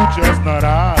 The future's not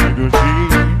hard to see,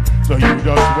 so you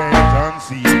just wait and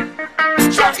see.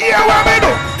 So here what we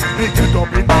do, we get up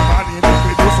in the morning and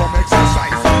we do some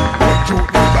exercise. Go to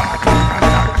the bathroom and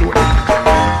not to the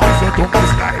listen to my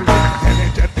style,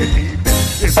 intelligent believe.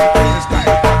 Listen to my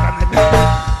style,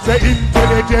 say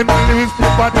intelligent believes,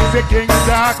 but it's a king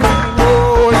dark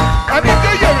road. And if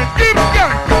you hear it, keep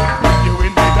going. You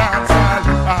in the dance hall,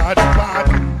 hard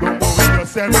party. Don't worry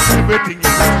yourself, everything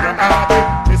is extra.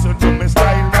 Listen to me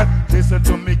style, listen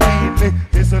to me keenly,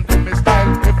 listen to me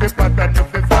style. If you pattern,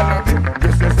 if you follow me,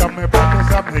 this is some me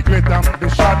promise of me great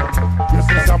ambition. This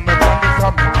is some me promise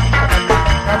of me.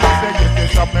 And we say this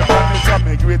is some me promise of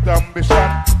me great ambition.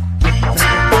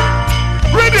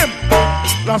 Rhythm.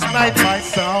 Last night my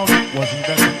sound wasn't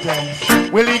that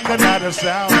intense. Well, he could not have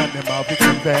sound and them out to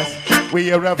confess. We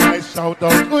hear a voice shout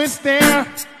out, who is there?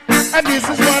 And this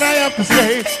is what I have to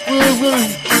say. Woo-woo.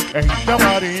 Ain't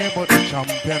nobody but the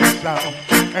champion sound.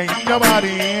 Ain't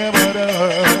nobody but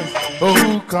us.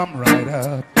 Oh, come right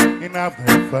up and have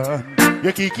the fun.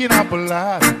 You're kicking up a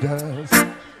lot of dust.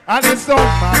 And it's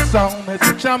not my sound, it's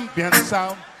a champion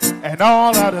sound. And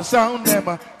all of the sound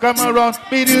them come around.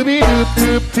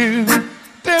 Be-doo-be-doo-doo-doo.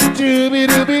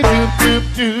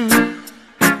 Doo-doo-be-doo-be-doo-doo-doo.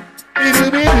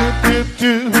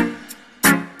 Be-doo-be-doo-doo-doo.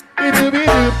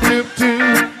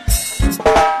 Be-doo-be-doo-doo-doo.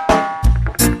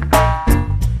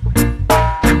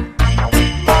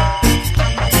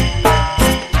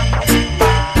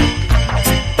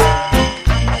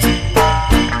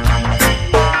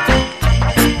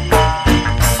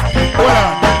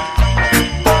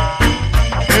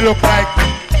 It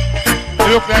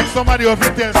look like somebody over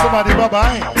tell somebody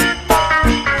bye-bye.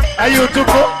 Are you to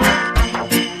go?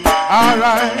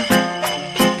 Alright.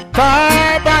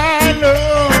 Bye-bye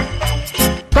love.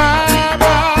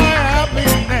 Bye-bye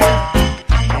happiness.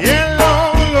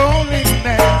 Yellow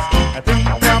loneliness. I think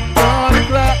I'm gonna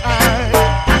cry.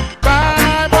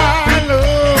 Bye-bye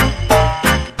love.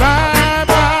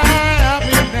 Bye-bye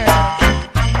happiness.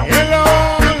 Yellow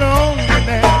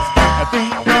loneliness. I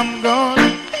think I'm gonna.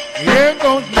 Here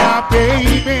goes my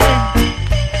baby.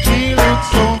 She looks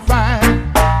so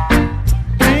fine.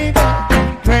 Ain't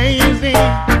nothing crazy.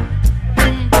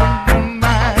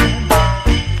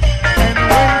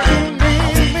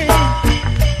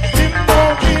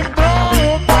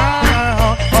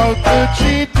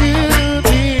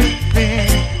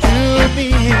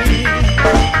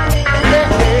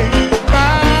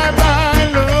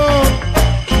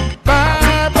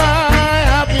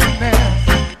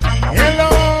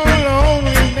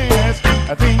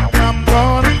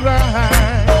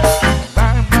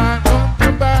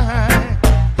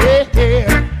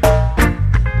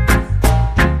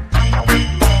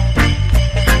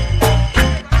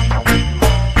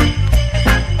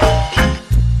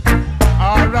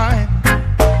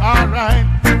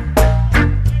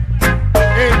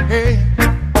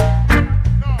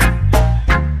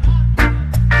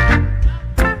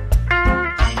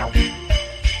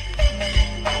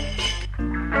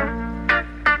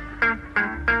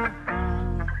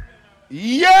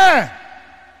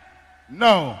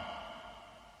 No.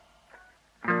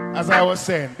 As I was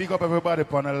saying, big up everybody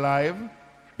upon the live.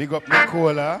 Big up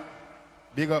Nicola.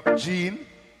 Big up Jean.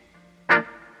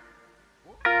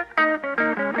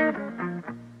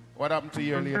 What happened to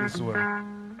your lady soul?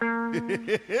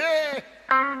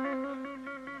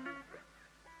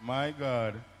 My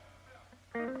God.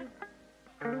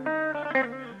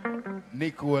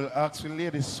 Nicole asked for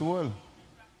lady soul.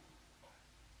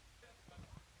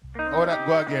 How that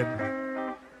go again?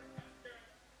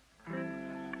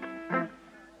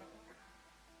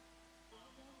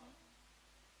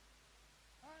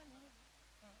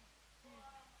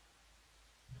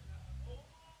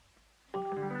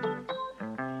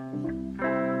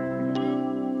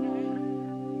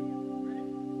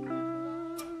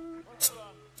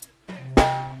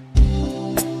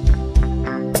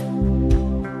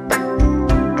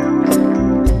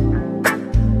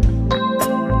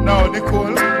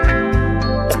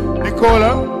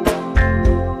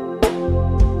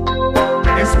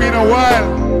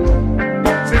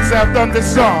 reason I've done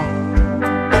this song.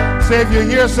 So if you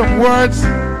hear some words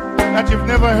that you've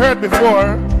never heard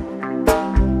before,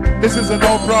 this is a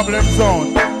no problem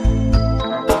zone.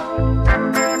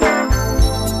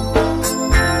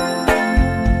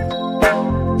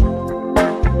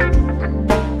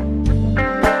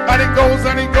 And it goes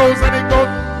and it goes and it goes.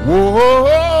 Whoa, whoa,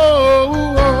 whoa.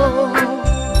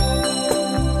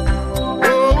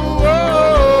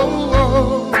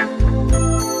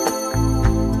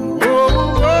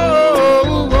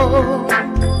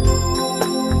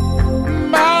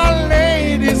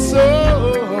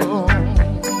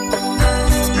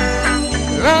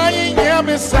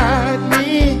 Beside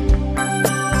me,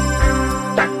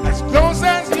 as close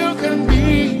as you can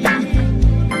be.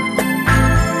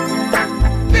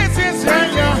 This is where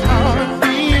your heart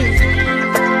beats,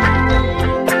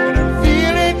 and I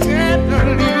feel it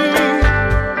tenderly.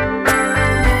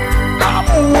 I'm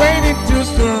waiting to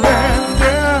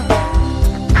surrender,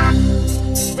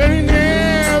 very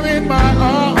near in my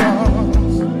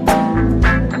arms.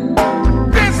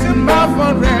 This is my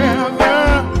forever.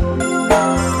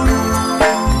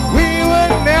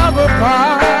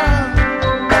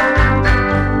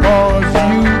 Cause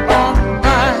you are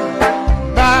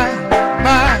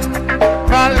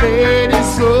my lady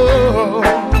soul.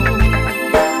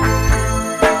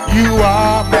 You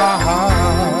are my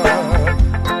heart.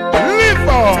 Live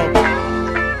up.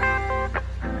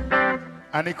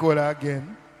 And Nicola again.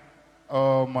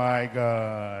 Oh my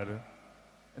God.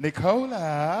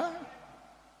 Nicola,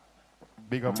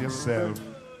 big up yourself.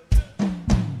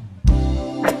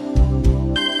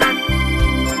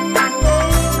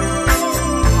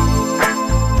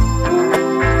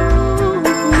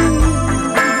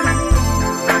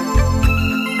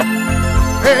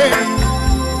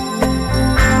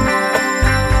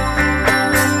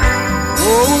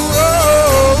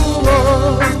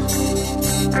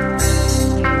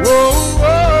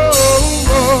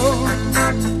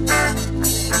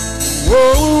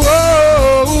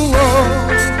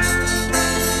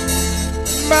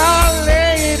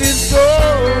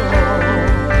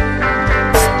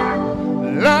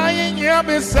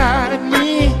 Beside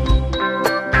me,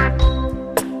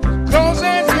 close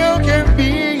as you can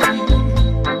be.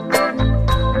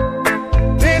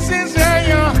 This is where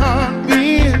your heart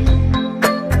beats.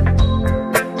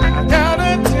 I got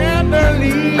it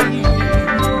tenderly.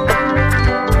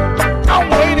 I'm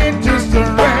waiting to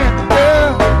surrender.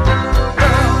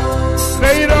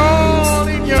 Lay it all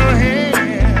in your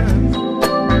hands.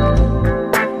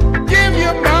 Give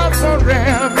you my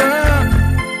forever.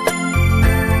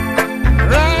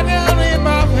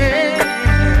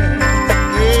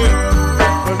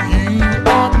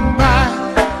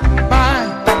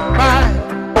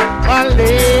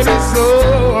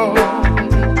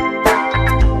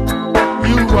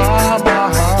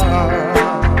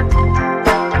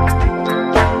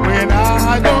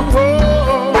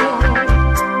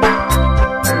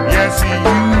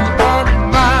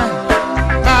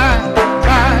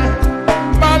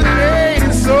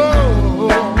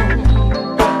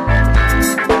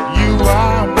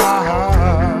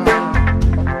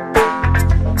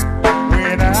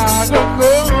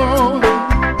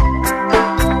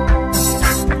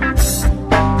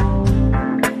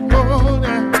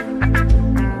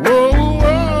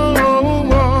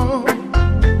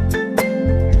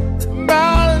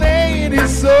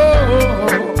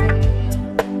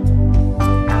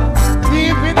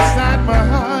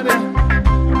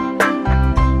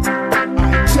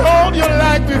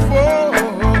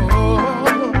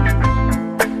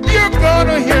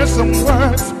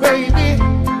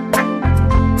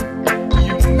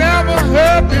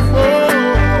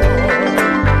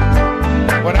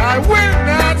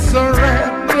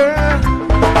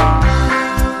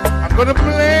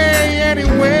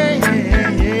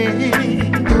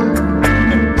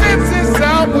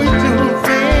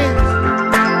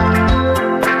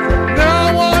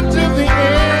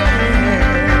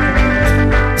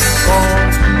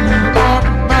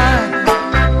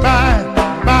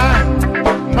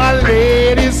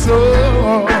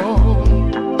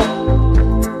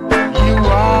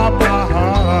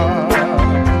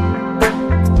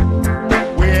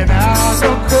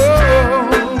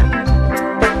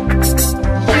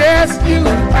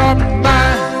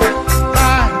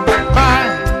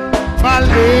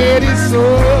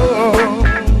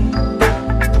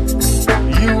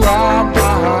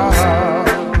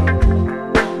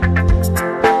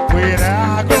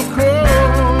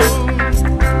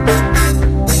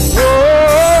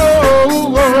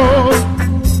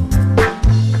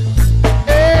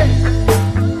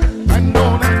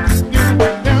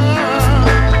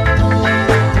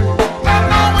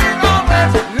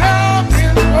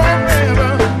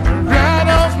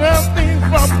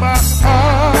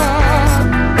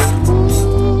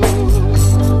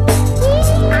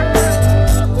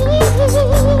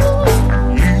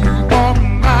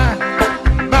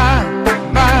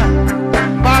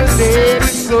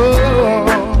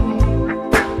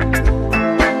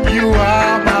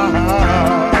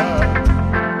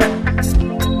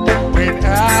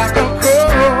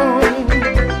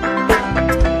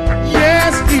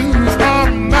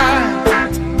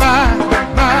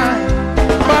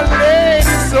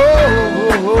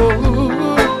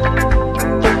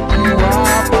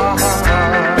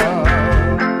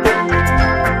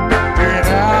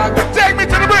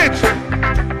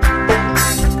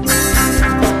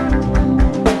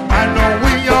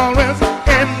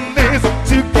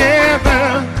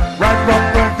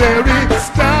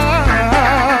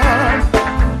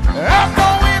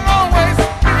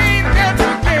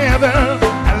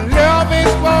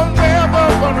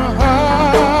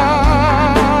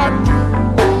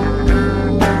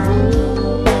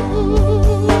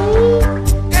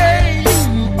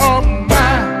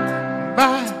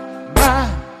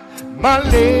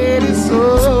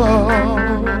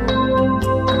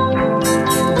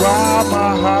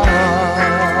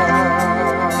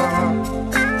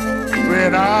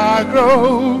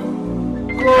 go,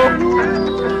 go.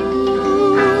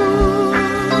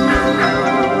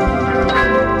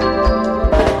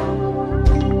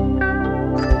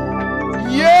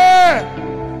 Yeah.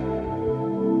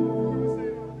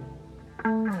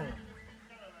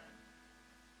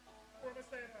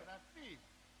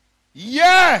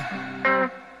 Yeah.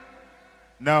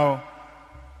 Now,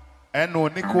 I know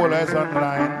Nicola is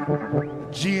online.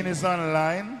 Jean is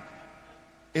online.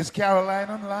 Is Caroline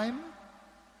online?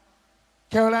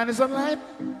 Caroline is online?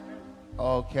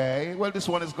 Okay. Well, this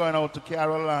one is going out to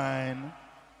Caroline.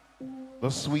 The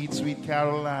sweet, sweet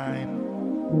Caroline.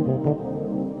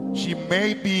 She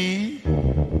may be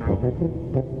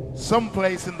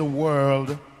someplace in the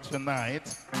world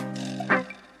tonight.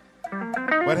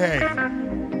 But hey,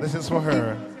 this is for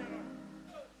her.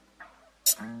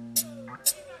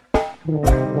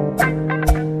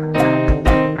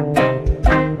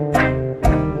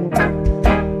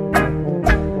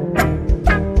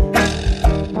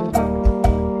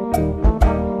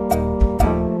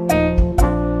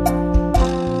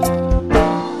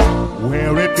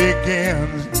 Where it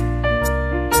begins,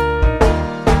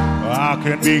 I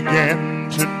can begin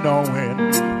to know it,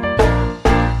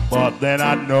 but then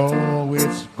I know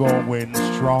it's going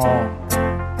strong.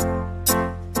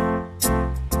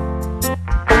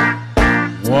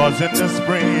 Was in the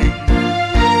spring,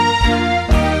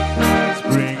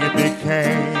 spring it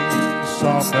became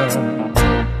summer.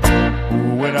 Who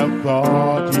would have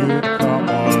thought you'd come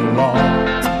along?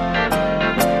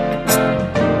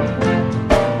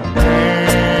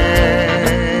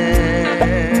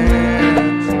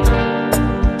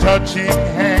 Touching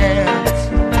hands,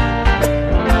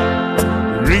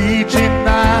 reaching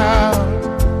out,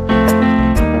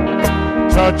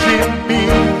 touching me,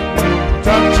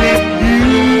 touching you.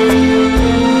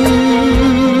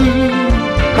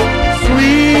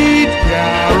 Sweet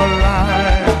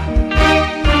Caroline,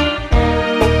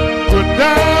 good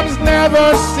times never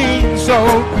seem so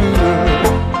good.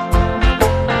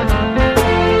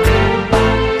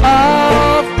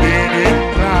 I've been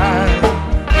inclined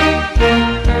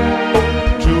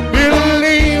to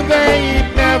believe they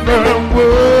never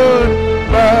would,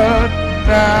 but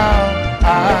now I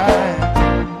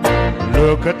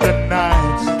look at the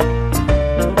nights,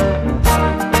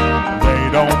 they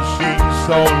don't seem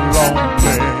so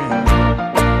lonely.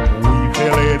 We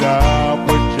fill it up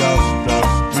with just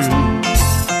us two.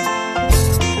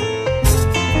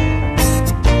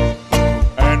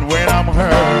 And when I'm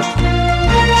hurt,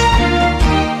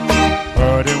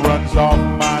 it runs off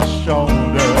my shoulders.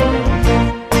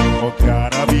 Or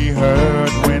can I be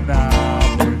hurt when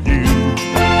I'm with you?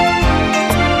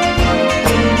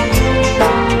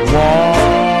 Warm,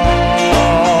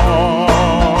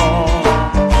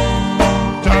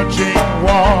 touching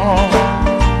warm,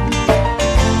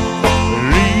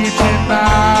 reaching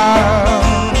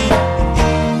out,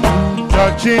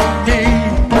 touching me,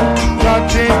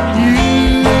 touching you.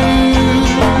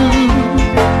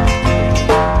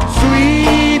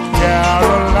 Sweet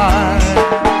Caroline,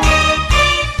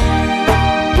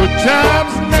 good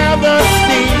times never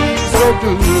seem so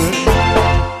good.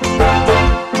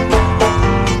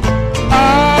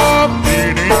 I've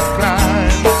been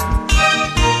inclined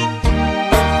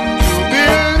to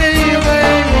believe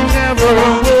they never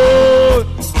would.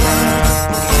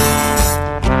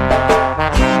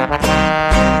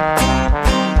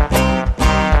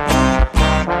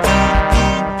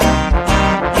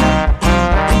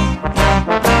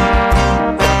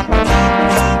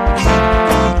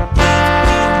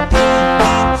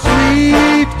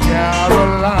 Sweet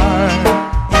Caroline,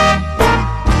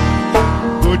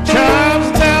 good times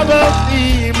never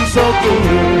seem so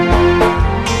good.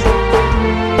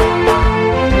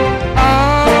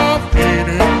 I've been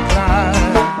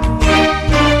inclined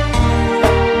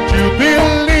to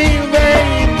believe they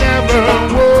never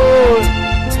would.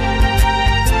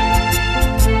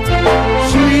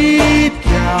 Sweet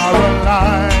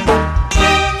Caroline,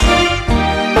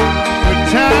 good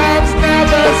times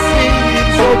never seem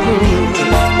so good.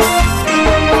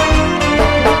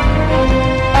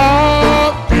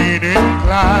 I've been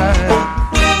inclined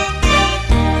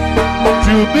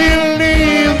to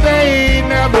believe they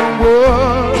never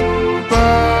would,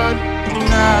 but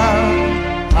now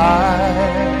I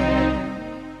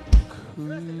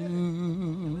could.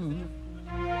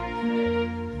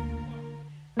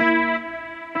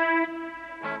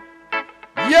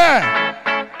 Yeah!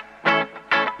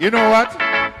 You know what?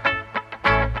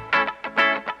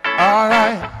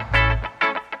 Alright.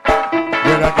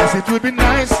 Well, I guess it would be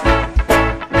nice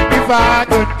if I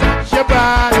could touch your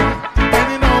body,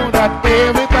 and you know that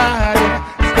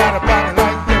everybody's got a body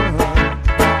like yours.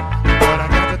 But I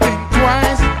got to think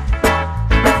twice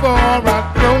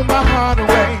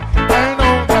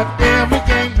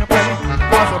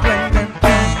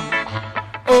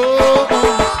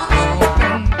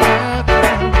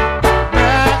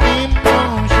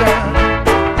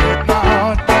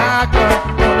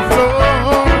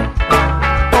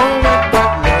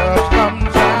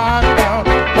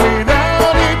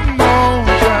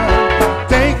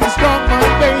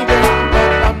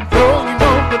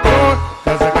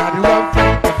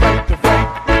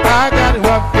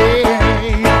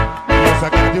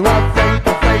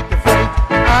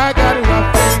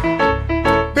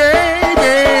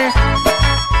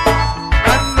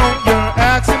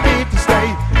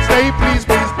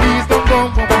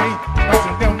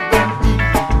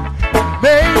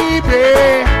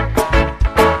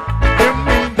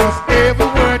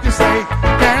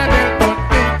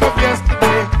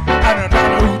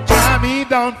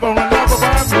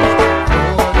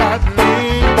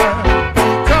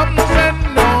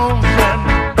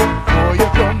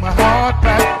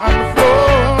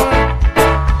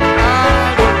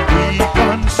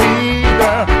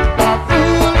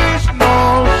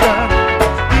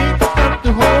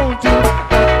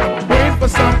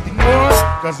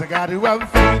Cause I got to have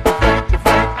faith, faith, faith.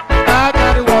 I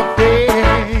got to have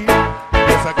faith.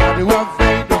 Yes, I got to have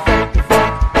faith, faith,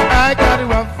 faith. I got to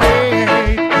have faith.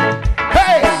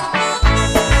 Hey!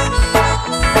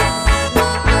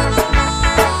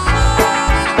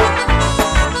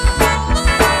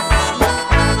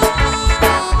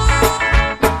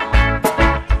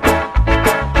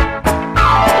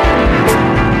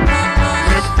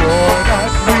 Before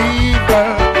that river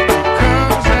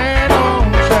comes an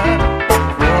ocean,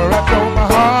 for I throw my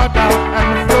heart out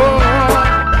and flow.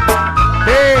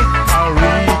 Hey, I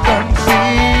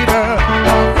reconsider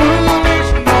a foolish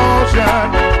notion.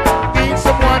 Need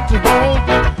someone to hold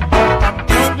me, but I'm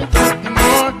gonna do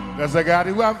more. Cause I got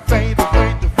to have faith,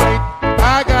 faith, faith.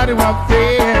 I got to have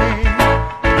faith.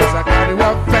 Cause I got to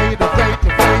have faith, faith,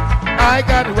 faith. I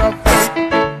got to have faith.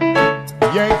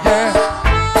 Yeah, yeah.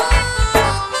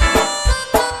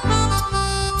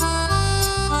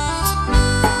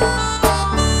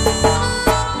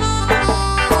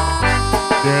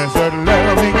 There's a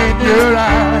loving in your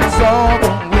eyes all the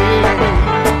way.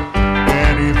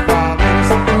 And if I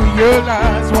listen to your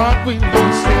lies, what will you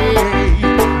say?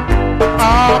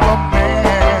 I'm a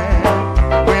man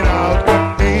without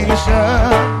condition.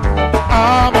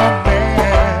 I'm a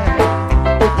man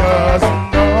who doesn't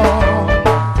know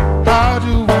how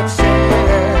to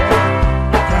accept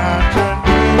the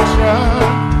contradiction.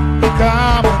 The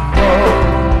come and go.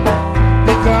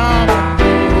 The come and go.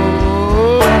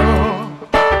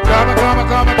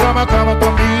 Come,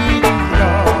 me,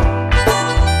 Lord.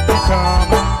 He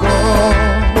come and go.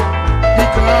 He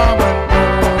come and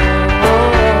go.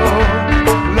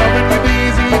 Loving you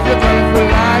easy if you're colorful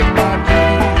like my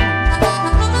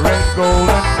dreams. Red, gold,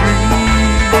 and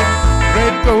green.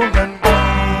 Red, gold, and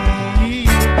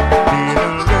green.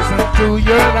 Didn't listen to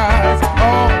your lies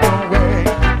all the way.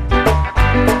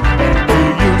 And you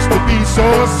used to be so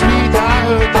sweet, I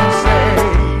heard you say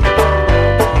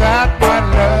that my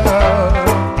love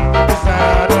is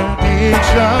not an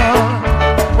addiction.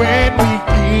 When we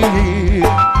give,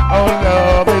 our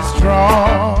love is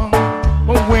strong.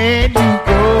 But when you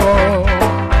go,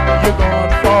 you're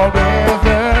gone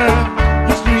forever.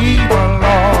 You stream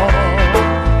along,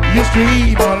 you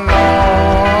stream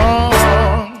along.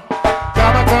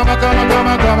 Come on, come on, come on, come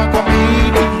on, come on, come on.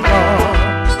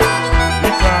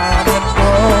 You come and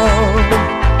go,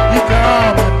 you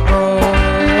come and go.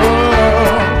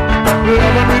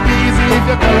 Loving me easy if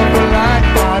you're colorful like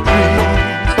my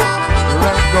dreams.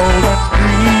 Red, gold, and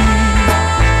green.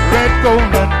 Red,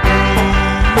 gold, and green.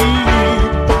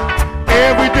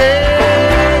 Every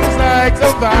day is like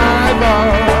survival.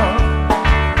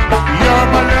 You're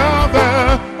my lover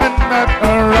and not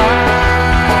a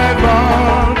rival.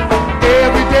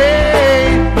 Every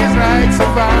day is like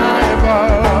survival.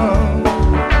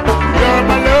 You're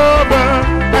my lover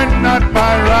and not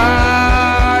my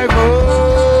rival.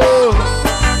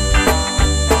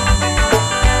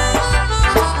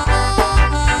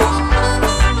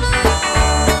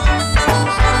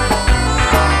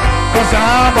 Cause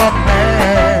I'm a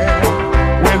man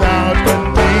without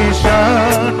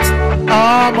condition.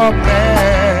 I'm a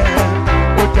man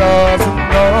who doesn't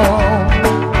know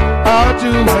how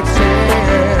to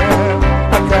accept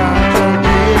a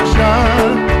contradiction.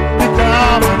 The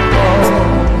come and go,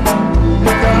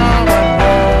 the come and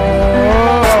go.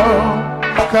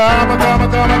 Come, come,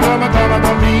 come, come, come,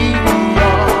 come, me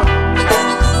on.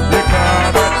 The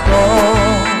come and go,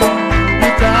 the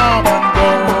come and go.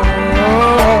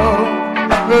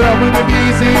 Loving the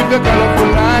easy, the colorful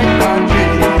like my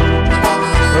dream.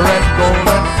 Red, gold,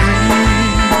 and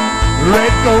green.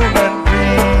 Red, gold, and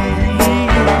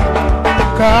green.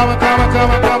 Come, come,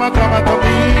 come, come, come, come,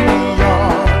 me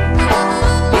on.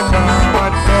 You come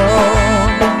and go.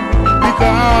 You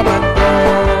come and go.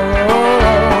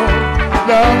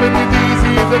 Loving the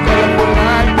easy, the colorful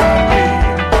like my dream.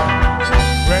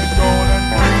 Red, gold, and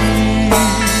green.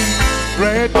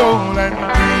 Red, gold, and green.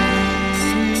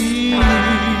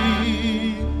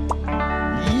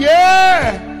 Yeah!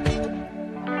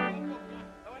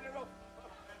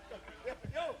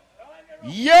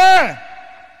 Yeah!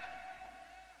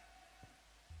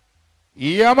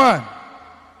 Yeah, man.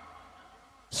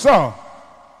 So,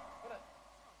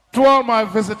 to all my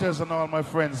visitors and all my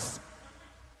friends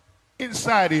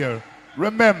inside here,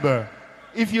 remember,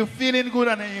 if you're feeling good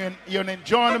and you're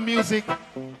enjoying the music,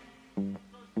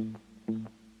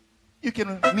 you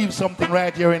can leave something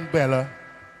right here in Bella.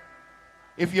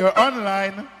 If you're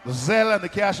online, the Zelle and the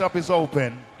Cash App is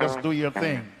open. Just do your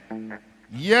thing.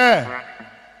 Yeah.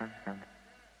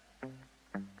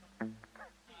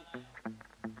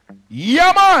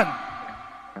 Yeah, man.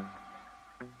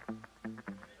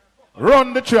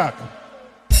 Run the track.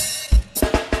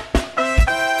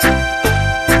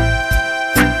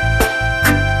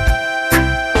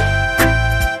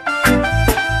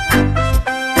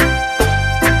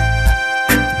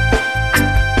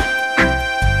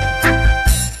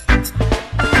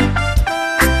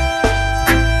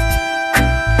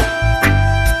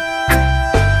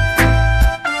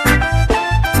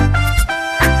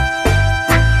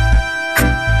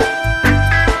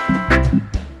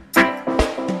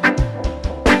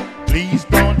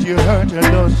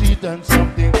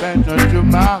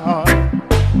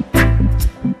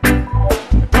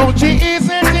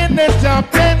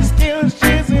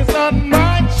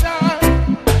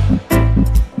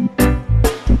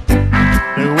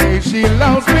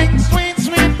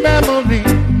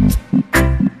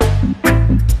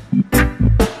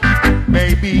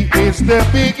 the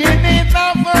beginning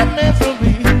of a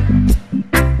misery.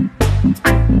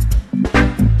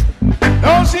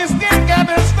 Oh, she still got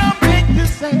something to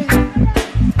say.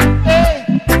 Hey,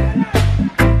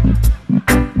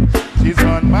 she's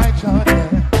on my chart, yeah.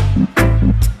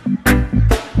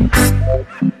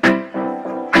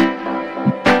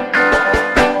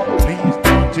 Please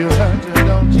don't you hurt her,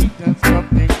 don't cheat, that's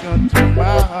something done to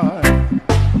my heart.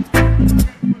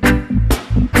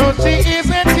 No, she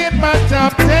isn't in my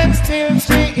top 10, still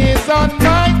she is on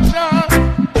my chart.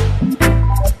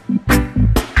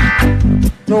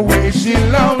 The way she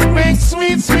loves brings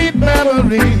sweet, sweet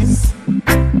memories.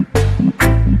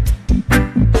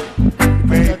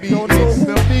 Baby, it's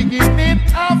the beginning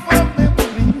of a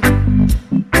memory.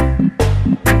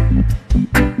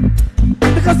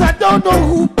 Because I don't know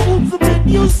who puts them in,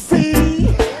 you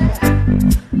see.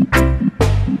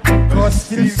 Cause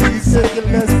still she's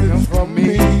taking lessons from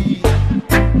me.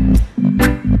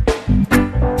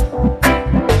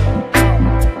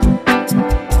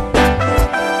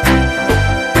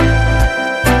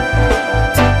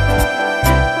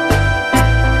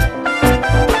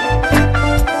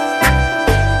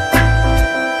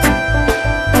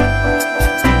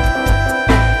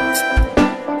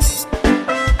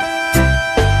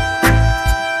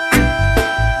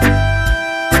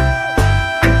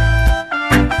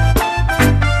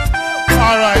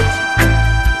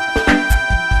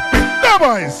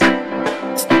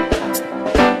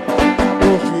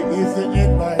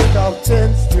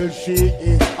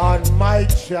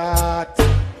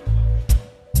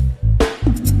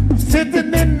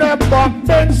 Sitting in the back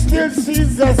bench, still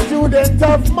she's a student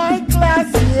of my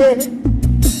class, yeah.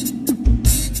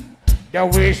 The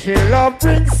way she love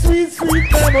brings sweet,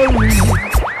 sweet memories.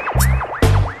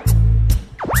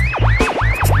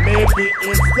 Maybe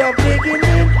it's the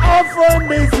beginning of her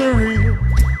misery.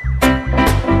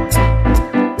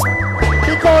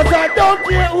 Because I don't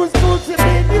care who's pushing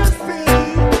me, you see.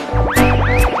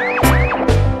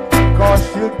 Cause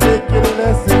she'll take your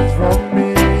lessons from me.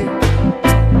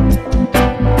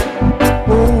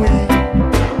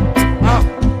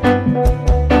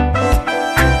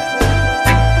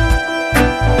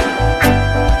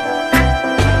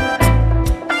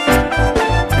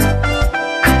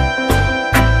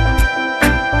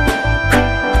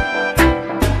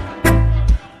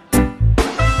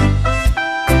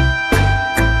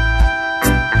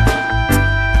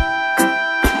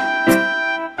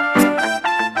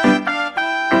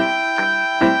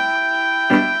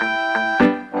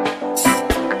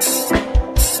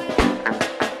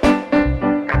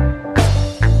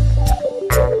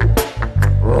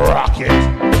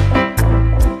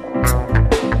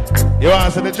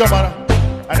 So the drummer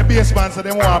and the bass man, so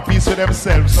they want a piece of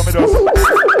themselves. So me just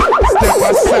step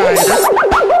aside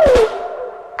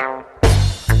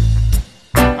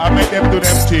and make them do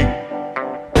them thing.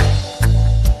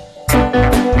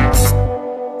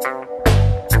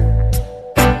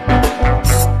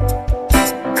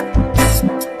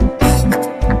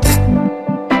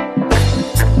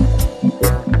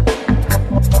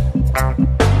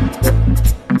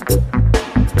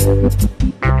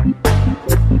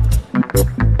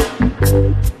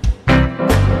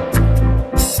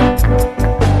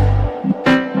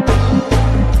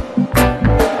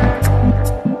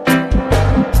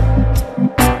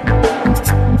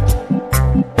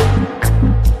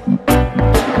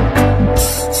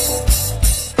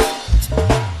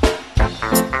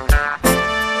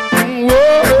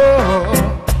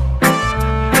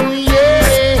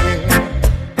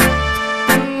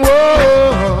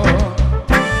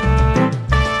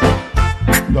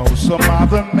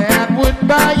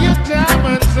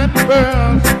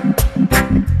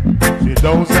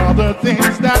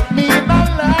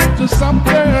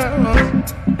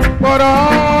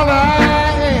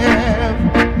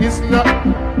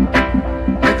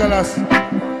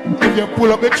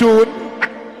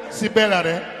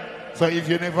 So if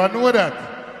you never know that,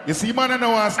 you see man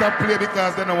don't want to stop play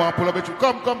because they don't want to pull up a tune.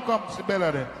 Come, see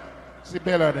Bella there. See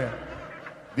Bella there.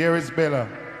 There is Bella.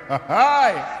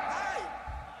 Hi.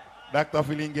 Dr.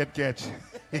 Feeling get catch.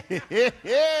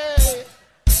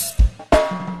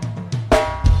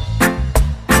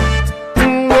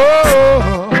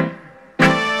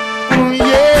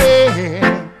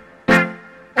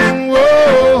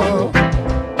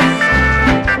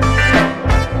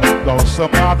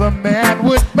 Some other man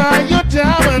would buy you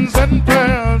diamonds and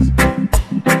pearls.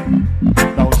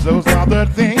 Those other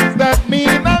things that mean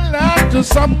a lot to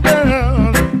some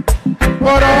girls.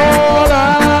 But all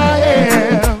I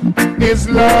am is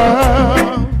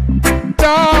love.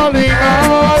 Darling,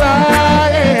 all I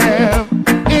am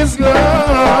is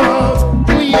love.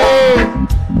 Oh, yeah.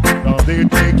 Now they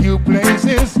take you places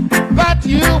that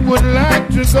you would like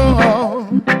to go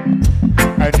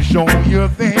and show you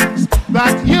things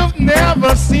that you've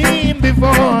never seen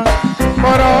before.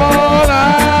 But all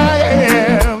I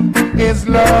am is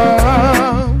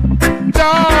love.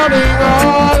 Darling,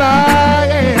 all I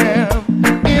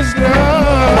am is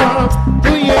love.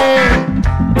 Oh, yeah.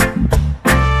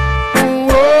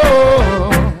 Oh,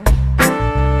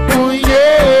 oh,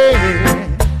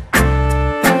 yeah.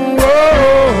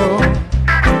 Oh,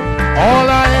 all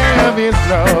I have is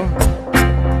love.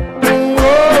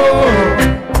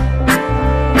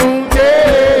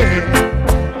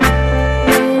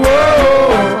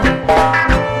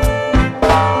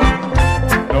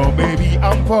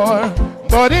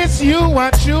 But it's you I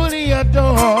truly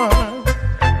adore.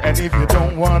 And if you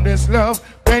don't want this love,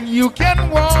 then you can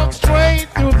walk straight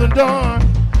through the door.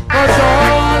 'Cause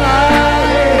all I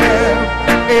am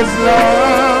is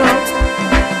love.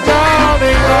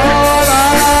 Darling, all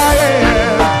I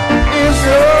am is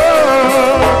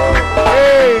love.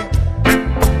 Hey.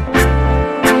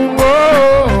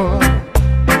 Whoa.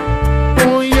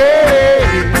 Oh,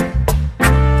 yeah.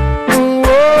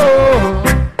 Whoa.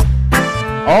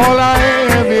 All I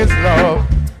have is love.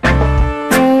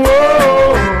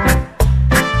 Whoa.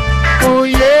 Oh,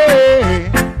 yeah.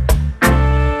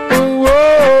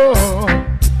 Whoa.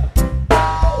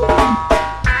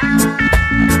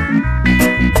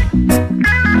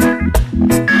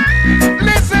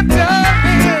 Listen,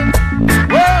 darling.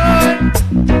 Whoa.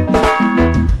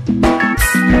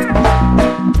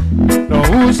 Now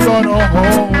who's gonna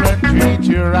hold and treat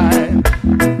you right?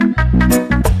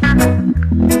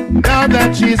 Now that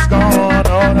she's gone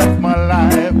out of my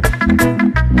life,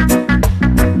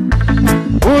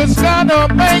 who's gonna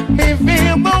make me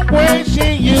feel the way she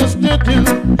used to do?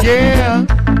 Yeah,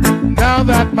 now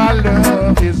that my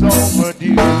love is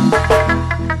overdue.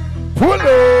 Pull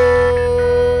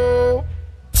up.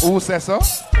 Who says so?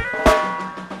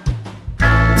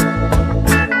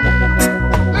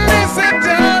 Listen,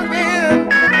 darling.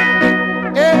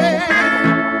 Yeah.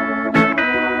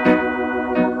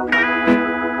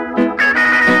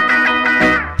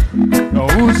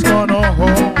 Who's gonna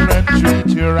hold and treat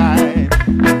you right?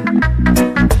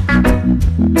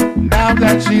 Now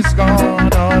that she's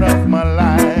gone out of my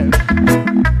life,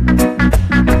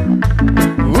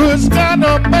 who's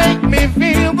gonna make me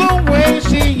feel the way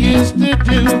she used to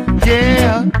do?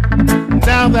 Yeah,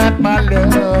 now that my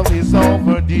love is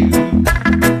overdue.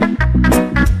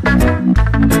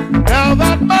 Now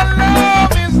that my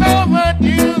love is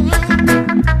overdue.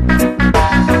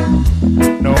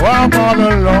 No, I'm all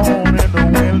alone in the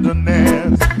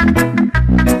wilderness,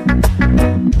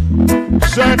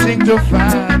 searching to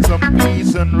find some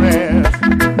peace and rest.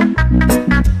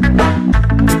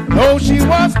 Though she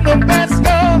was the best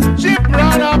girl, she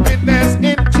brought happiness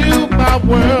into my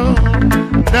world.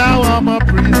 Now I'm a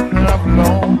prisoner of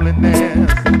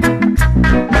loneliness.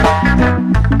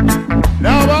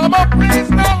 Now I'm a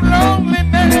prisoner of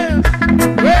loneliness.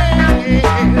 Hey.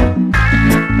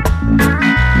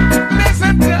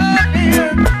 Listen,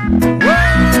 darling.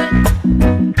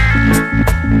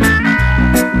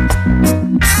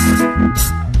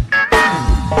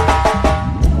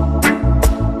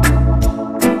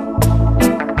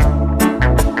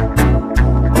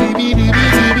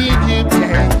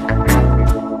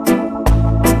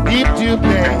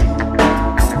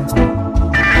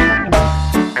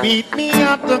 Meet me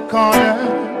at the corner,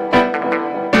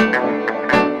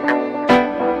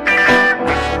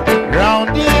 round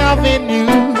the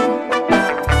avenue.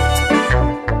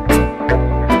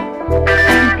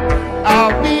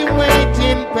 I'll be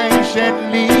waiting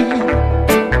patiently,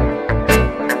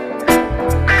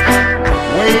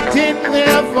 waiting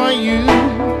there for you.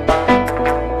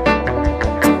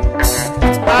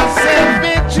 I said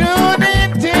be tuned in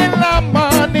till the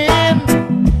morning.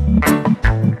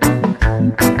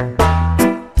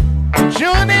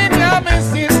 Tune in, your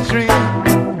Mrs. String.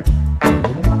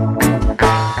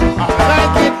 I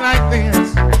like it like this.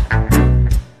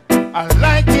 I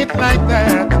like it like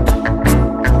that.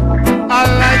 I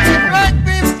like it like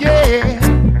this, yeah.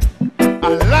 I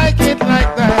like it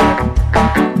like that.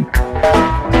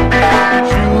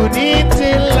 Tune in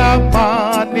till the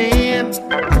morning.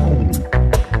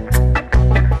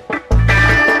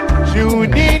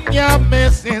 Tune in, your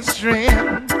Mrs. String.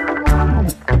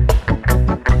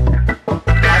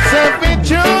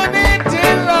 Tune in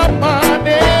till the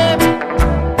morning.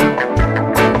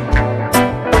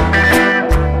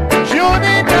 Tune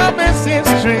in, your Mrs.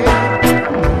 String.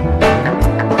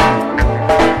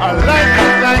 I like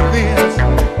it like this.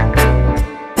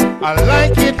 I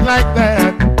like it like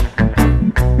that.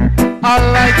 I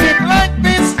like it like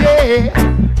this, yeah.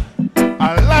 I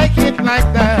like it like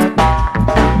that.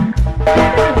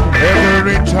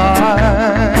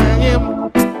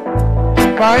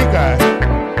 My God,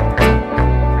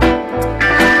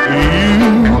 you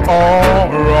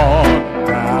are on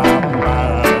my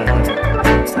mind.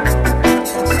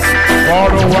 For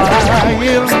a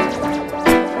while,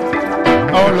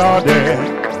 oh Lordy,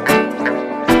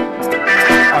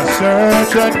 I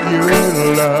search and you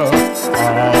love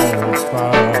all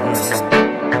fine.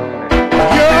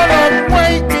 Your love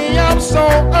wake me up so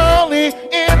early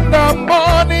in the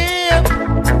morning.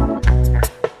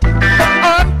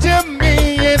 Unto me,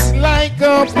 it's like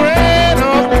a bread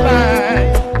of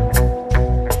life.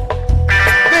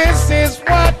 This is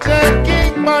what a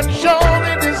king must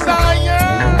surely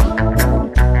desire.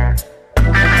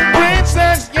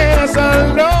 Princess, yes, a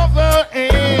lover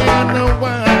and a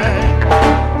wife.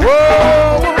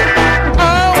 Whoa, I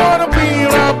wanna be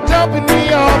wrapped up in the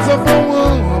arms of a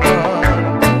woman.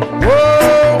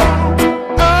 Whoa,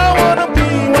 I wanna be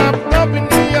wrapped up in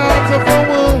the arms of a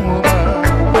woman.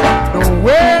 No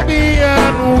way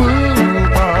beyond woman.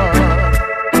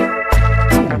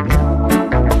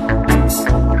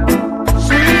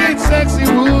 Sweet, sexy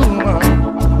woman.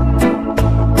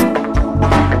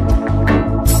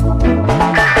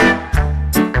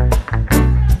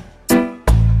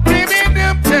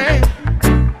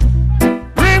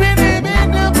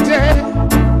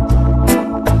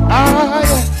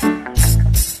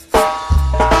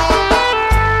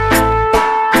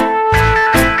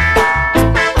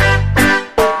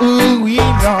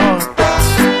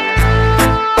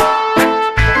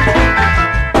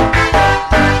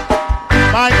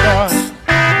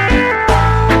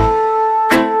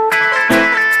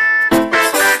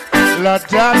 La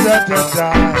da da da da.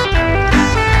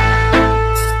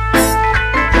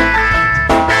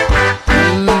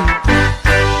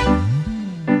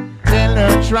 Tell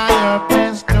her try your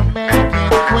best to make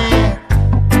it quick.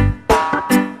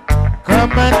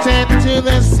 Come attend to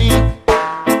the sick.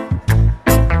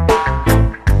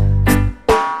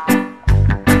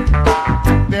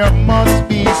 There must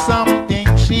be something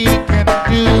she can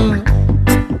do.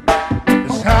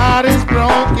 His heart is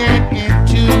broken in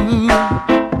two.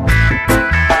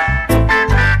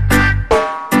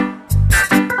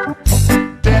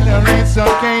 It's a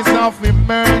case of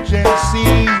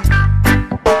emergency.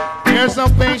 Here's a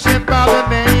patient by the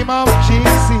name of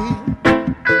GC.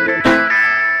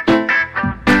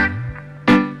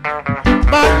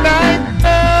 My night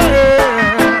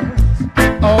nurse,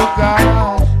 oh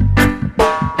God,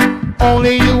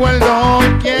 only you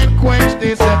alone can quench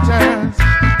this thirst.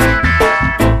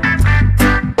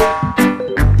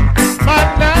 My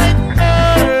night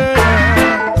nurse,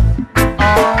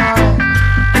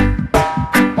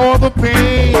 all the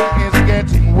pain is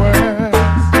getting worse.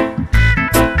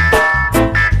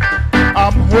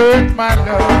 I'm hurt, my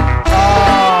love.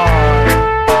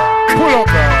 Pull up,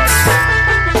 man.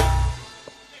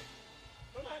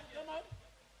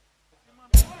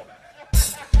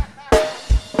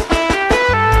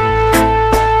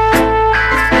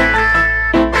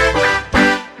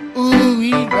 Ooh,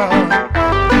 we love.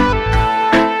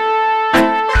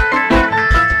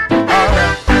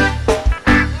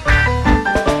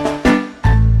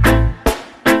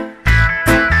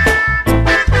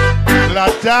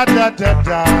 Da da da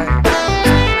da.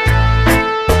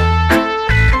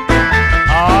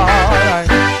 Alright.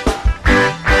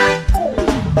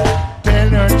 Tell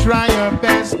her try her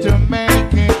best to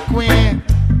make it quick.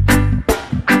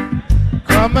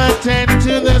 Come attend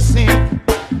to the sick.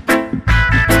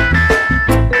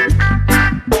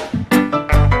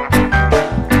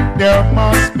 There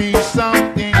must be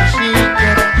something she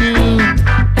can do.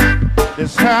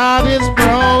 This heart is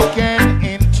broken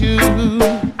in two.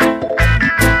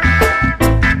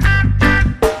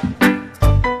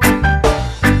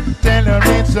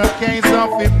 It's a case of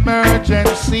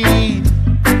emergency.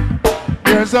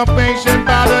 There's a patient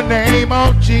by the name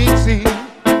of GC.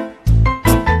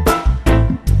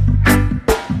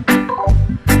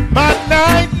 My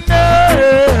night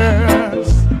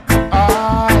nurse,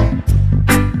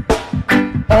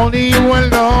 only you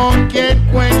alone can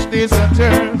quench this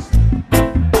thirst.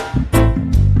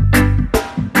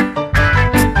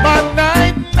 My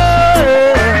night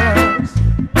nurse,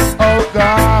 oh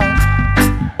God,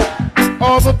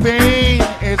 all the pain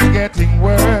is getting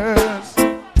worse.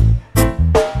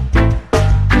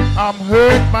 I'm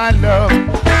hurt, my love.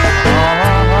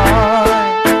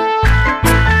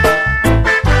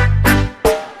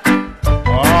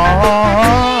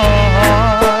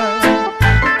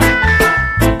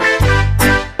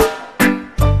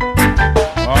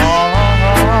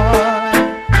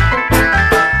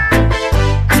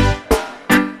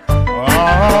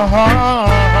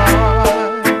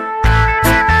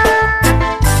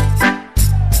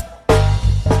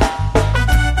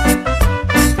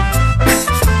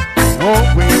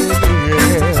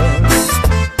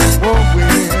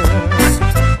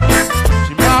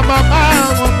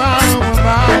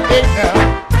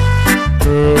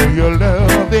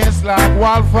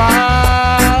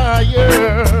 wildfire,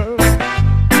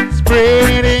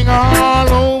 spreading all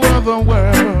over the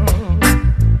world.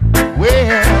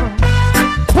 Well,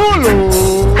 pull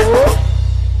up.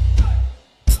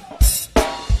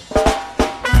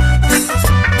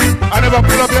 I never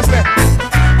pull up your step.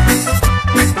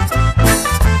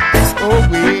 Oh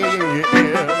yeah,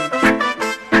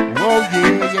 oh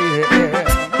yeah.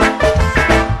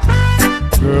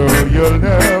 Girl, your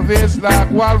love is like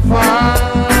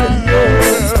wildfire,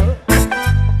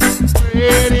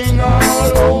 spreading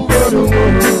all over the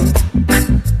world.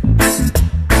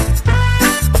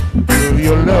 Girl,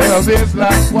 your love is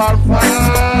like wildfire,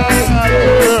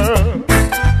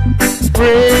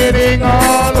 spreading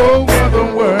all over the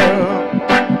world.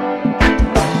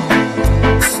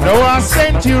 Now I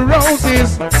sent you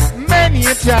roses many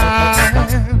a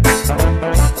time,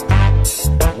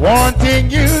 wanting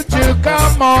you to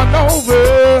come on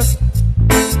over.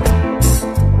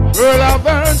 Girl, I've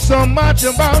learned so much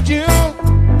about you,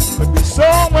 but there's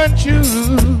so much you.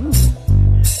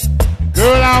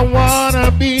 Girl, I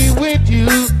wanna be with you.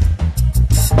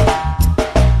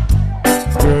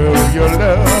 Girl, your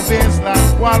love is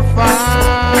like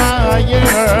wildfire,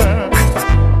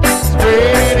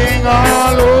 spreading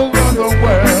all over the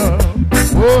world.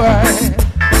 Boy,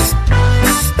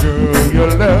 girl,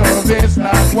 your love is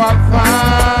like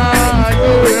wildfire,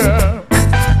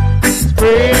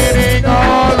 spreading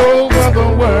all over the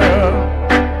world.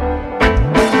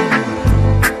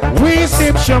 We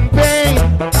sip champagne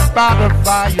by the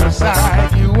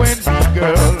fireside, you and me,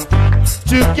 girl.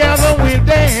 Together we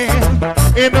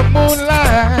dance in the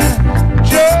moonlight,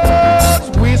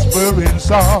 just whispering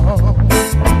songs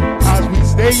as we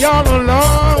stay all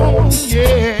alone,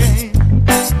 yeah.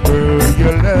 Girl,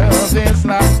 your love is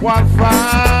like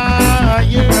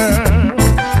wildfire,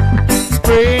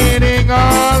 spreading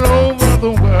all over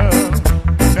the world.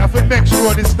 Now for next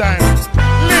show this time,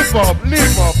 lift up,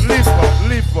 lift up, lift up,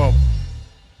 lift up.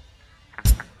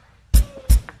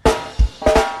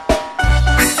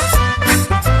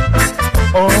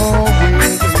 Oh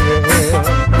yeah,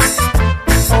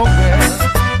 oh yeah.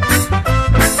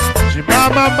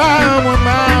 Mama,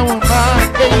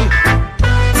 hey.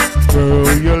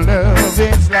 Girl, your love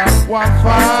is like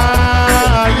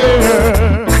wildfire,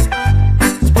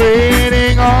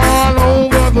 spreading all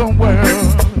over the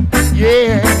world,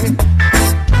 yeah.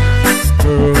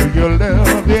 Girl, your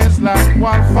love is like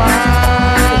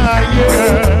wildfire,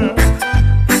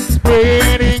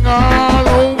 spreading all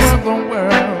over the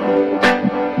world.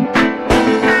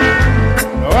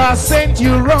 Oh, I sent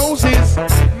you roses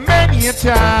many a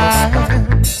time,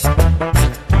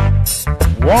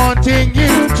 wanting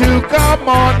you to come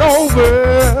on over.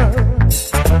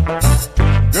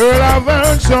 Girl, I've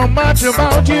learned so much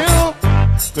about you,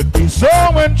 could be so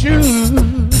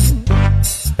untrue.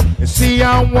 You see,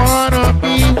 I wanna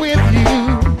be with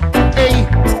you. Hey,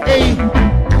 hey.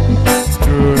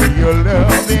 Girl, your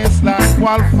love is like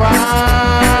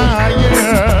wildfire,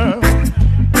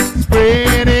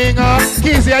 spreading up.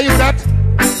 Kizzy, are you that?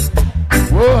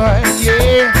 Boy,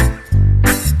 yeah.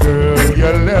 Girl,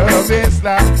 your love is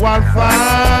like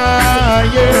wildfire,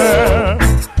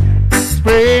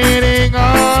 spreading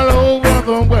all over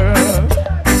the world.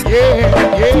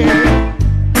 Yeah,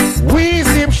 yeah. We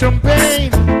sip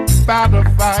champagne by the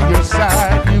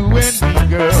fireside, you and me,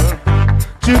 girl.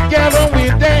 Together we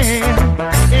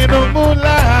dance in the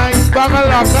moonlight,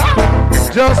 bagalaka,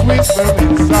 just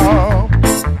whispering song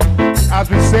as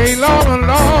we sail on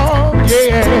along,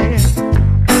 yeah.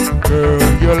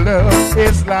 Girl, your love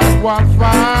is like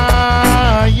wildfire,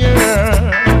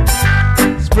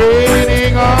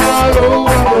 spreading all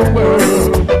over the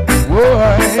world.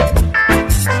 Boy,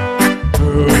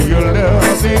 girl, your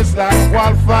love is like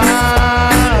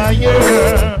wildfire,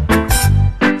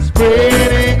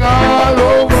 spreading all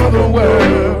over the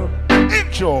world.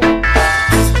 Intro.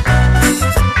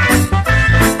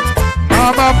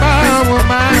 Mama, mama,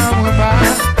 mama,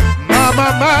 mama,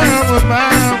 mama,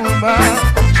 mama, mama.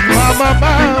 Mama,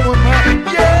 mama, mama,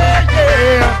 yeah,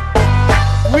 yeah.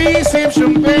 We sip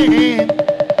champagne.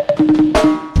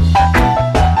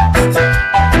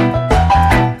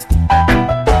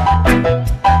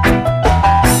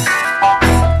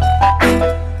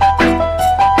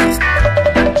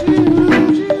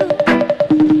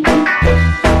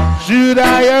 Should I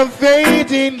have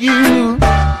faith in you?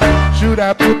 Should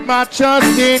I put my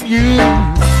trust in you?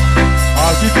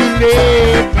 Or did you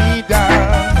let me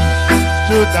down?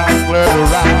 Should I flirt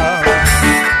around?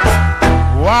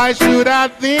 Why should I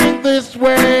think this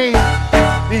way?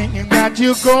 Thinking that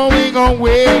you're going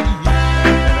away. I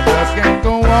just can't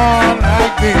go on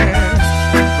like this,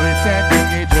 pretending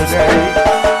each day.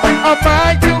 Am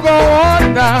I to go on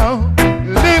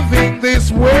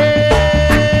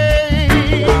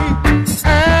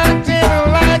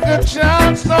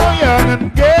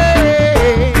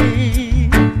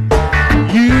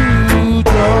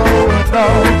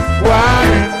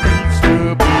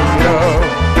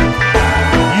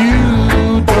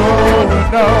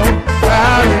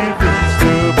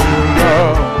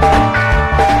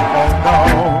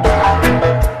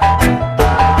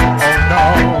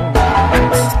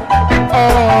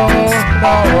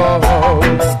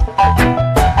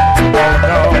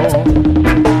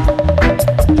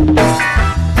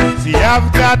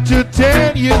got to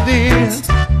tell you this.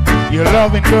 Your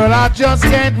loving girl, I just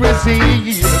can't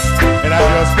resist. And I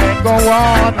just can't go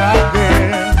on like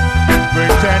this,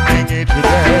 pretending each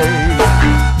day.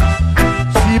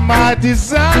 See, my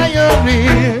desire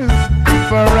is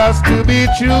for us to be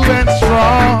true and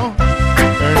strong.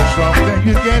 And something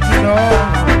you get to know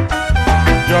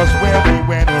just where we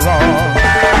went wrong.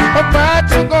 I'm about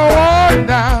to go on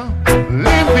now,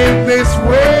 living this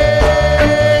way,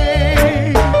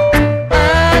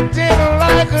 acting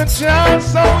like a child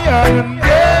so young and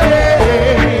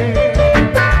gay.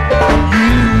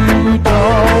 You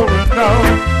don't know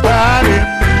what it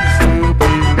means to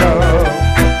be loved.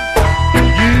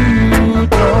 You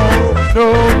don't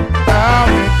know how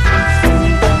it means to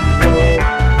be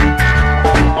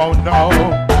loved. Oh no.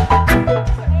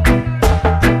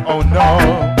 Oh no.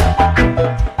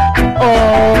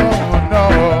 Oh no.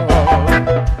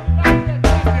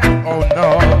 Oh no.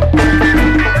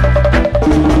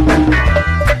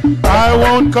 I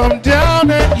won't come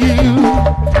down at you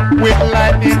with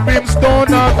lightning,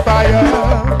 brimstone, or fire.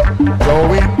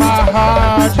 Though in my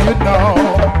heart, you know,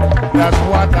 that's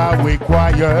what I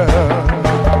require.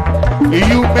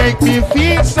 You make me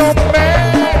feel so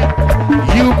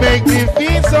mad. You make me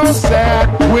feel so sad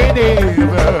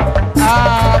whenever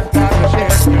I've got to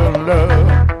share your love.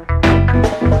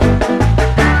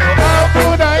 How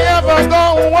could I ever go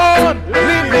on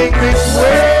living this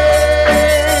way?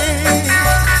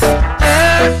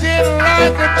 Acting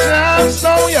like a child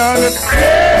so young and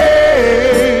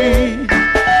gay.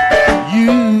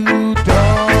 You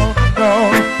don't know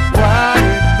what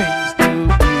it means to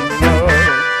be loved.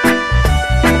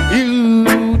 You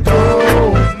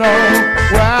don't know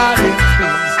what it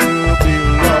means to be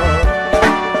loved.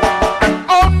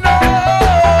 Oh no.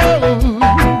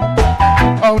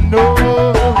 Oh no.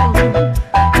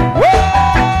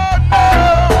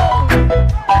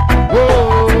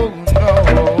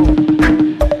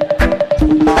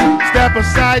 Step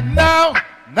aside now,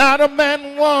 not a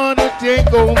man wanna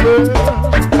take over.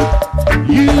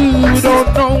 You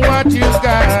don't know what you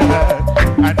got,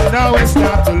 I know it's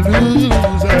not the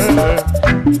loser.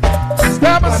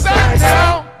 Step aside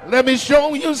now, let me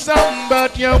show you something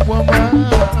about your woman.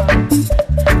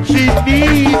 She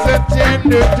needs a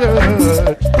tender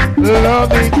touch,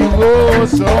 loving you oh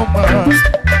so much.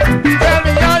 Tell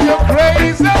me, are you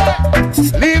crazy,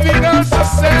 leaving us so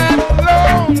sad and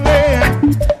lonely?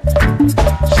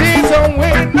 She's a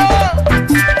winner,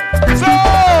 so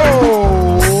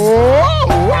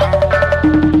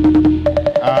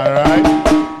alright.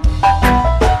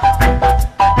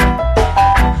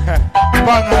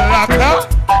 Bangalaka,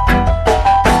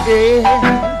 yeah.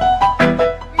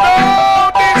 No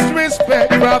disrespect,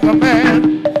 brother man.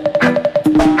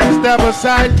 Step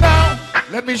aside now,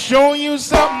 let me show you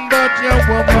something about your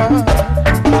woman.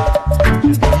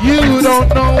 You don't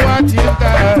know what you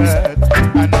got,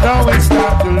 I know it's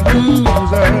not the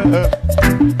loser.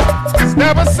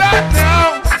 Step aside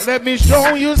now, let me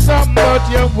show you something about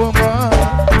your woman.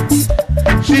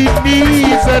 She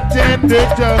needs a tender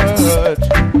touch,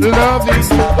 loving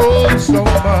you oh so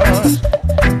much.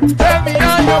 Tell me,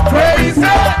 are you crazy,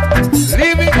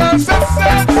 leaving us so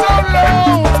sad, so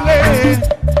lonely?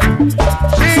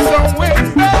 She's a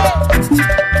window,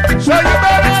 so you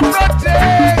better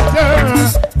protect her.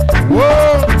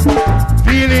 Whoa,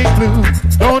 feeling blue,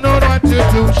 don't know what to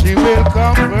do, she will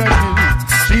comfort you.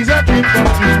 She's a dream come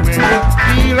true when you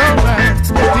feel alright.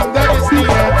 Think that is the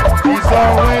end, she's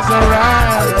always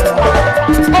around.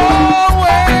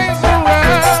 Always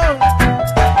around.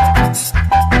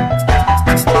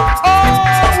 Always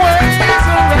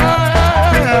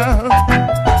around.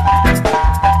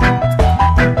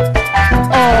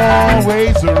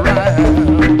 Always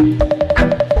around.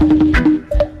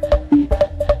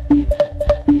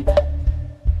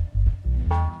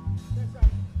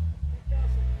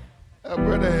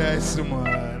 Brother, yes,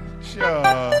 man.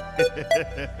 Sure.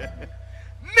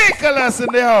 Nicholas in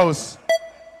the house.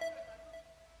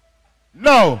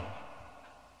 No.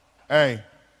 Hey.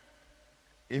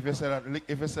 If you say that a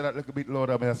little bit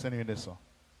louder, I'm send you this song.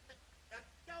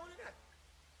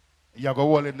 You're going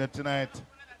to hold in there tonight.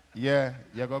 Yeah.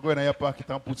 You're going to go in your pocket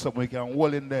and put something you can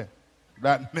hold in there.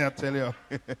 That may I tell you.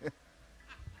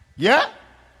 Yeah?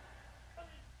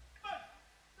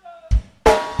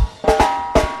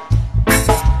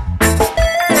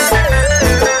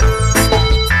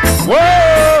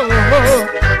 Whoa, whoa.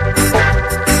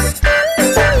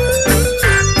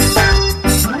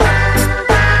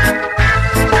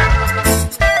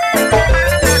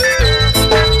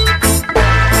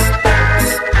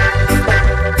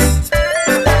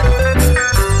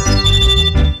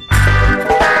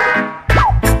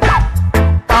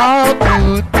 How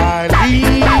could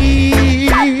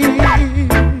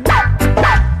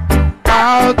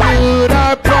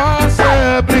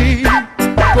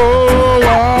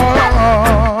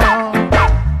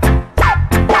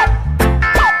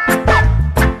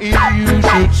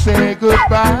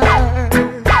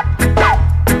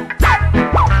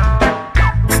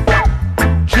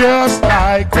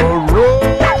like a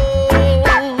rose.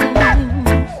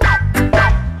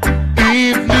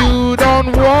 If you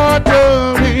don't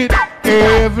water it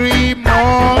every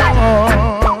morning,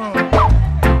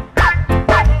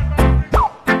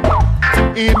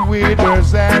 it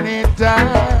withers and it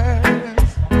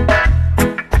dies.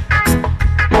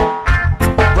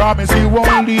 Promise you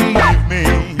won't leave me.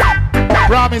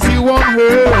 Promise you won't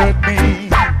hurt me.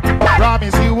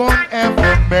 Promise you won't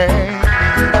ever make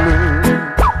me blue.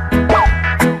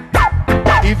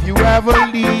 If you ever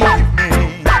leave me,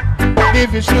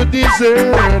 if you should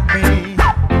desert me,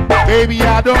 baby,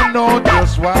 I don't know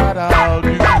just what I'll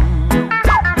do.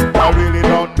 I really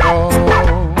don't know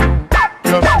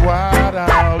just what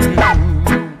I'll do.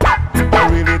 I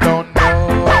really don't know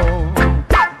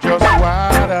just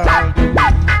what I'll do.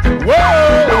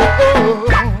 Whoa,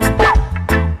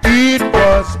 it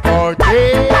was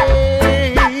ordained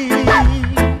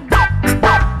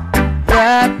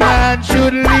that man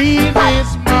should leave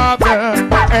his mother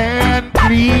and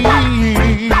cleave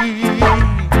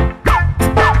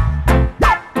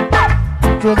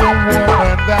to the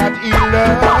woman that he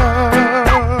loved.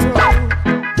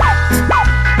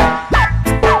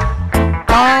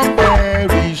 I'm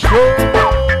very sure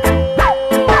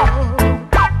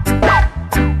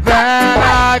that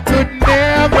I could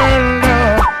never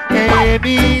love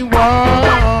anyone.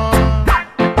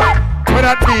 What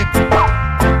that mean?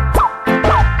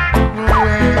 The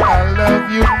way I love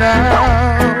you now.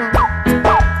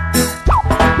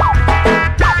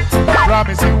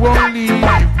 Promise you won't leave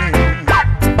me.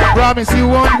 Promise you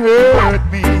won't hurt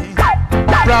me.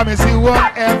 Promise you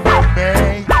won't ever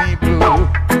make me blue.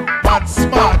 Man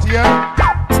smart, yeah.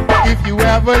 If you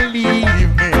ever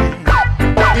leave me,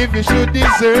 if you should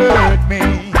desert me,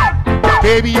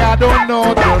 baby, I don't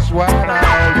know just what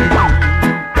I'll do.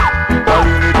 I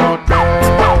really don't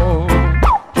know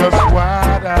just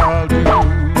what I'll do.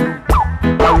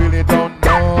 I really don't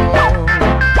know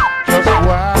just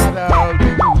what I'll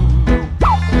do.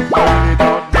 I really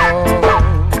don't know.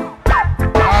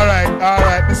 All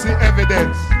right, me see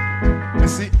evidence. Me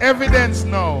see evidence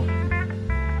now.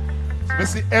 Me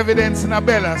see evidence in a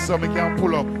balance so me can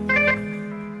pull up.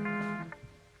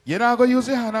 You're not going to use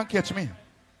your hand and catch me.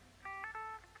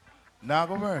 Not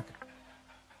going to work.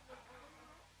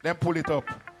 Then pull it up.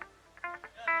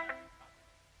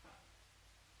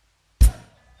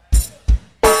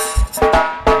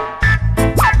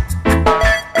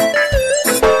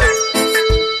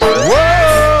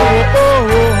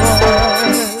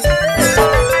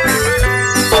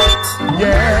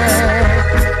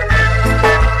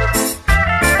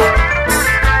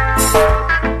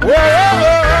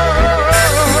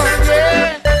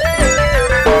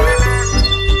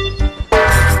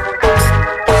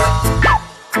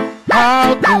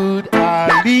 How could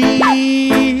I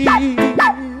leave?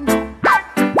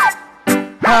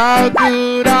 How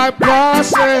could I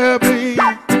possibly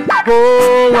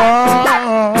go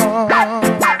on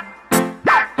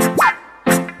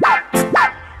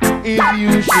if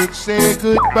you should say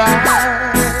goodbye?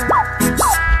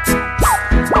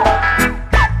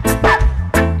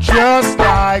 Just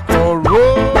like a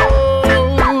rose.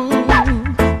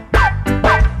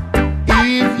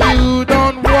 If you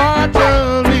don't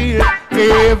water it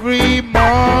every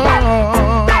morning,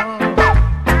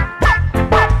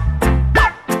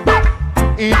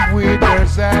 it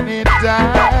withers and it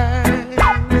dies.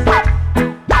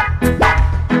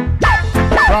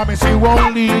 Promise you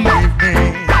won't leave me.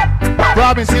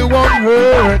 Promise you won't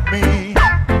hurt me.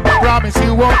 Promise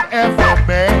you won't ever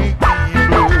make me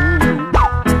blue.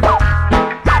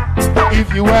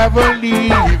 If you ever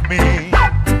leave me,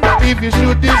 if you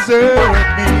should desert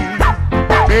me,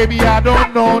 baby, I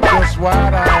don't know just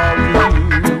what I'll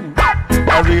do.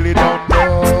 I really don't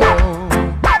know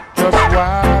just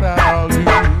what I'll do.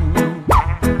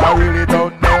 I really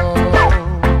don't know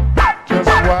just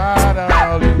what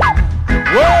I'll do.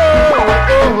 Whoa,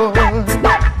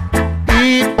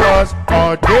 it was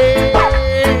ordained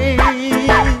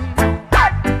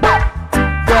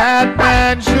that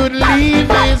man should leave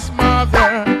his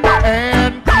mother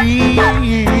and cleave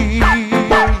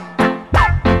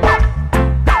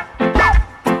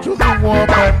to the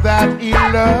woman that he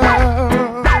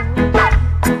loved.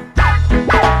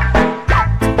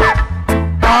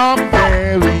 I'm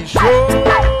very sure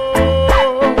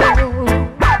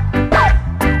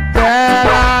that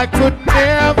I could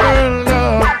never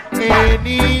love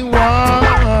anyone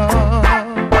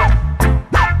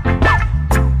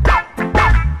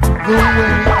the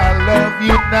way I love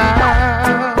you now.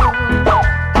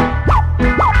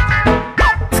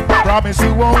 Promise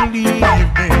you won't leave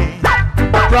me.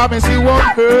 Promise you won't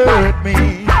hurt me.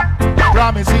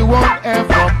 Promise you won't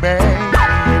ever make me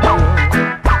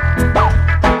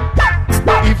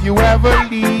you ever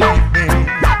leave me,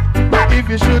 if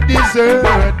you should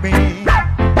desert me,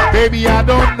 baby, I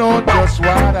don't know just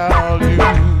what I'll do.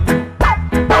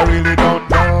 I really don't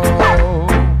know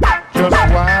just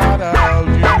what I'll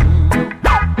do.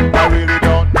 I really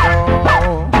don't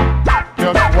know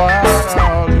just what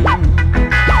I'll do.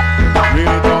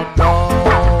 Really don't know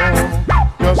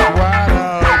just what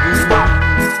I'll do.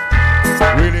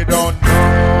 Really don't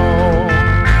know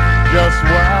just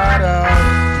what I'll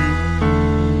do.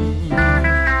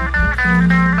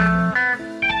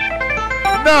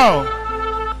 Now,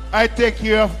 I take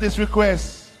care of this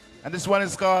request, and this one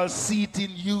is called Seat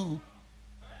in You.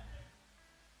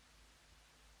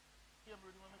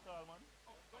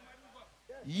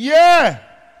 Yeah!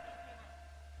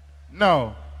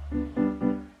 No.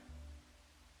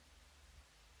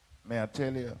 May I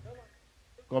tell you?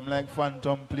 Come like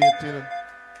phantom play till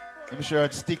I'm sure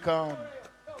it stick on.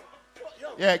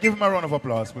 Yeah, give him a round of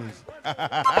applause, please.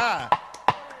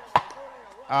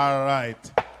 All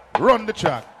right. Run the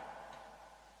track.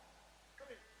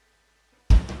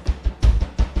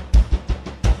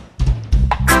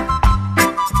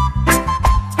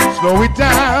 Slow it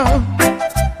down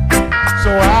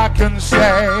so I can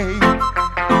say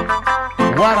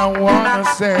what I wanna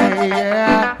say,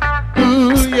 yeah.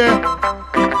 Ooh, yeah.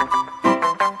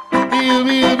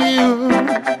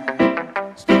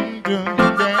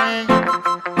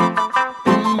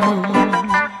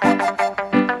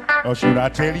 Or should I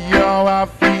tell you how I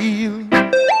feel?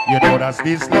 You know that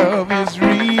this love is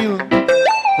real.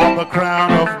 From the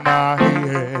crown of my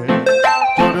head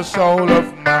to the sole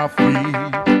of my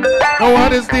feet. Now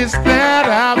what is this that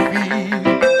I feel?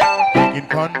 Taking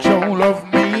control of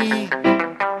me.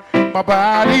 My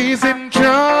body's in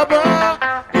trouble.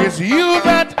 It's you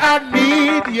that I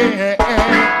need, yeah.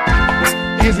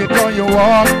 Is it on your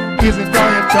walk? Is it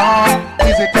on your talk?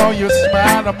 Is it on your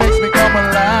smile that makes me come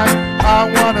alive? I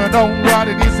wanna know what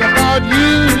it is about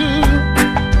you.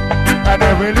 And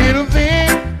every little thing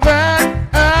that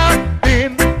I've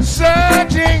been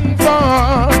searching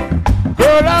for,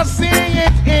 girl, I see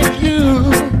it in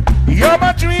you. You're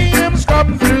my dreams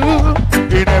come true.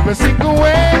 In every single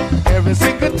way, every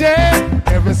single day,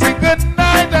 every single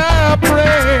night I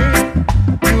pray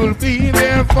you'll be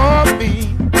there for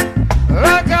me,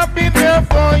 like I've been there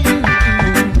for you.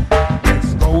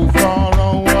 Let's go for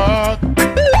a walk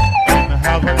and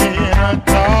have a little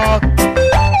talk,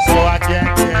 so I can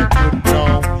get to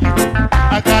know you.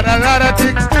 I got a lot of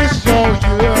things to show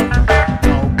you.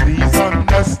 Now please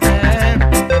understand,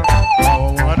 I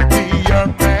wanna be your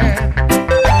man.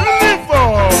 Live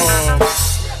up!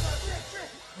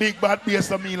 Big bad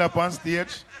bass meal up on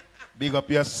stage. Big up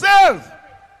yourself.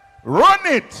 Run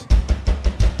it.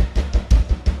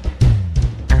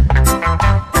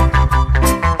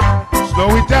 Slow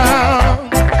it down.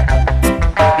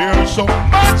 There's so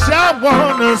much I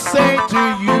wanna say to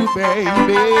you,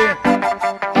 baby.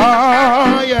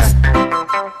 Oh yeah.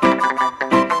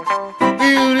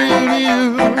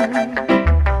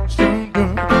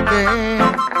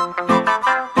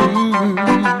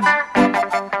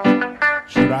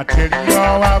 Should I tell you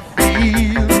how I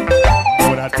feel?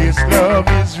 Know that this love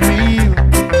is real.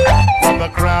 From the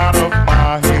crown of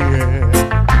my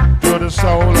head to the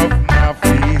sole of my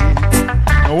feet.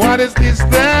 Now what is this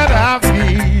that I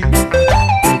feel?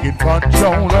 Taking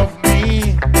control of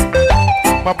me.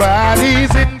 My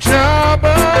body's in trouble.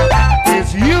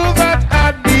 It's you that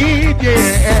I need,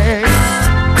 yeah.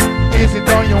 Is it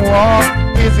on your walk?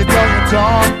 Is it on your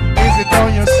talk? Is it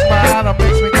on your smile that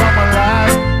makes me come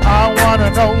alive? I wanna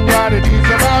know what it is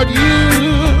about you.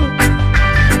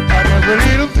 And every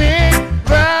little thing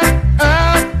that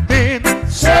I've been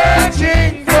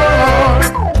searching for,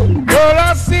 girl,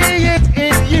 I see it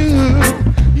in you.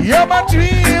 You're my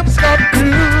dreams come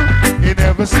true. In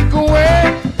every single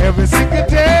way, every single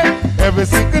day, every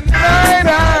single night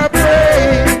I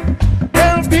pray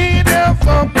they'll be there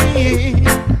for me,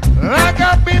 like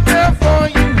I've been there for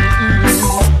you.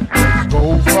 Let's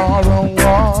go for a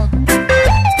walk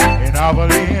and have a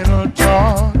little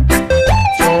talk,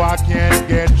 so I can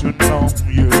get to know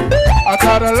you. I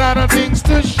got a lot of things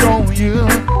to show you.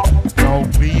 Now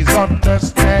please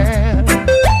understand,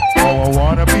 oh, I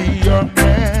wanna be your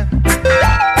man.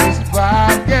 This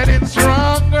vibe getting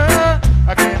stronger,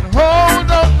 I can't hold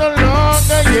on no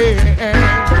longer,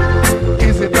 yeah.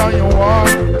 Is it on your walk?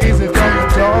 Is it on your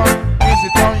talk? Is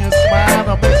it on your smile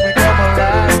that makes me come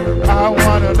alive? I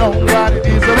wanna know what it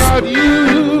is about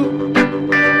you.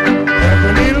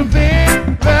 Every little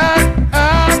thing that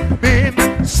I've been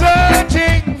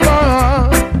searching for,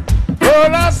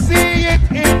 girl, I see it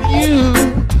in you.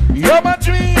 You're my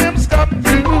dreams come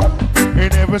true.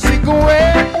 In every single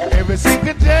way, every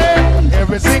single day,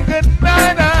 Every single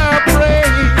night I pray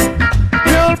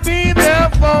you'll be there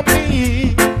for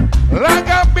me, like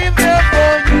I've been there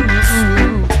for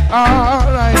you. All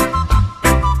right.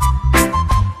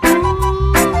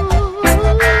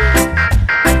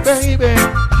 Baby.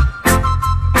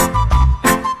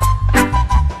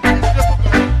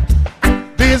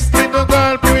 This little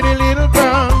girl, pretty little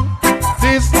girl.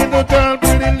 This little girl,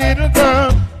 pretty little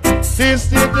girl.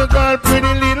 This little girl,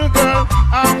 pretty little girl.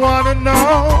 I wanna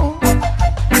know.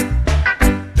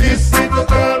 This little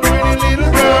girl, pretty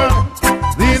little girl.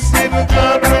 This little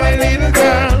girl, pretty little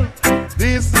girl.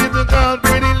 This little girl,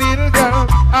 pretty little girl.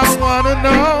 I wanna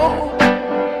know.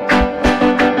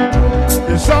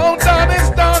 The song that is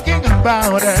talking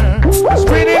about her. This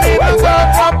pretty little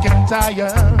girl from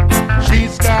Kintyre.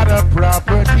 She's got a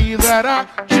property that I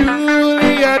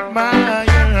truly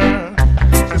admire.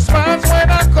 She smiles when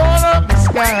I call her Miss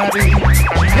Scotty.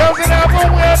 She doesn't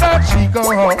everywhere that she goes.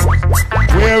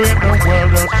 Where in the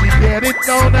world does she get it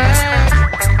known as?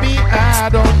 Me, I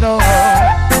don't know.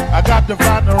 I got to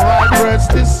find the right words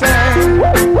to say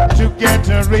to get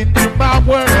her into my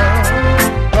world.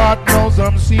 God knows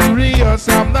I'm serious,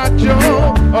 I'm not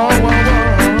joking. Oh.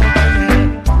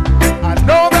 I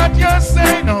know that you're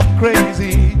saying I'm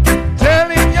crazy,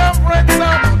 telling your friends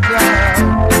I'm a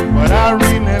clown, but I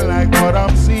really like what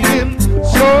I'm seeing,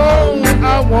 so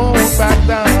I won't back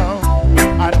down.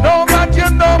 I know that you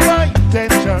know my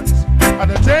intentions. On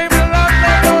the table I've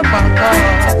laid on my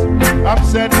cards. I'm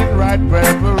setting right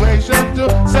preparation to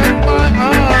send my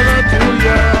honor to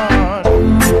your heart.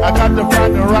 I got to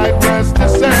find the right words to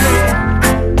say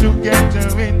to get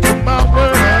you into my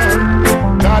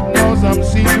world. God knows I'm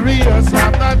serious,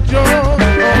 I'm not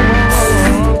joking.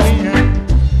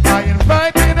 I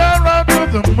invited her out to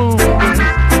the movies.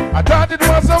 I thought it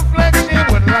was a flex she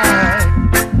would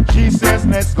like. She says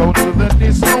let's go to the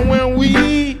disco when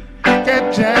we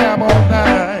can jam all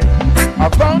night. I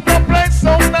found a place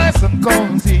so nice and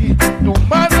cozy, no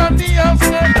matter on the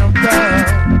outskirts of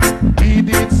town. We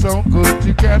did so good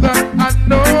together, I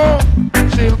know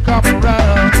she'll come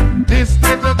around. This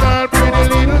little girl, pretty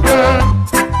little girl.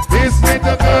 This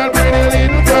little girl, pretty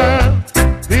little girl.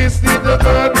 This little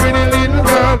girl, pretty little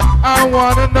girl. I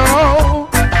wanna know.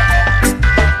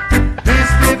 This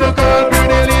little girl,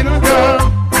 pretty little girl.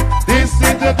 This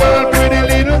little girl, pretty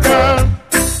little girl.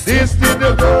 This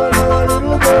little girl,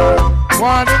 little girl.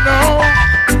 Wanna know.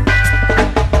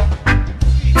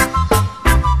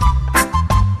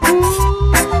 Ooh,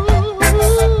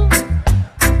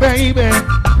 baby.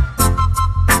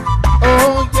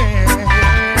 Oh yeah.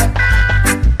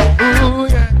 Ooh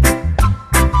yeah.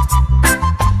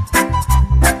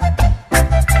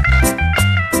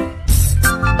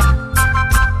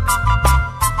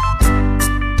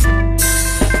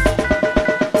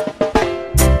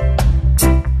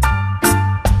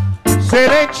 Say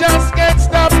they just can't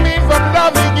stop me from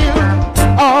loving you.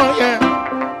 Oh yeah.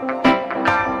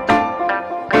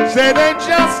 Say they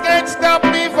just can't stop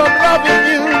me from loving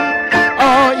you.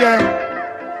 Oh yeah.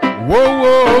 Whoa,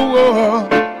 whoa,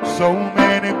 whoa. So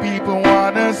many people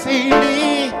wanna see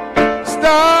me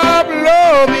stop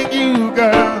loving you,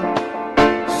 girl.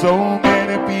 So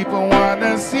many people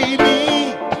wanna see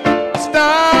me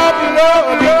stop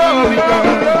loving you,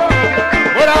 girl.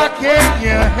 But I can't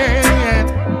hear hand.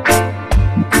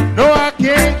 No, I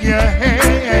can't hear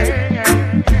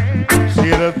hand. See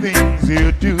the things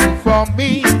you do for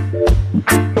me,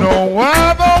 no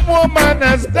other woman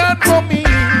has done for me.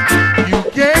 You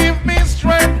gave me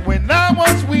strength when I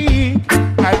was weak.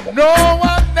 I know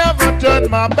I'll never turn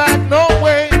my back, no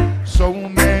way. So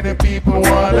many people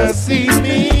wanna see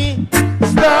me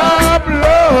stop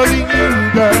loving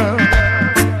you, girl.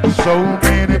 So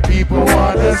many people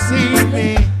wanna see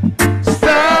me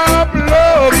stop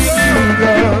loving you,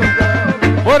 girl.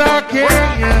 But I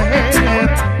can't hear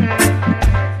hand.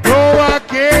 No, I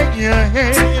can't hear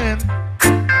hand.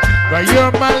 But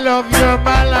you're my love, you're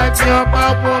my life, you're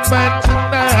my woman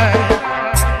tonight.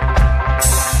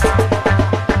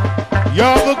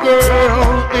 You're the girl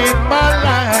in my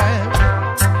life.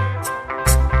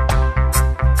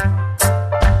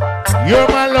 You're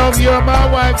my love, you're my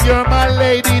wife, you're my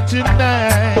lady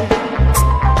tonight.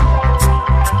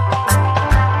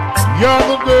 You're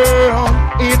the girl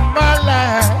in my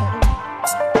life.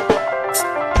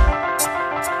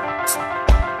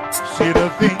 See the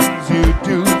things you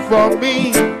do for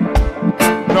me,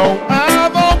 no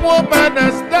other woman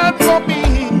has done for me.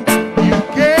 You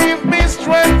gave me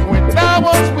strength when I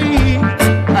was weak.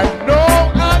 I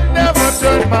know I'll never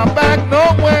turn my back, no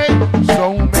way. So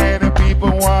many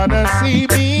people wanna see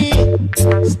me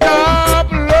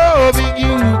stop loving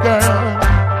you, girl.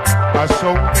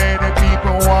 So many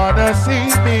people wanna see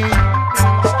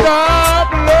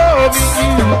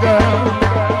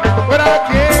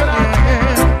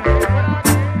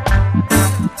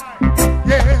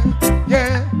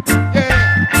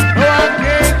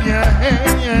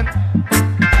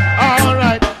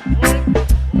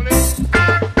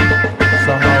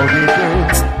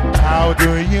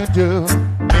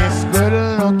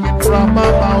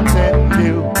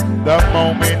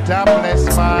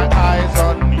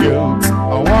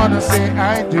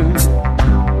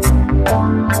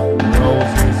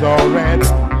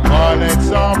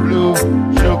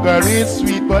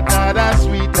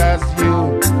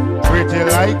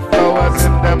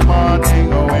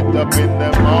up in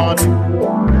the morning.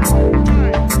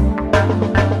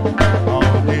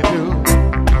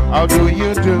 How do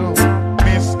you do?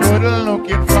 Miss Good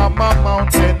looking from a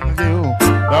mountain view.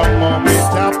 The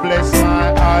moment I place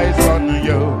my eyes on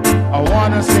you, I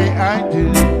wanna say I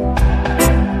do.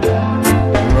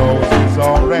 The rose is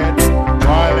all red,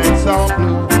 violet's all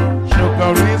blue.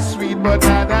 Sugar is sweet, but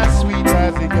not as sweet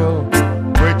as you.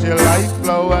 Pretty like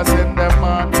flowers in the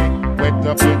morning, wet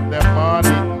up in the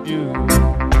morning dew.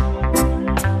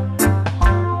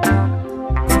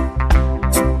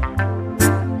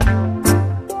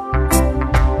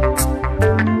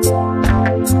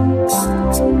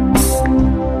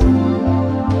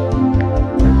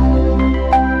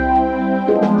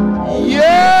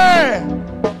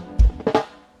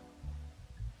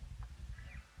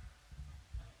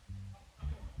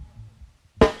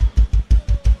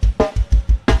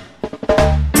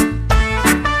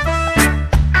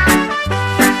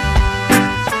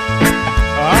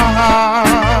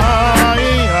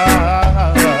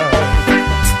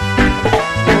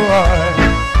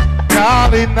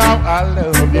 Now I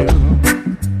love you.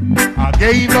 I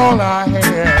gave all I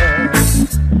had,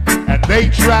 and they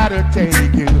try to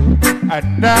take you,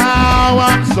 and now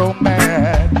I'm so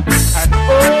mad. And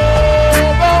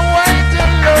oh, the way to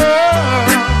love,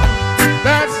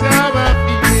 that's how I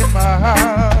feel in my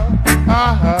heart.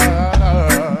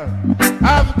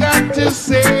 I've got to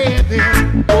say this.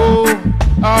 Oh,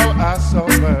 I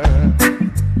suffer.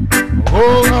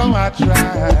 Oh, how I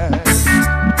tried.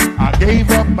 I gave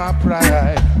up my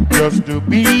pride just to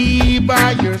be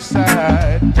by your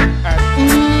side. And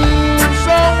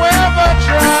whosoever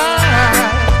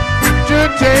tried to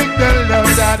take the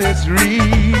love that is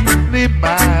really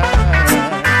mine,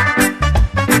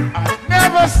 I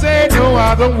never say no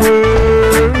other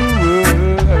word.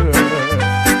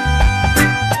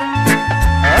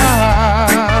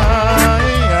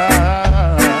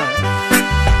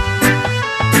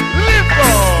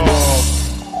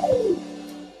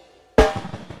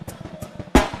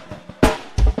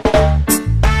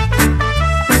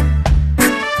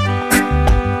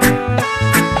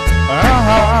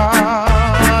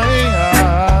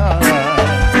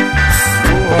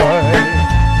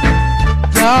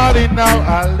 Now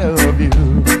I love you.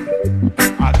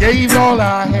 I gave all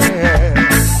I had,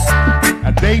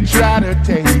 and they try to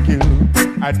take you,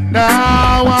 and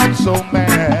now I'm so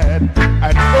mad.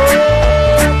 And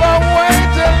oh, the way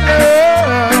to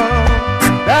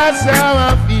love, that's how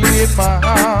I feel in my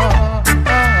heart.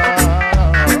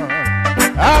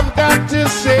 I've got to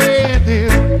say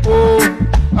this. Oh,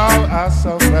 how I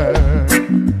suffer,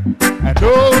 and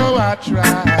oh, I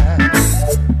tried.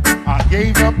 I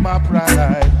gave up my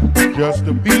pride just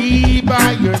to be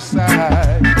by your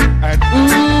side. And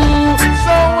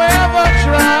whosoever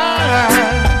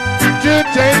tried to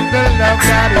take the love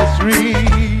that is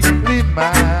really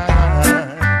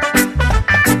mine,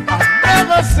 I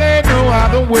never say no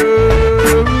other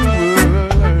word.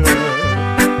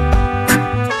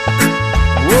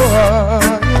 Whoa.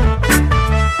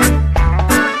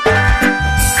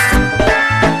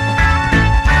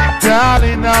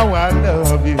 Darling, now I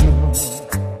love you.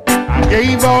 I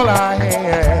gave all I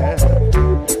had,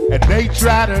 and they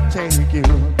try to take you,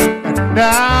 and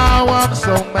now I'm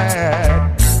so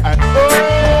mad. And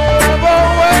oh, the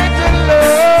way to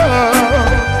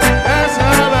love, that's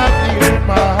how I feel in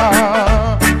my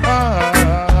heart.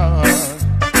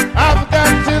 I've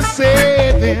got to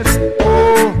say this.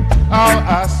 Oh, how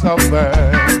I suffer,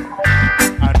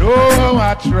 I know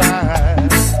I tried.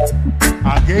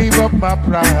 I gave up my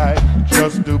pride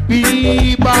just to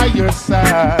be by your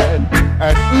side.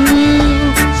 And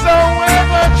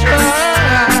whosoever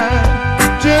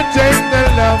tried to take the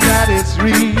love that is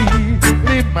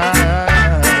really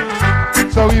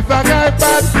mine. So if I got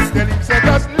bad, tell him say,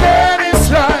 just let him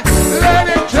try, let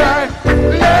him try,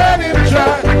 let him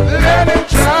try, let him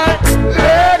try,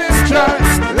 let him try,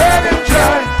 let him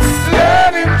try,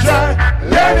 let him try,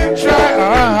 let him try.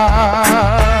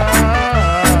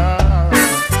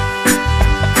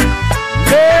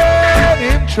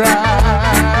 Try.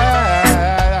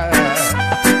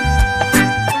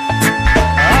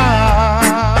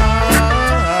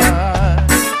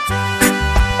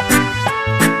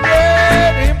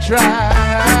 Let him try.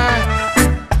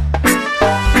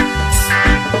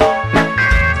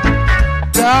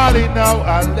 Darling, now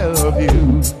I love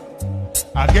you.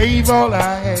 I gave all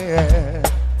I had.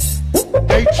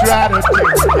 They try to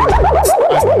take you,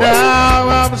 and now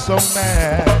I'm so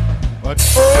mad. But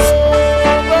oh,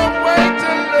 the way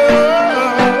to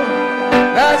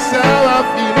love, that's how I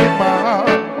feel in my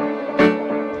heart.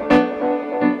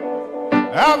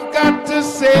 I've got to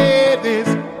say this.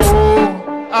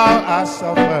 Oh, how how I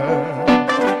suffered,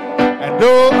 and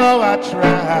oh, how I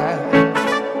tried.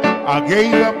 I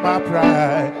gave up my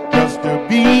pride just to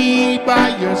be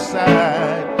by your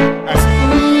side. And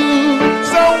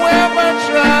whosoever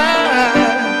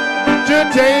tried to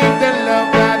take the love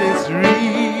that is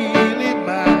really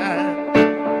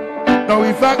mine. Now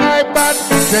if I got bad,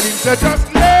 tell him to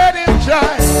just let him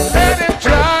try, let him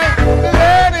try,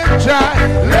 let him try,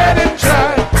 let him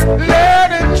try, let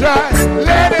him try,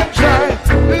 let him try,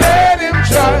 let him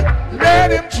try,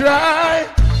 let him try.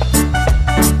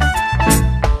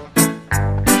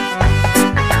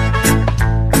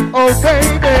 Oh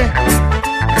baby,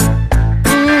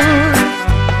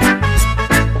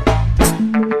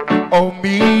 oh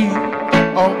me,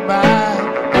 oh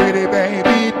my, pretty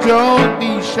baby, don't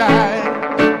be shy.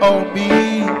 Oh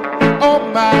me, oh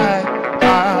my,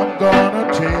 I'm gonna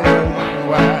tell you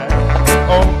why.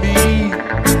 Oh me,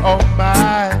 oh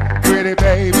my, pretty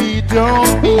baby,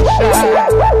 don't be shy.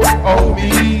 Oh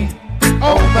me,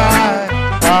 oh my,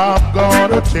 I'm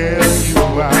gonna tell you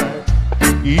why.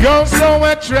 You're so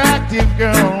attractive,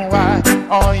 girl, why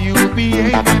are you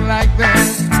behaving like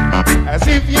that? As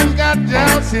if you've got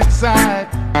doubts inside.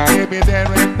 Maybe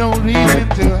there ain't no reason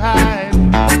to hide.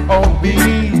 Oh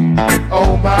me,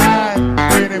 oh my,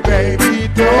 pretty baby,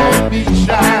 don't be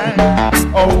shy.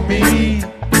 Oh me,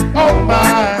 oh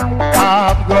my,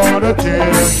 I'm gonna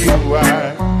tell you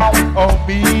why. Oh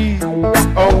me,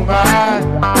 oh my,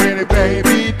 pretty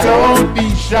baby, don't be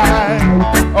shy.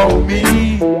 Oh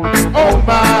me, oh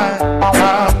my,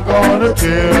 I'm gonna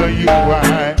tell you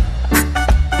why.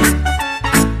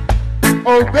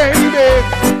 Oh baby,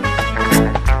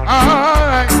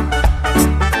 alright.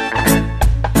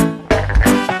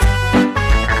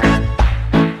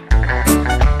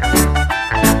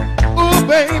 Oh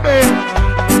baby,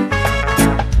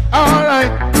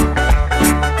 alright.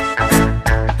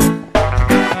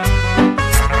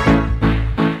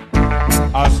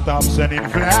 I'll stop sending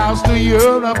flowers to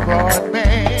your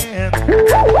apartment.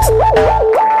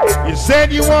 You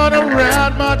said you weren't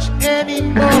around much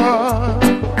anymore.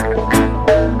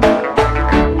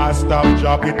 I stopped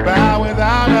dropping by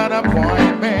without an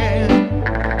appointment,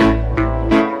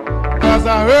 'cause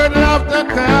I heard laughter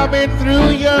coming through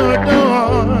your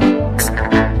door.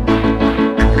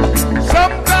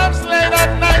 Sometimes late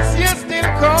at nights you still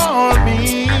call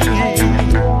me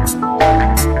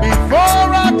before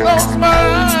I close my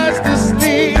eyes to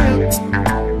sleep.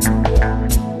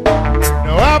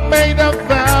 Now I made a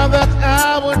vow that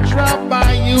I would drop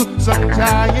by you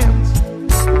sometimes,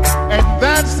 and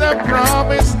that's a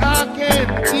promise I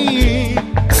can't keep.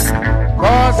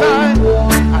 'Cause I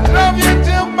love you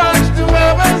too much to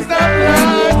ever stop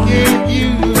liking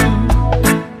you.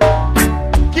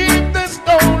 Keep the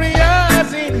story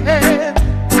as in hand.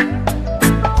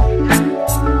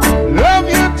 Love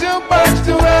you too much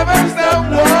to ever stop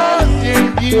wanting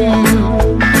you.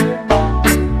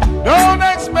 Don't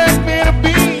expect me to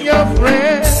be your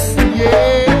friend,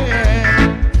 yeah.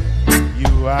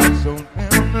 You are so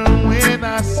tender when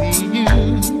I see you.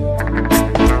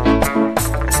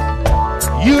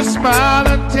 You smile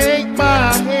and take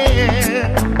my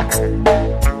hand.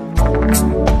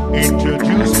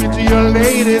 Introduce me to your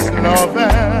latest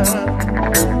lover.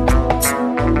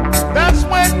 That's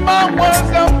when my words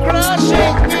come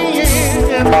crashing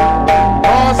in.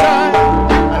 'Cause I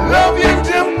love you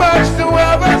too much to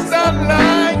ever stop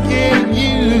liking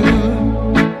you.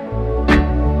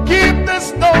 Keep the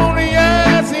story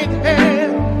as it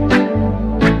ends.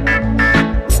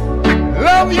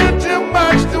 Love you too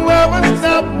much to ever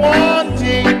stop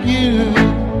wanting you.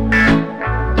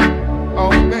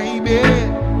 Oh baby,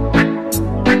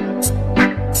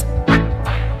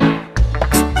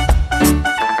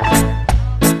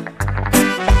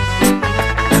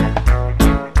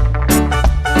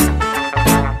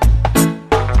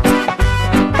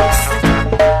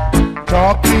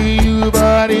 talk to you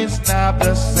but it's not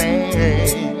the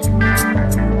same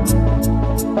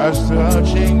as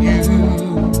touching you.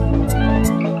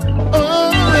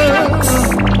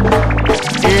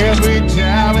 Every time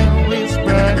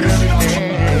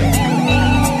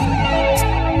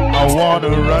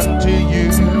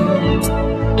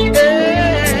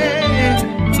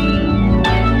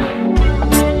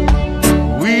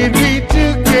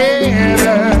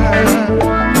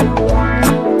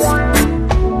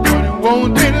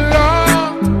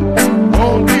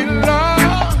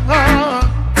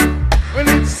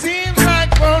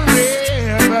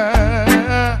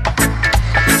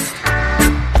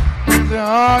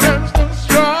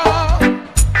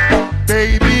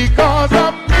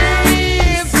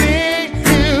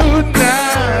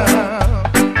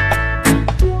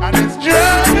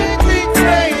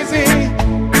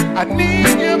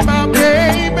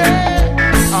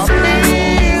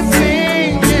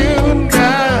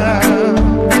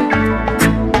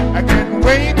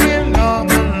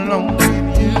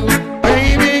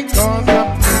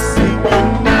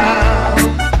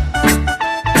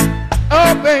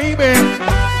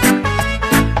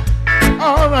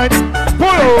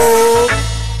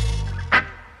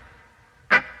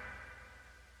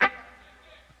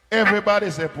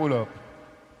Everybody say pull up.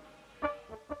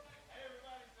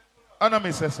 I know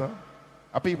me say so.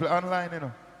 Are people online, you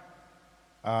know?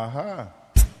 Aha.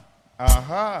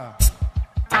 Aha.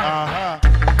 Aha.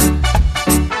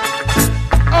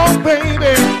 Oh,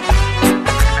 baby,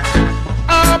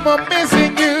 I'm a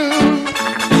missing you.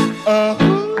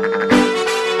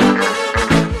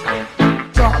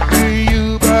 Talk to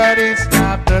you, but it's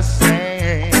not the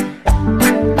same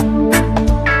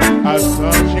as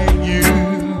touching you.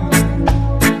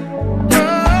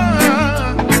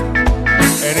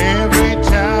 And every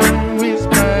time you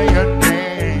whisper your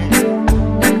name,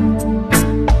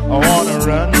 I wanna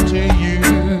run to you.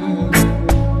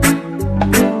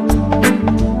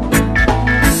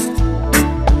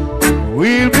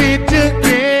 We'll be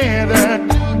together,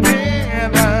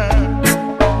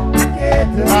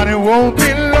 and it won't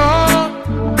be long,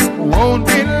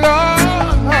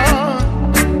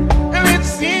 and it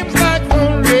seems like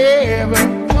forever.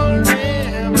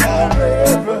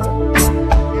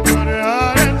 But the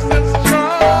heart is so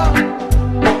strong,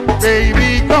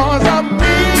 baby, 'cause I'm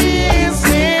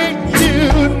missing you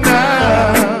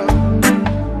now,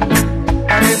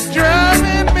 and it's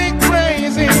driving me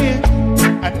crazy.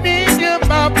 I need you,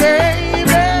 my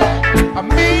baby. I'm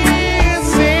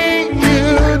missing you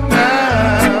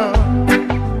now.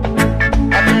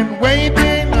 I've been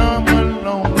waiting, I'm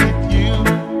alone with you.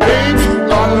 Baby,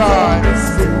 I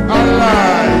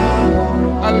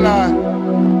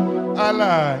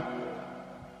lie.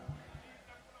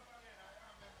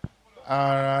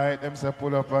 All right, them say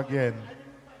pull up again.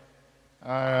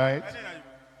 All right.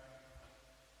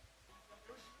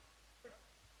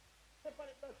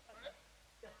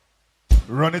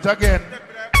 Run it again.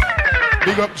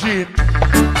 Big up Gene.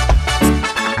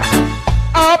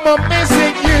 I'm a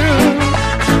missing you.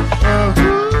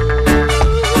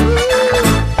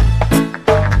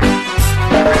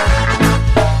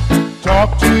 Talk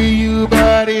to you,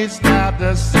 but it's not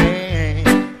the same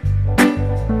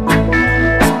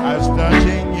as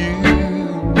touching you.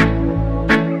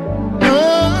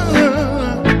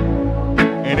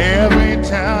 And every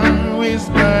time you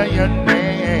whisper your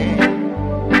name,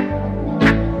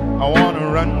 I wanna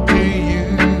run to you.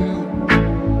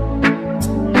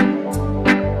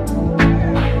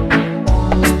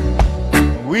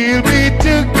 We'll be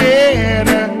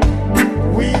together.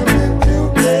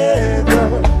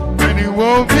 And it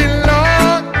won't be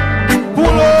long.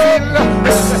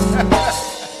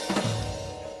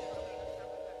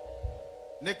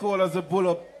 Nicola's a pull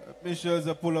up. Michelle's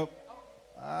a pull up.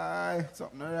 Aye,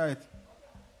 something alright.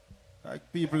 Like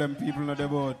people not the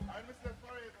boat.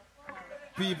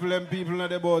 People not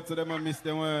the boat, so they might miss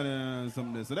them word and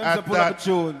something. So them pull up a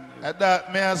tune. At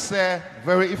that, may I say,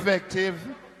 very effective.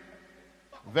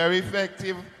 Very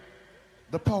effective.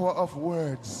 The power of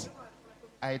words.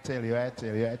 I tell you.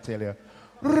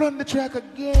 Run the track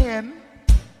again.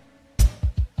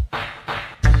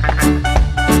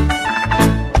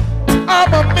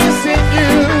 I'm a missing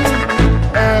you.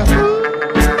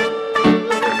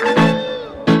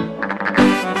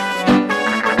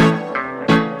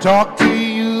 Talk to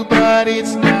you, but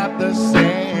it's not the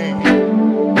same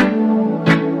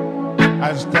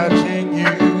as touching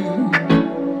you.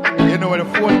 You know the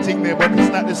fourth thing there, but it's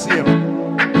not the same.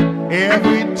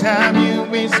 Every time you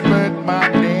whispered my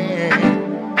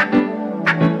name,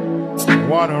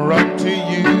 wanna run to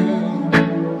you.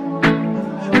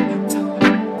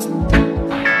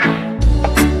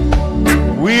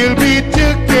 We'll be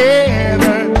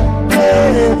together,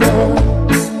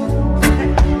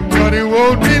 but it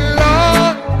won't be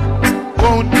long,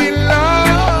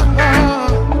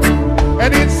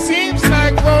 and it seems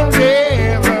like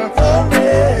forever.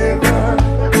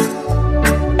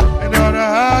 And all the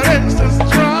heart is so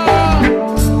strong,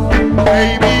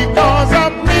 baby, 'cause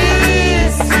I'm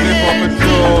missing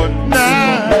you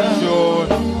now.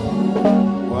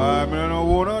 Why, man, I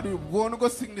don't wanna go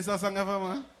sing this song ever,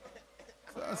 man.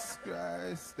 Jesus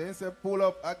Christ. They say pull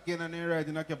up again and they write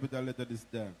in a capital letter this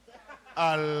time.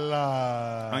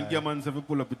 Allah. And German say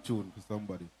pull up a tune for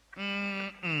somebody.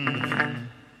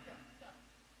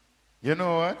 You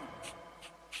know what?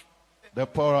 The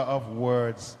power of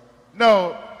words.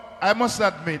 No, I must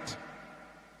admit,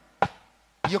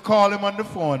 you call him on the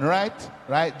phone, right?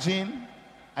 Right, Gene?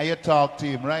 And you talk to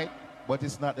him, right? But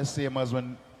it's not the same as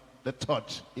when the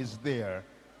touch is there.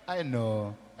 I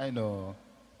know.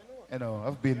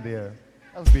 I've been there.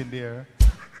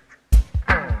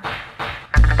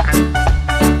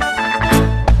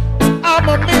 I'm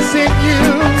a missing you.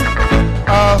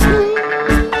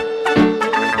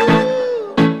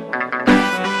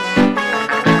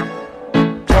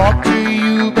 Talk to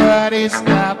you, but it's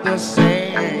not the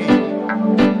same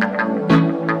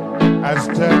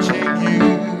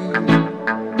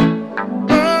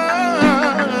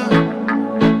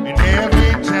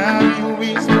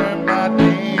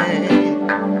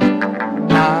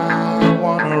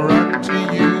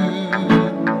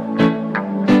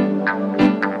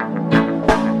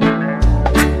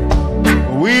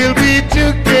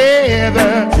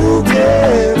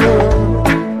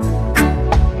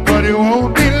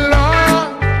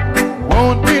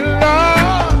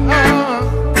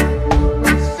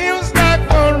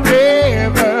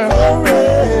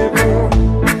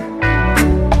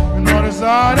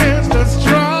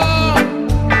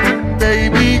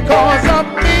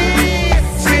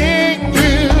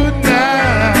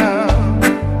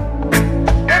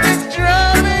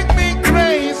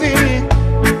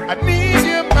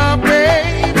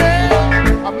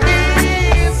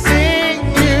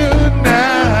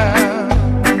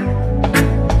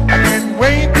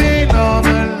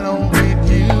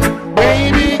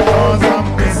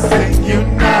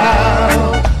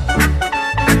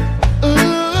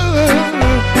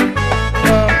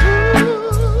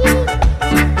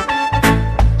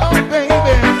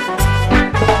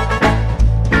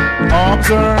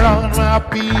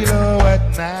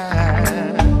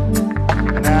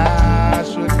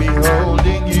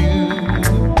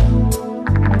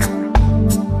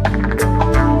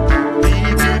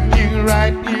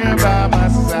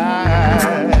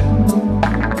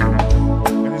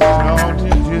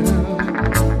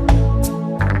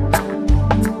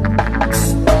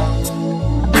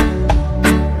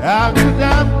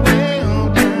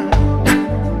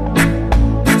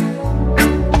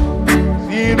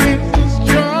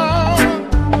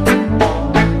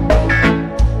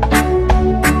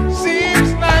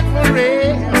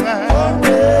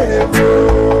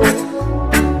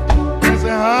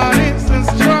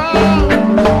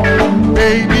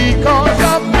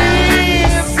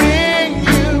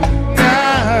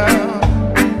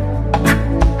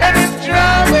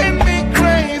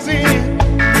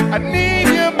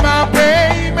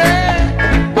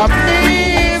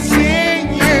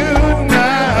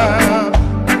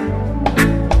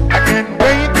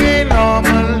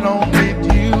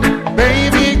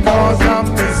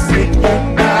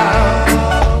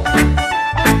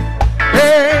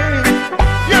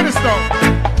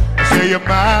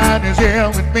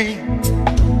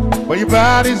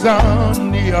is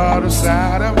on the other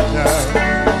side of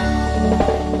time.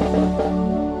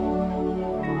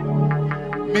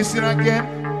 Missing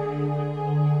again?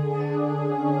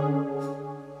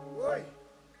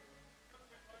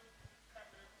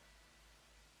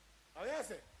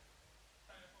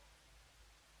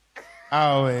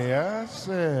 Oh, yes.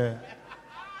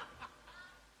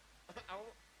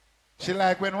 She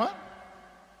like when what?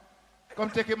 Come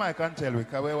take your mic and tell me,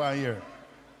 because we want to hear.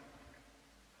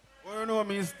 Well, you know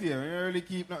me stay. You really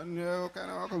keep nothing, you know,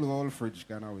 kind of like a little fridge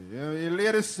kind of way. You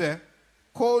ladies say,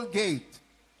 Colgate.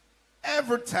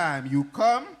 Every time you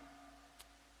come,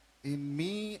 in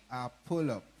me, I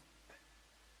pull up.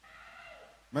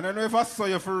 I don't know if I saw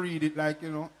you for read it, like,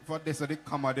 you know, for this or the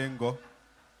comma then go.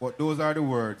 But those are the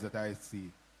words that I see.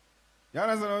 You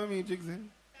understand what I mean, Jigsy?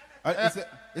 I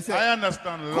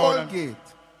understand. Colgate.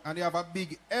 And you have a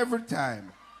big every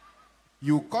time.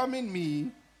 You come in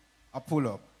me, I pull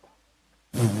up.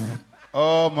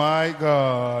 Oh my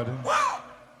God. Wow!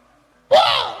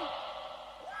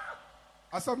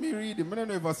 I saw me read it. I don't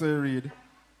know if I saw you read.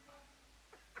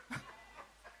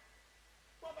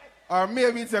 Or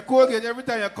maybe it's a Colgate every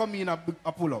time you come in, I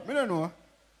pull up. I don't know.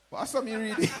 But I saw me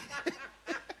read it.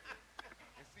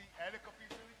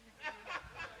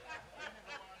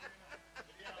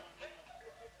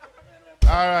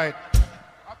 All right.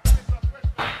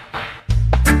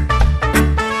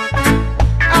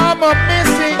 I'm a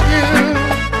missing you.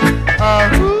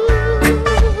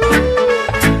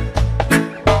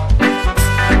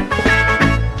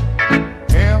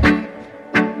 Yeah.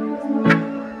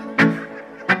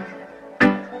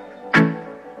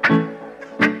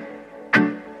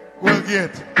 Well,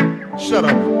 get. Shut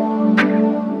up.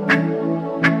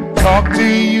 Talk to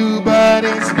you, but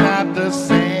it's not the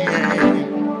same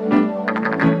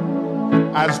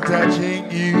as touching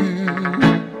you.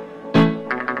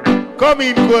 Come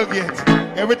in, Colgate.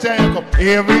 Every time you come,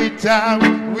 every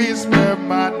time whisper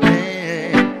my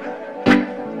name.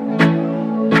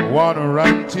 Wanna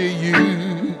run to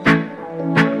you.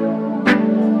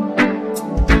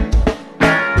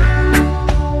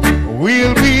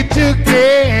 We'll be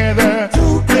together,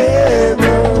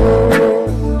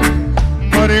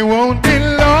 but it won't be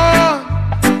long,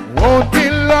 won't be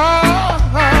long.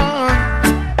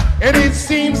 And it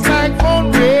seems like forever.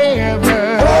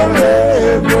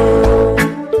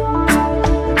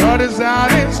 And our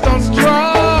desire is so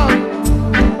strong,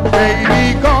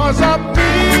 baby, cause I'm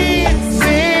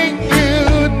missing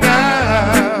you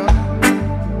now.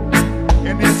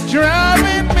 And it's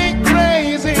driving me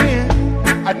crazy.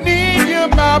 I need you,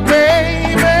 my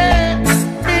baby,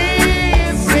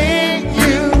 missing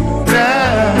you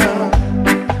now.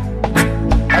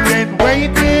 I've been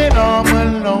waiting all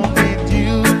alone with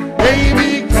you,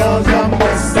 baby, cause I'm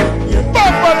missing you.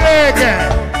 Bumper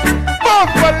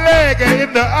leg in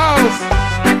the house.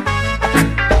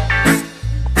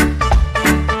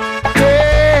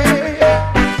 Yeah.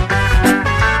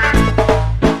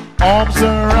 Arms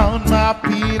around my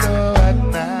pillow at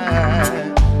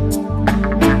night,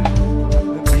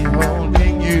 let me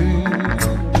holding you.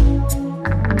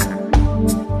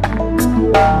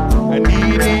 And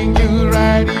needing you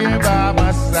right here by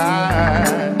my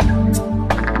side.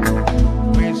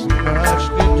 There's much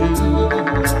to do.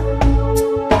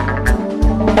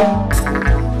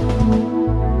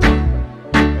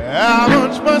 How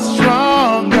much more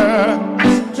stronger?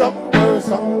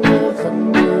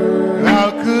 How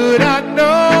could I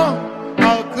know?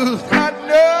 How could I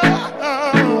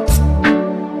know?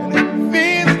 And it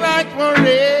feels like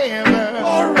forever.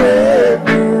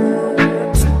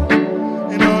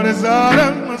 You know this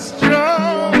autumn was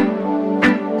strong,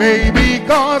 baby,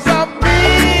 cause I'm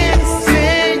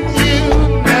missing you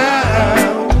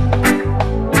now.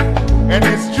 And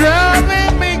it's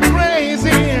driving me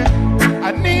crazy.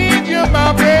 I need you,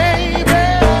 my baby,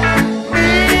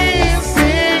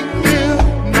 missing you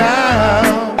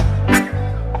now.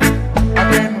 I've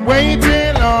been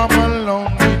waiting all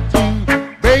alone with you,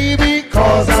 baby,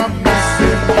 cause I'm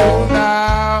missing you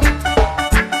now.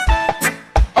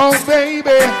 Oh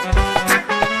baby,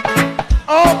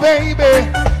 oh baby,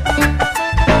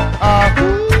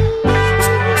 ooh.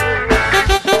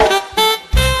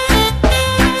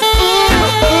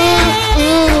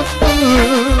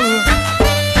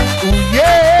 Ooh,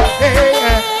 yeah,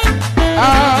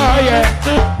 oh yeah.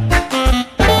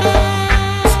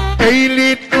 Hey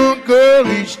little girl,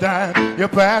 each time you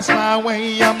pass my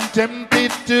way, I'm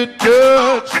tempted to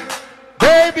touch.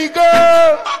 Baby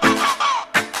girl,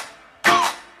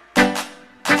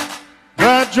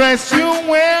 the dress you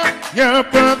wear, your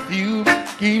perfume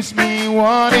keeps me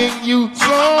wanting you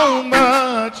so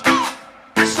much,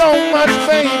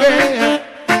 baby.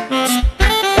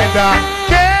 And I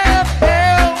can't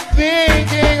help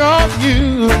thinking of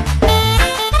you.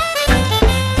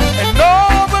 And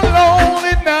all the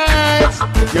lonely nights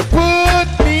you put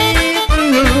me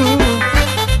through.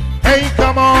 Hey,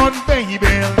 come on,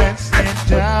 baby, let's sit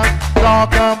down,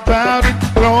 talk about it,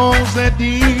 close the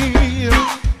deal.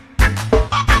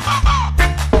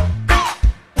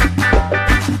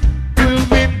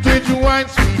 Vintage wine,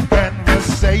 sweet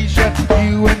conversation,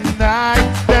 you and I,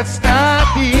 that's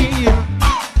not deal.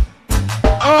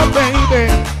 Oh, baby,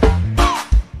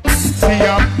 see,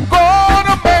 I'm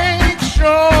gonna make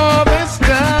sure this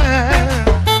time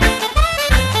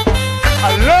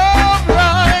a love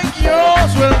like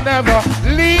yours will never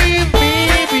leave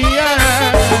me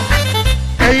behind.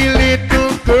 Hey,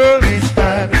 little girl, each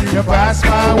time you pass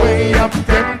my way, I'm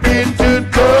tempted to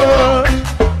touch.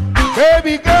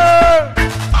 Baby girl,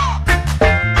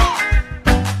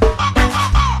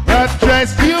 that dress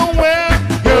you wear,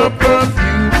 your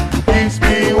perfume keeps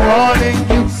me wanting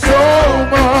you so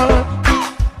much.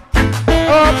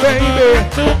 Oh, baby,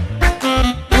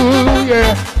 ooh,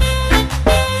 yeah.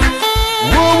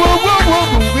 Woo, woo, woo, woo,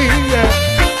 woo, yeah.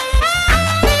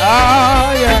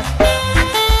 Ah, yeah.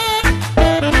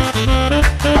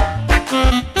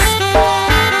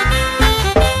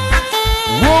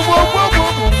 Woo, woo, woo,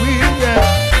 woo, woo, yeah.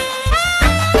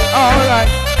 All right.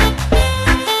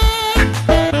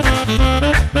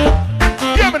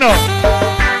 Give me now.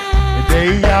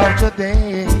 Day after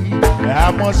day,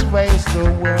 I must face the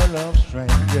world of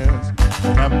strangers.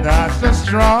 And I'm not so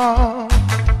strong,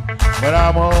 but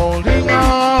I'm holding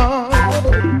on.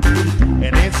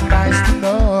 And it's nice to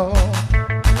know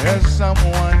there's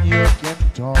someone you can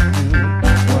talk to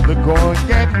when the going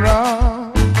get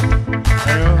rough.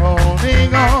 And you're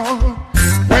holding on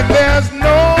when there's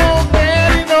no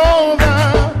getting over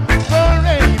the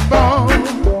rainbow.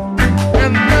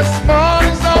 And the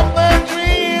smallest of the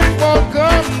dreams won't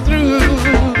come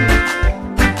through.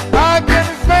 I can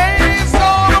face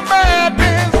all the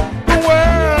madness the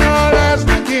world has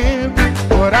to give,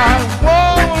 but I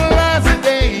won't last a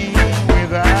day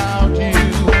without you.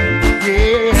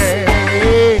 Yeah.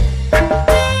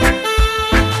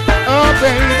 Oh,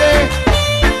 baby.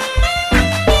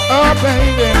 Oh,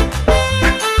 baby.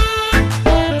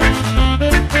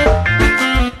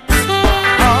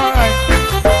 All right.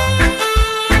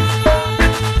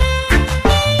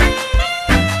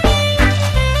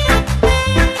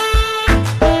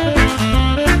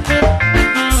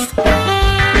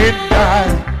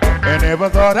 I never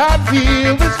thought I'd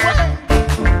feel this way.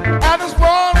 And as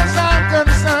far as I'm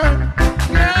concerned,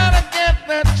 gotta get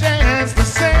the chance to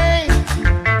say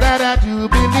that I do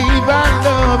believe I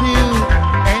love you.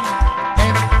 And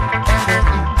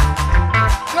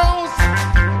close,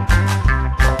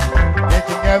 they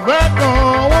can never go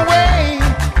away.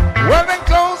 Well, then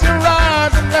close your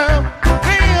eyes and love,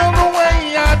 feel the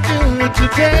way I do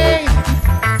today.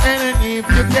 And if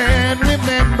you can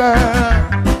remember,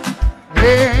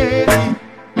 hey,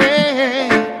 hey,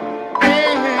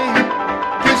 hey,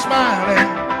 keep smiling,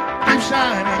 keep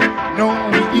shining,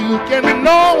 knowing you can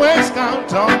always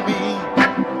count on me,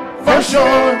 for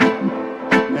sure.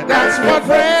 And that's what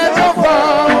friends are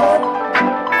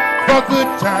for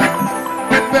good times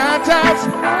and bad times.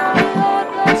 I'll be on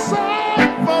your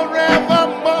side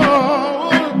forevermore.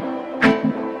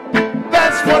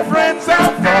 That's what friends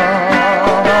are for.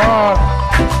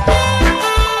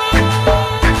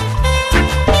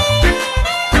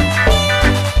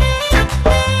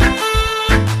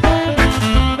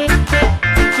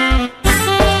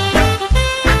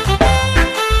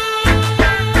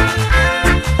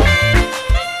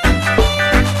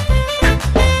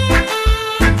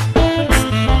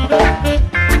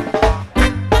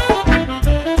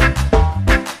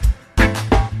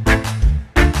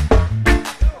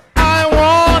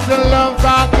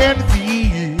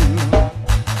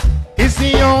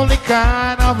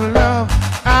 Kind of love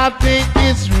I think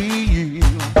is real.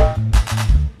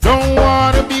 Don't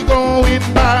wanna be going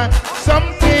by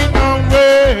something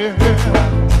unreal.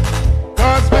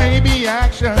 Cause baby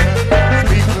action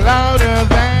speaks louder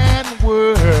than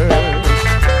words.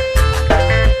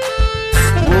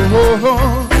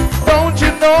 Oh, don't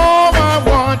you know I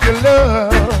want your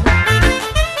love?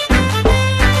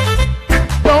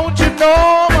 Don't you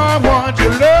know I want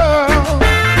your love?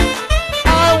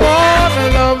 I want a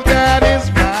love that is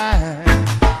mine.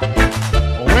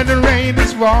 When the rain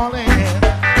is falling,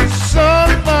 so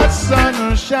much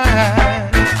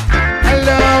sunshine. I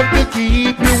love to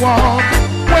keep you warm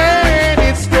when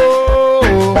it's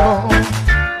cold.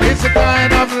 It's a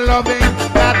kind of loving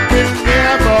that will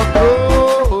never go.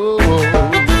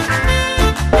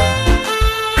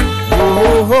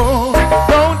 Oh,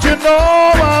 don't you know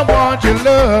I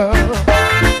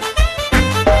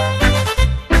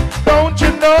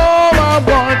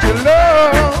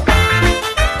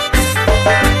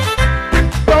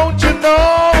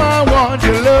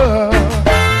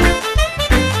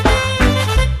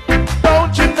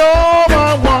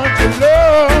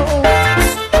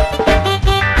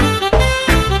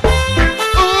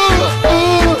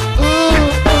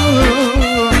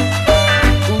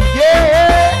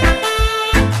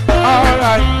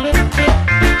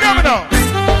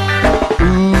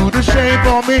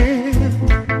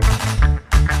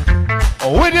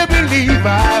believe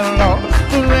I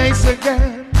lost the race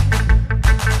again.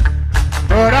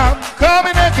 But I'm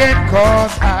coming again,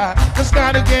 cause I just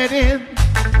gotta get in.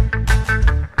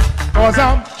 Cause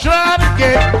I'm trying to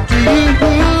get to you,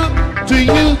 to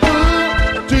you,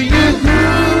 to you.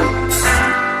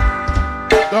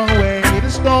 The way the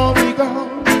story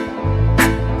goes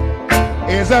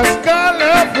is as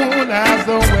colorful as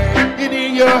the wind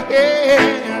in your hair.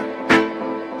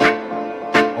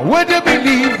 Would you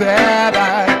believe that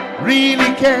I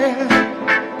really care?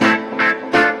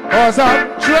 Cause I'm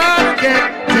trying to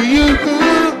get to you, to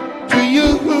you, to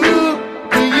you.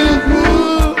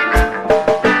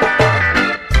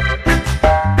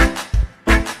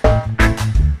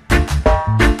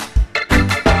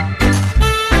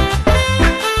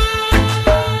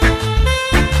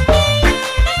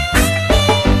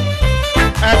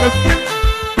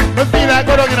 I feel like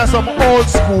we're talking some old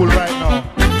school right now.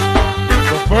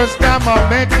 The first time I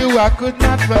met you, I could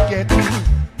not forget you.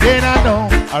 Then I know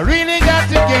I really got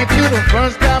to get you. The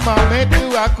first time I met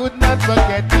you, I could not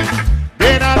forget you.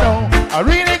 Then I know I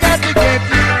really got to get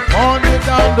you. On you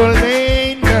down the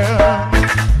lane, girl.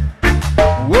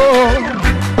 Whoa,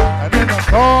 and then I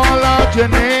call out your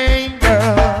name,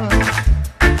 girl.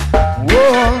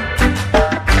 Whoa,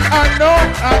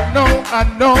 I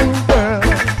know, girl,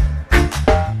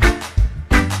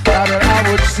 that I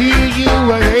would see you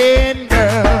again,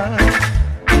 girl.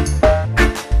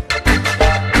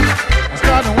 I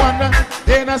start to wonder,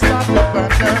 then I start to wonder,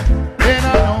 then I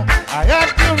know I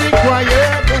have to require,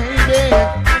 baby.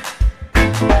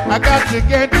 I got to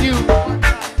get you,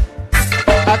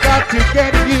 I got to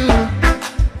get you,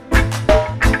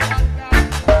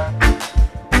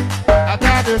 I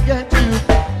got to get you.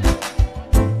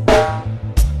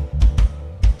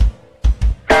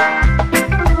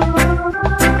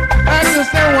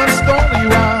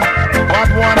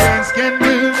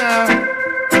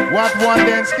 What one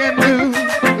dance can do,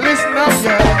 listen up,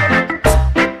 yeah.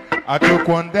 I took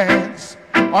one dance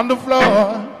on the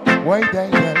floor, way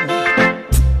there.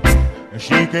 And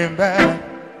she came back,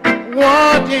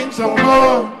 wanting some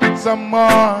more, some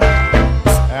more.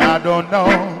 I don't know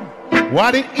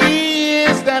what it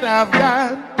is that I've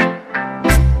got.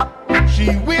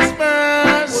 She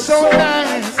whispers so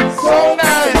nice, so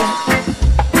nice.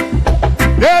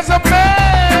 There's a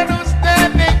man who's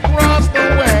standing across the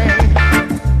way.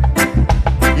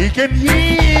 He can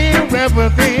hear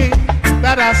everything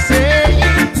that I say.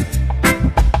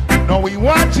 No, he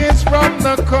watches from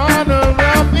the corner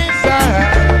of his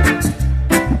eye.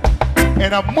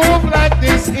 And a move like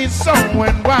this is so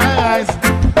unwise.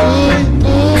 Ooh,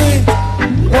 ooh,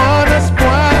 wanna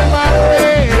spoil my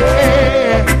day.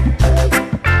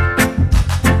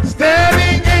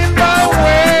 Standing in my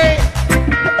way.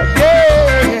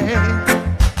 Yeah,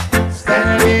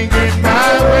 standing in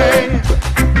my way.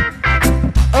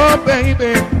 Oh,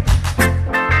 baby.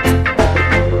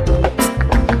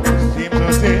 Seems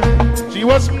as if she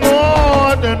was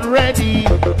more than ready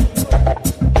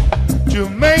to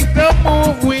make the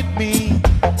move with me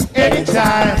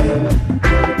anytime.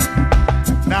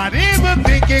 Not even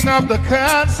thinking of the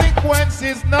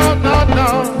consequences, no, no,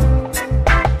 no.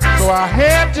 So I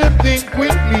had to think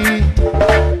quickly.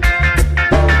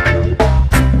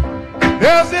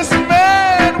 There's this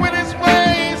man with his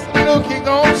ways looking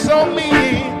oh so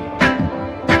mean,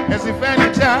 as if any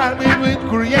time it would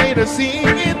create a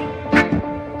scene.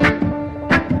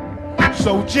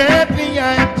 So gently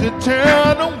I had to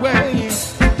turn away.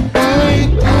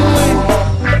 Ooh, ooh,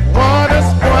 wanna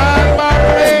spoil my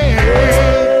day.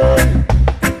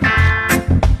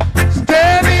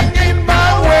 Standing in my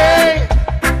way.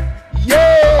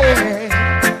 Yeah,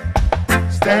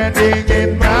 standing in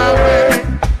my way.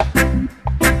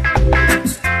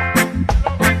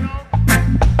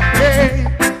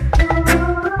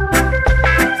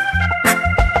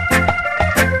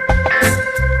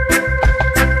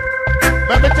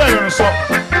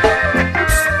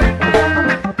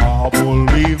 I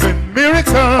believe in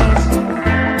miracles.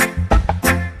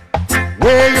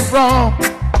 Where you from?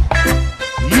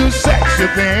 You sexy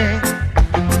thing.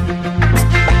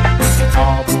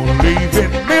 I believe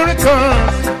in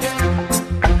miracles.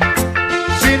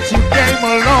 Since you came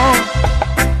along,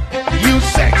 you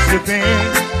sexy thing.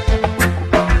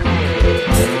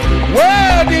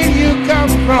 Where did you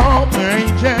come from,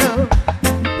 angel?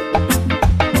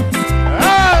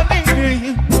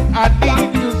 I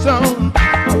need you so.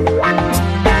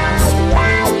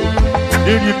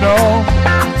 Did you know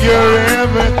you're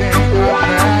everything I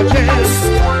imagine?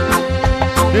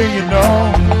 Do you know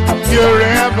you're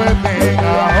everything I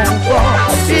hope for?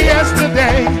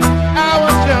 Yesterday I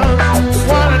was just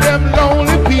one of them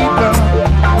lonely people.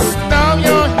 Now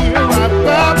you're here right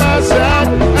by my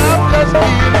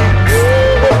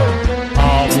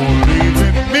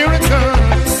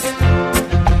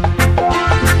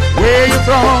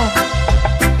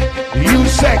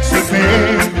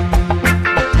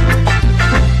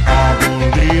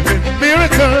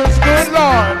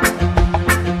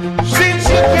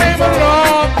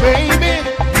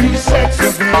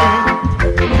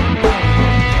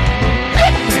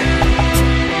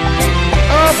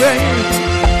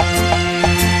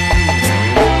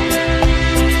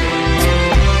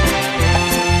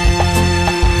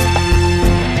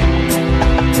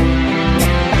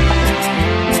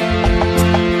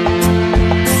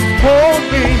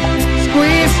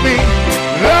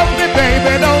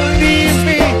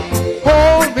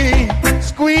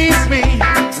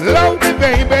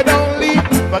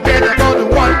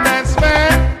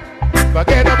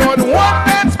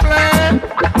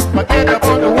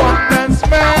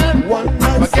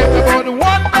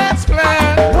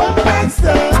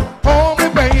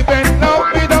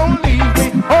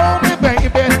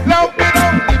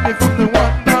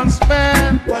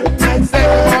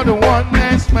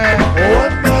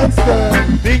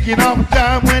of a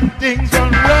time when things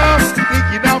run rough.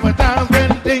 Thinking of a time when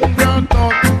things run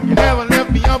tough. You never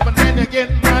left me up and then you get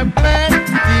my plan.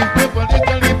 Leave me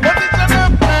politically, but it's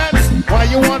another plan. Why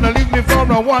you wanna leave me for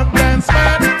a one-dance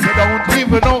man? You don't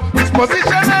even know his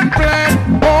position and plan.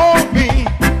 Hold me,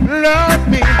 love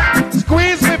me,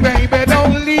 squeeze me, baby,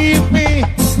 don't leave me.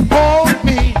 Hold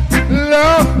me,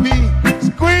 love me,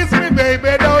 squeeze me,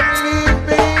 baby, don't leave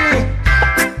me.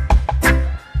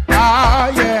 Ah,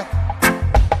 yeah.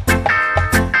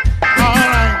 All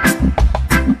right.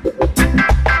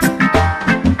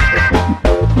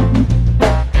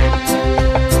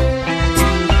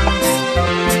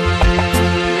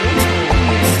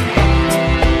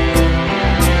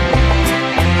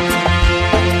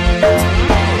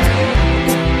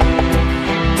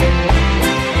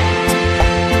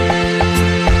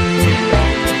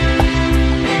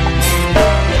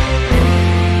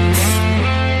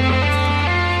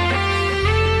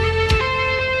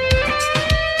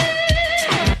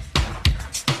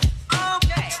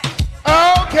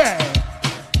 Okay.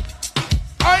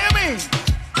 How you mean?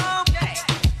 Okay.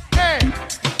 Hey.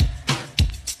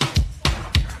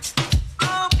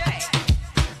 Okay.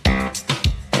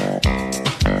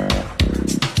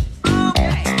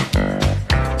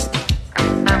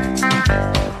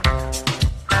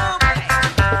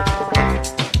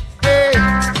 Hey.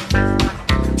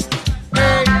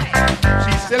 Hey.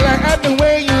 She said, I like the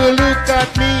way you look at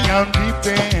me, I'm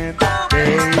deepin',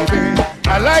 baby.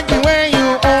 I like the way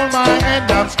you hold my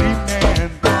hand, I'm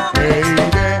screaming, baby.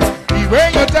 The way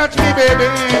you touch me, baby,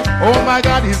 oh my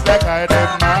God, it's like I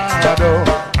am mad, oh.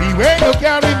 The way you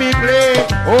carry me play,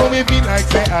 oh, me feel like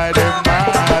say I am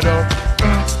mad, oh.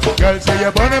 Girl, say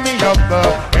you burn me up,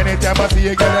 anytime I see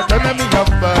you, girl, you turn me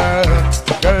up,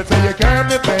 girl, say you carry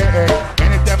me play,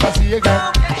 anytime I see you,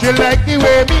 girl. She like the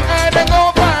way me and I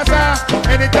go faster,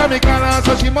 anytime me call her,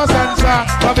 so she must answer.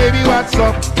 My baby, what's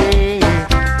up, yeah.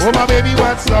 Oh my baby,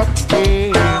 what's up,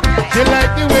 yeah. She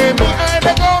like the way me and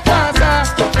I go faster.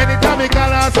 Anytime I call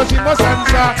her, so she must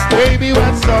answer. Baby,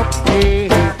 what's up,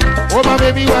 yeah. Oh my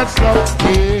baby, what's up,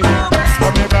 yeah.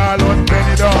 Come here, darling,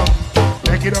 bend it down.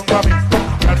 Take it down for me.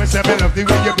 Tell me say me love the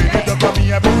way you bend it down for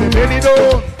me. I be say bend it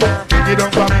down. Take it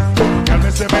down for me. Tell me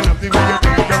say me love the way you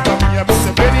bend it down for me. I be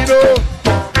say bend it down.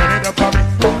 Bend it down for me.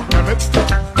 Tell me.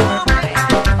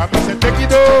 I be say take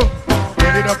it down.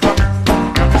 Bend it down for me.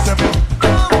 Tell me say me.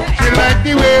 Like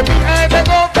the way me and I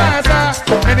go faster.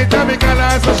 Anytime I call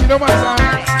her, so she don't answer.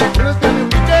 Just tell me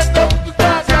we get up to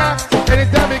faster.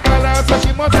 Anytime I call her, so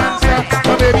she must answer.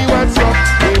 My baby, what's up?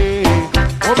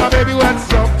 Yeah. Oh, my baby,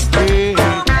 what's up? Yeah.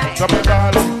 So me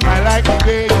call her. I like the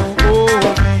way you hold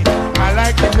me. I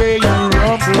like the way you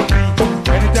rumble me.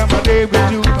 Anytime I lay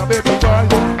with you, my baby boy,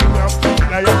 you feel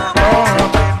like you're coming.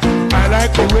 I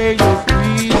like the way you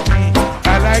squeeze me.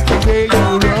 I like the way you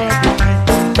rumble me.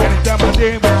 Anytime I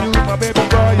lay with you, my baby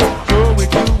boy, show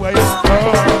with you where you're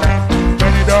coming.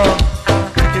 Bend it down,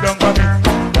 take it down for me.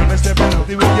 Tell me say me love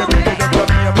the way you bend it down for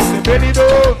me. I say bend it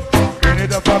down, bend it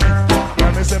down for me.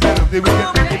 Tell me say me love the way you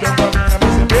take it down for me. I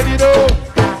say bend it down,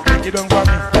 take it down for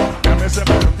me. Tell me say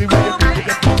me love the way you take it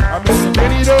down. I say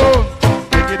bend it down,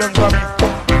 take it down for me.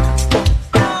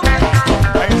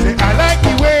 I say I like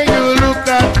the way you look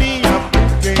at me, I'm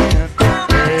moving,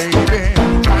 baby.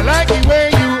 I like the way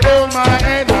you hold my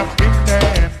hand, I'm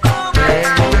screaming,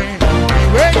 baby. The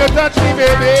way you touch me,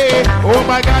 baby, oh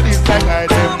my God, it's like I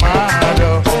am mad,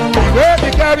 oh. The way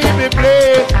you carry me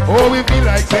play, oh, we feel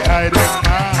like say I am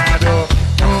mad, oh.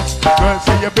 Girl,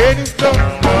 say you bend it down,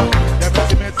 oh. Never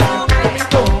see me tell me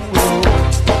go, oh.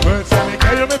 Girl, say me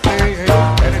carry me play,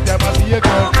 anytime I see you,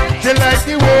 girl. She like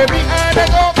the way me and I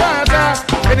go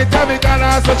faster. Anytime I call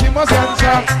her, so she must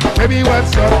answer. Baby,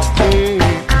 what's up,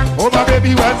 yeah. Oh, my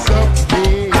baby, what's up,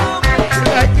 yeah. She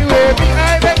like the way me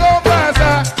and I go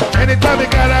faster. Anytime I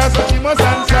call her, so she must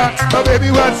answer. My baby,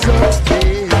 what's up,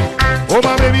 yeah. Oh,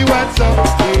 my baby, what's up,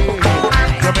 yeah.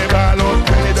 Come here, ball out,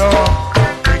 bring it down.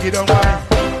 Take it down for me.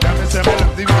 Tell me, say me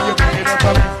love the way you bring it down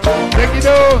for me. Take it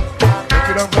down, take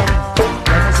it down for me.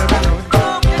 Tell me, say me love it.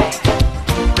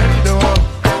 Take it down,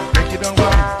 take it down for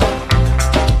me.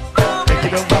 Take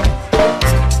it down for me.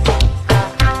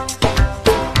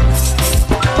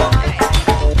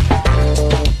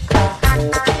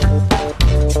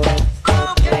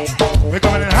 We're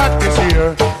coming in hot this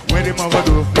year. Where the mother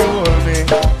do fuel me.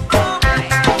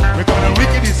 We're coming in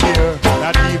wicked this year.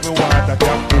 Not even water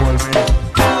can fool me.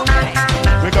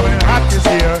 We're coming in hot this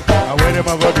year. And where the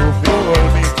mother do fuel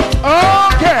me.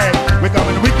 Okay.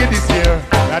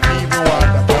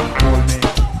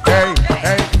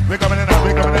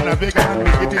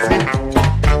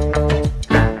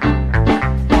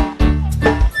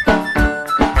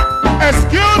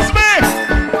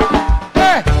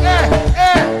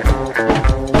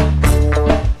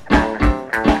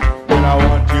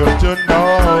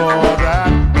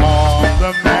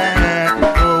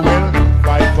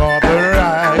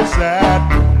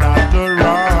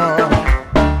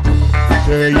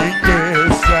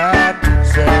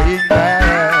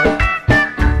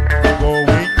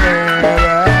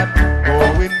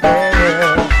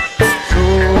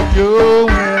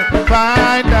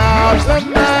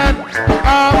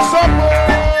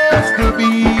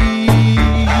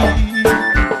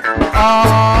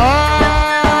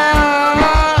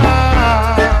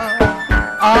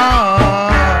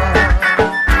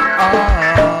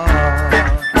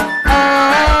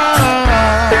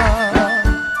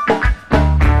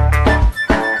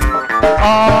 Yeah!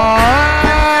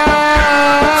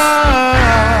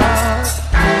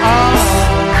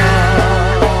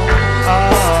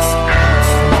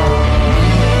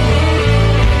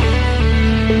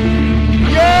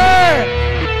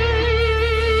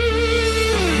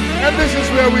 And this is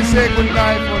where we say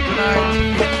goodnight for tonight.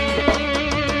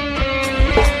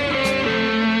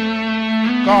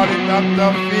 Calling up the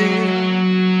field.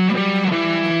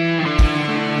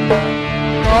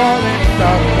 Calling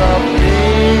up the field.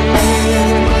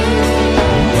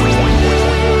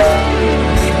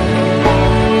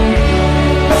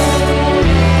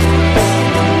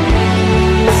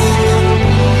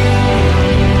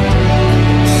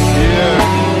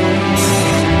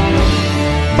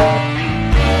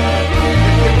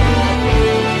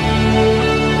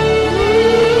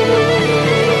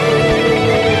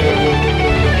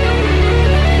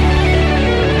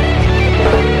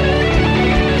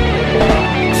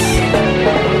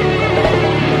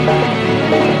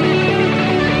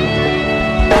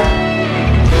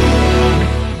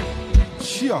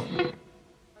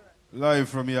 Live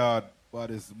from YAAD,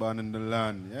 baddest band in the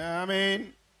land. Yeah, I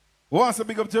mean, wants to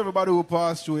big up to everybody who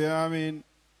passed through, yeah, I mean,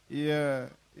 yeah,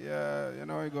 you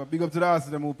know, you go big up to the rest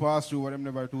of them who passed through, what them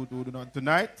never do not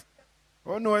tonight.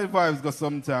 Oh no, if vibes got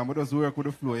some time, we just work with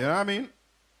the flow, you know what I mean?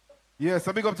 Yeah,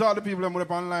 so big up to all the people who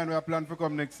up online, we are planning to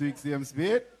come next week, same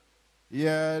speed.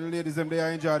 Yeah, the ladies, them,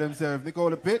 they enjoy themselves.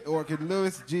 Nicole Pitt, Orchid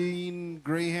Lewis, Jean,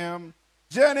 Graham,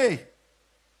 Jenny,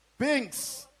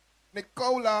 Pinks,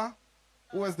 Nicola.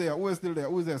 Who is there? Who is still there?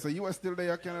 Who is there? So you are still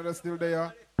there, Canada still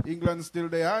there, England still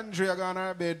there, Andrea gone to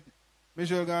her bed,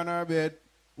 Michelle gone to her bed.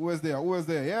 Who is there? Who is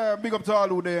there? Yeah, big up to all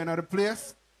who there in the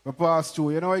place. We pass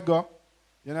through, you know how it go.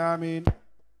 You know what I mean?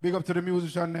 Big up to the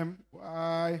musician them.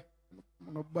 Why?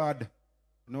 No bad.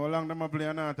 No long them play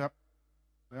an tap.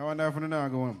 I wonder if they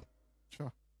not go home.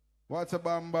 Sure. What's a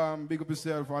bam bam? Big up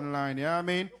yourself online, you know what I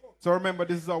mean? So remember,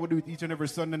 this is how we do it each and every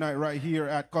Sunday night right here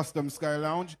at Custom Sky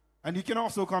Lounge. And you can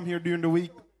also come here during the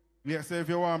week. Yeah, so if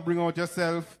you want to bring out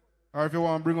yourself, or if you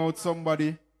want to bring out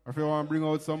somebody, or if you want to bring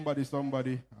out somebody,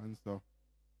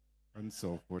 and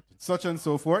so forth. Such and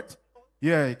so forth.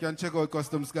 Yeah, you can check out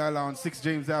Custom Sky Lounge, 6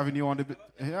 James Avenue on the...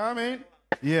 You know what I mean?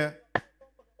 Yeah.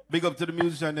 Big up to the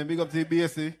musician, then big up to the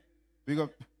BSC. Big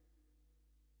up.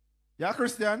 Yeah,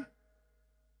 Christian?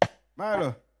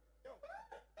 Milo?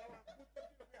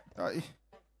 I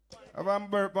have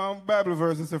a Bible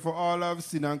verse and say, for all I've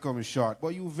sinned and come short.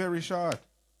 But you very short.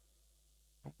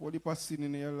 What you pass sin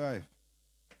in your life?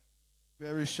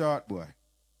 Very short, boy.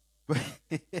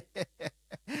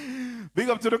 Big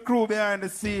up to the crew behind the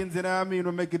scenes, you know what I mean?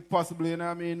 We make it possible, you know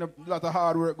what I mean? A lot of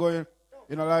hard work going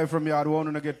in a life from YAAD. We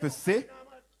want to get to see.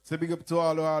 So big up to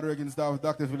all the hard working staff of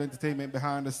Dr. Phil Entertainment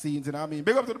behind the scenes, you know what I mean?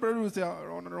 Big up to the producer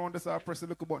around this, I press the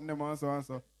look button them and so on.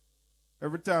 So.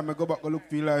 Every time I go back and look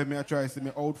for live, I try to see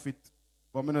my outfit.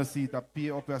 But I don't see it, I pay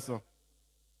up here, so.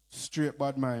 Straight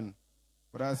bad mind.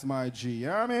 But that's my G, you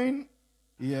know what I mean?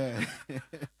 Yeah.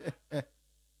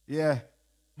 Yeah.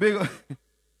 Big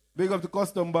up to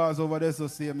Custom Bars over there, so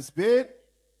same speed.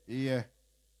 Yeah.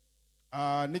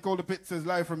 Nicole the Pit says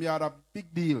live from YAAD, a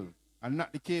big deal. And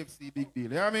not the KFC big deal, you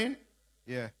know what I mean?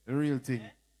 Yeah, the real thing.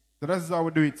 So that's how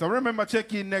we do it. So remember,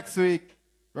 check in next week.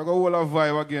 We're going to hold a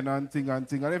vibe again and thing. And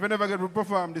if you never get to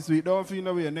perform this week, don't feel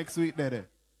no way. Next week, there. You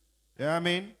know what I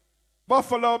mean?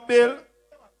 Buffalo Bill.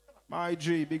 My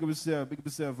G, big up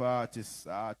yourself,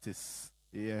 artists.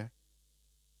 Yeah.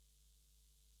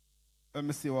 Let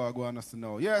me see what I go on to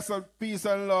know. Yeah, so peace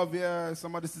and love. Yeah,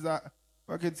 somebody says,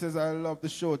 kid says, I love the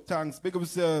show. Thanks. Big up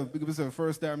yourself.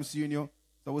 First time seeing you.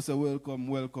 So we say, welcome.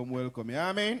 You know what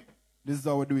I mean? This is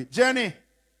how we do it. Jenny,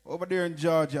 over there in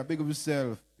Georgia, big up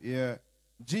yourself. Yeah.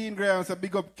 Jean Graham said,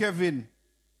 big up Kevin.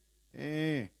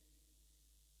 Hey.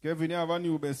 Kevin, you have a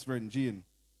new best friend, Jean.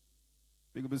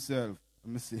 Big up yourself.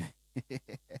 Let me see.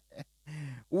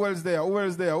 Who else there?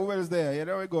 You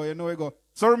know we go.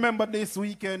 So remember this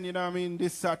weekend, you know what I mean,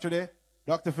 this Saturday,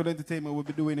 Dr. Phil Entertainment will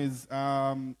be doing his,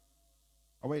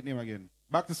 wait, name again.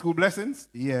 Back to school blessings?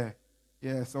 Yeah,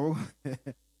 so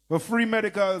for free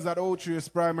medicals at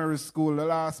Otrius Primary School, the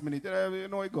last minute, you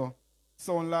know we go.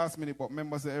 Sound last minute, but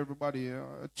members of everybody,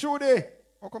 Trudy,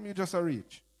 how come you just a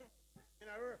reach?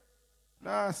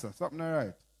 Nah, sir, something all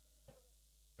right.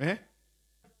 Eh?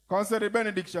 Consider the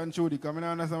benediction, Trudy. Come in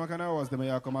and understand what kind of hours they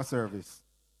may come a service.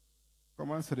 Come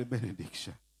and say the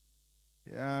benediction.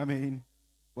 Yeah, I mean,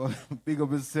 but big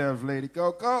up yourself, Lady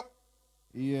Coco.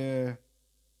 Yeah.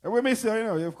 And we miss you, you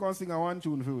know, you've come sing a one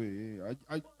tune for me.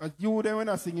 You then when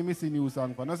I sing, you miss a new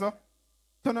song for us, so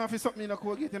turn off something in the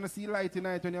cold gate and see light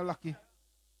tonight when you're lucky.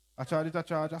 I charge.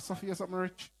 I suffer something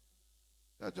rich.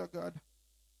 That's your God.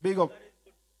 Big up.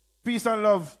 Peace and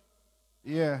love.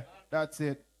 Yeah, that's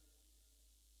it.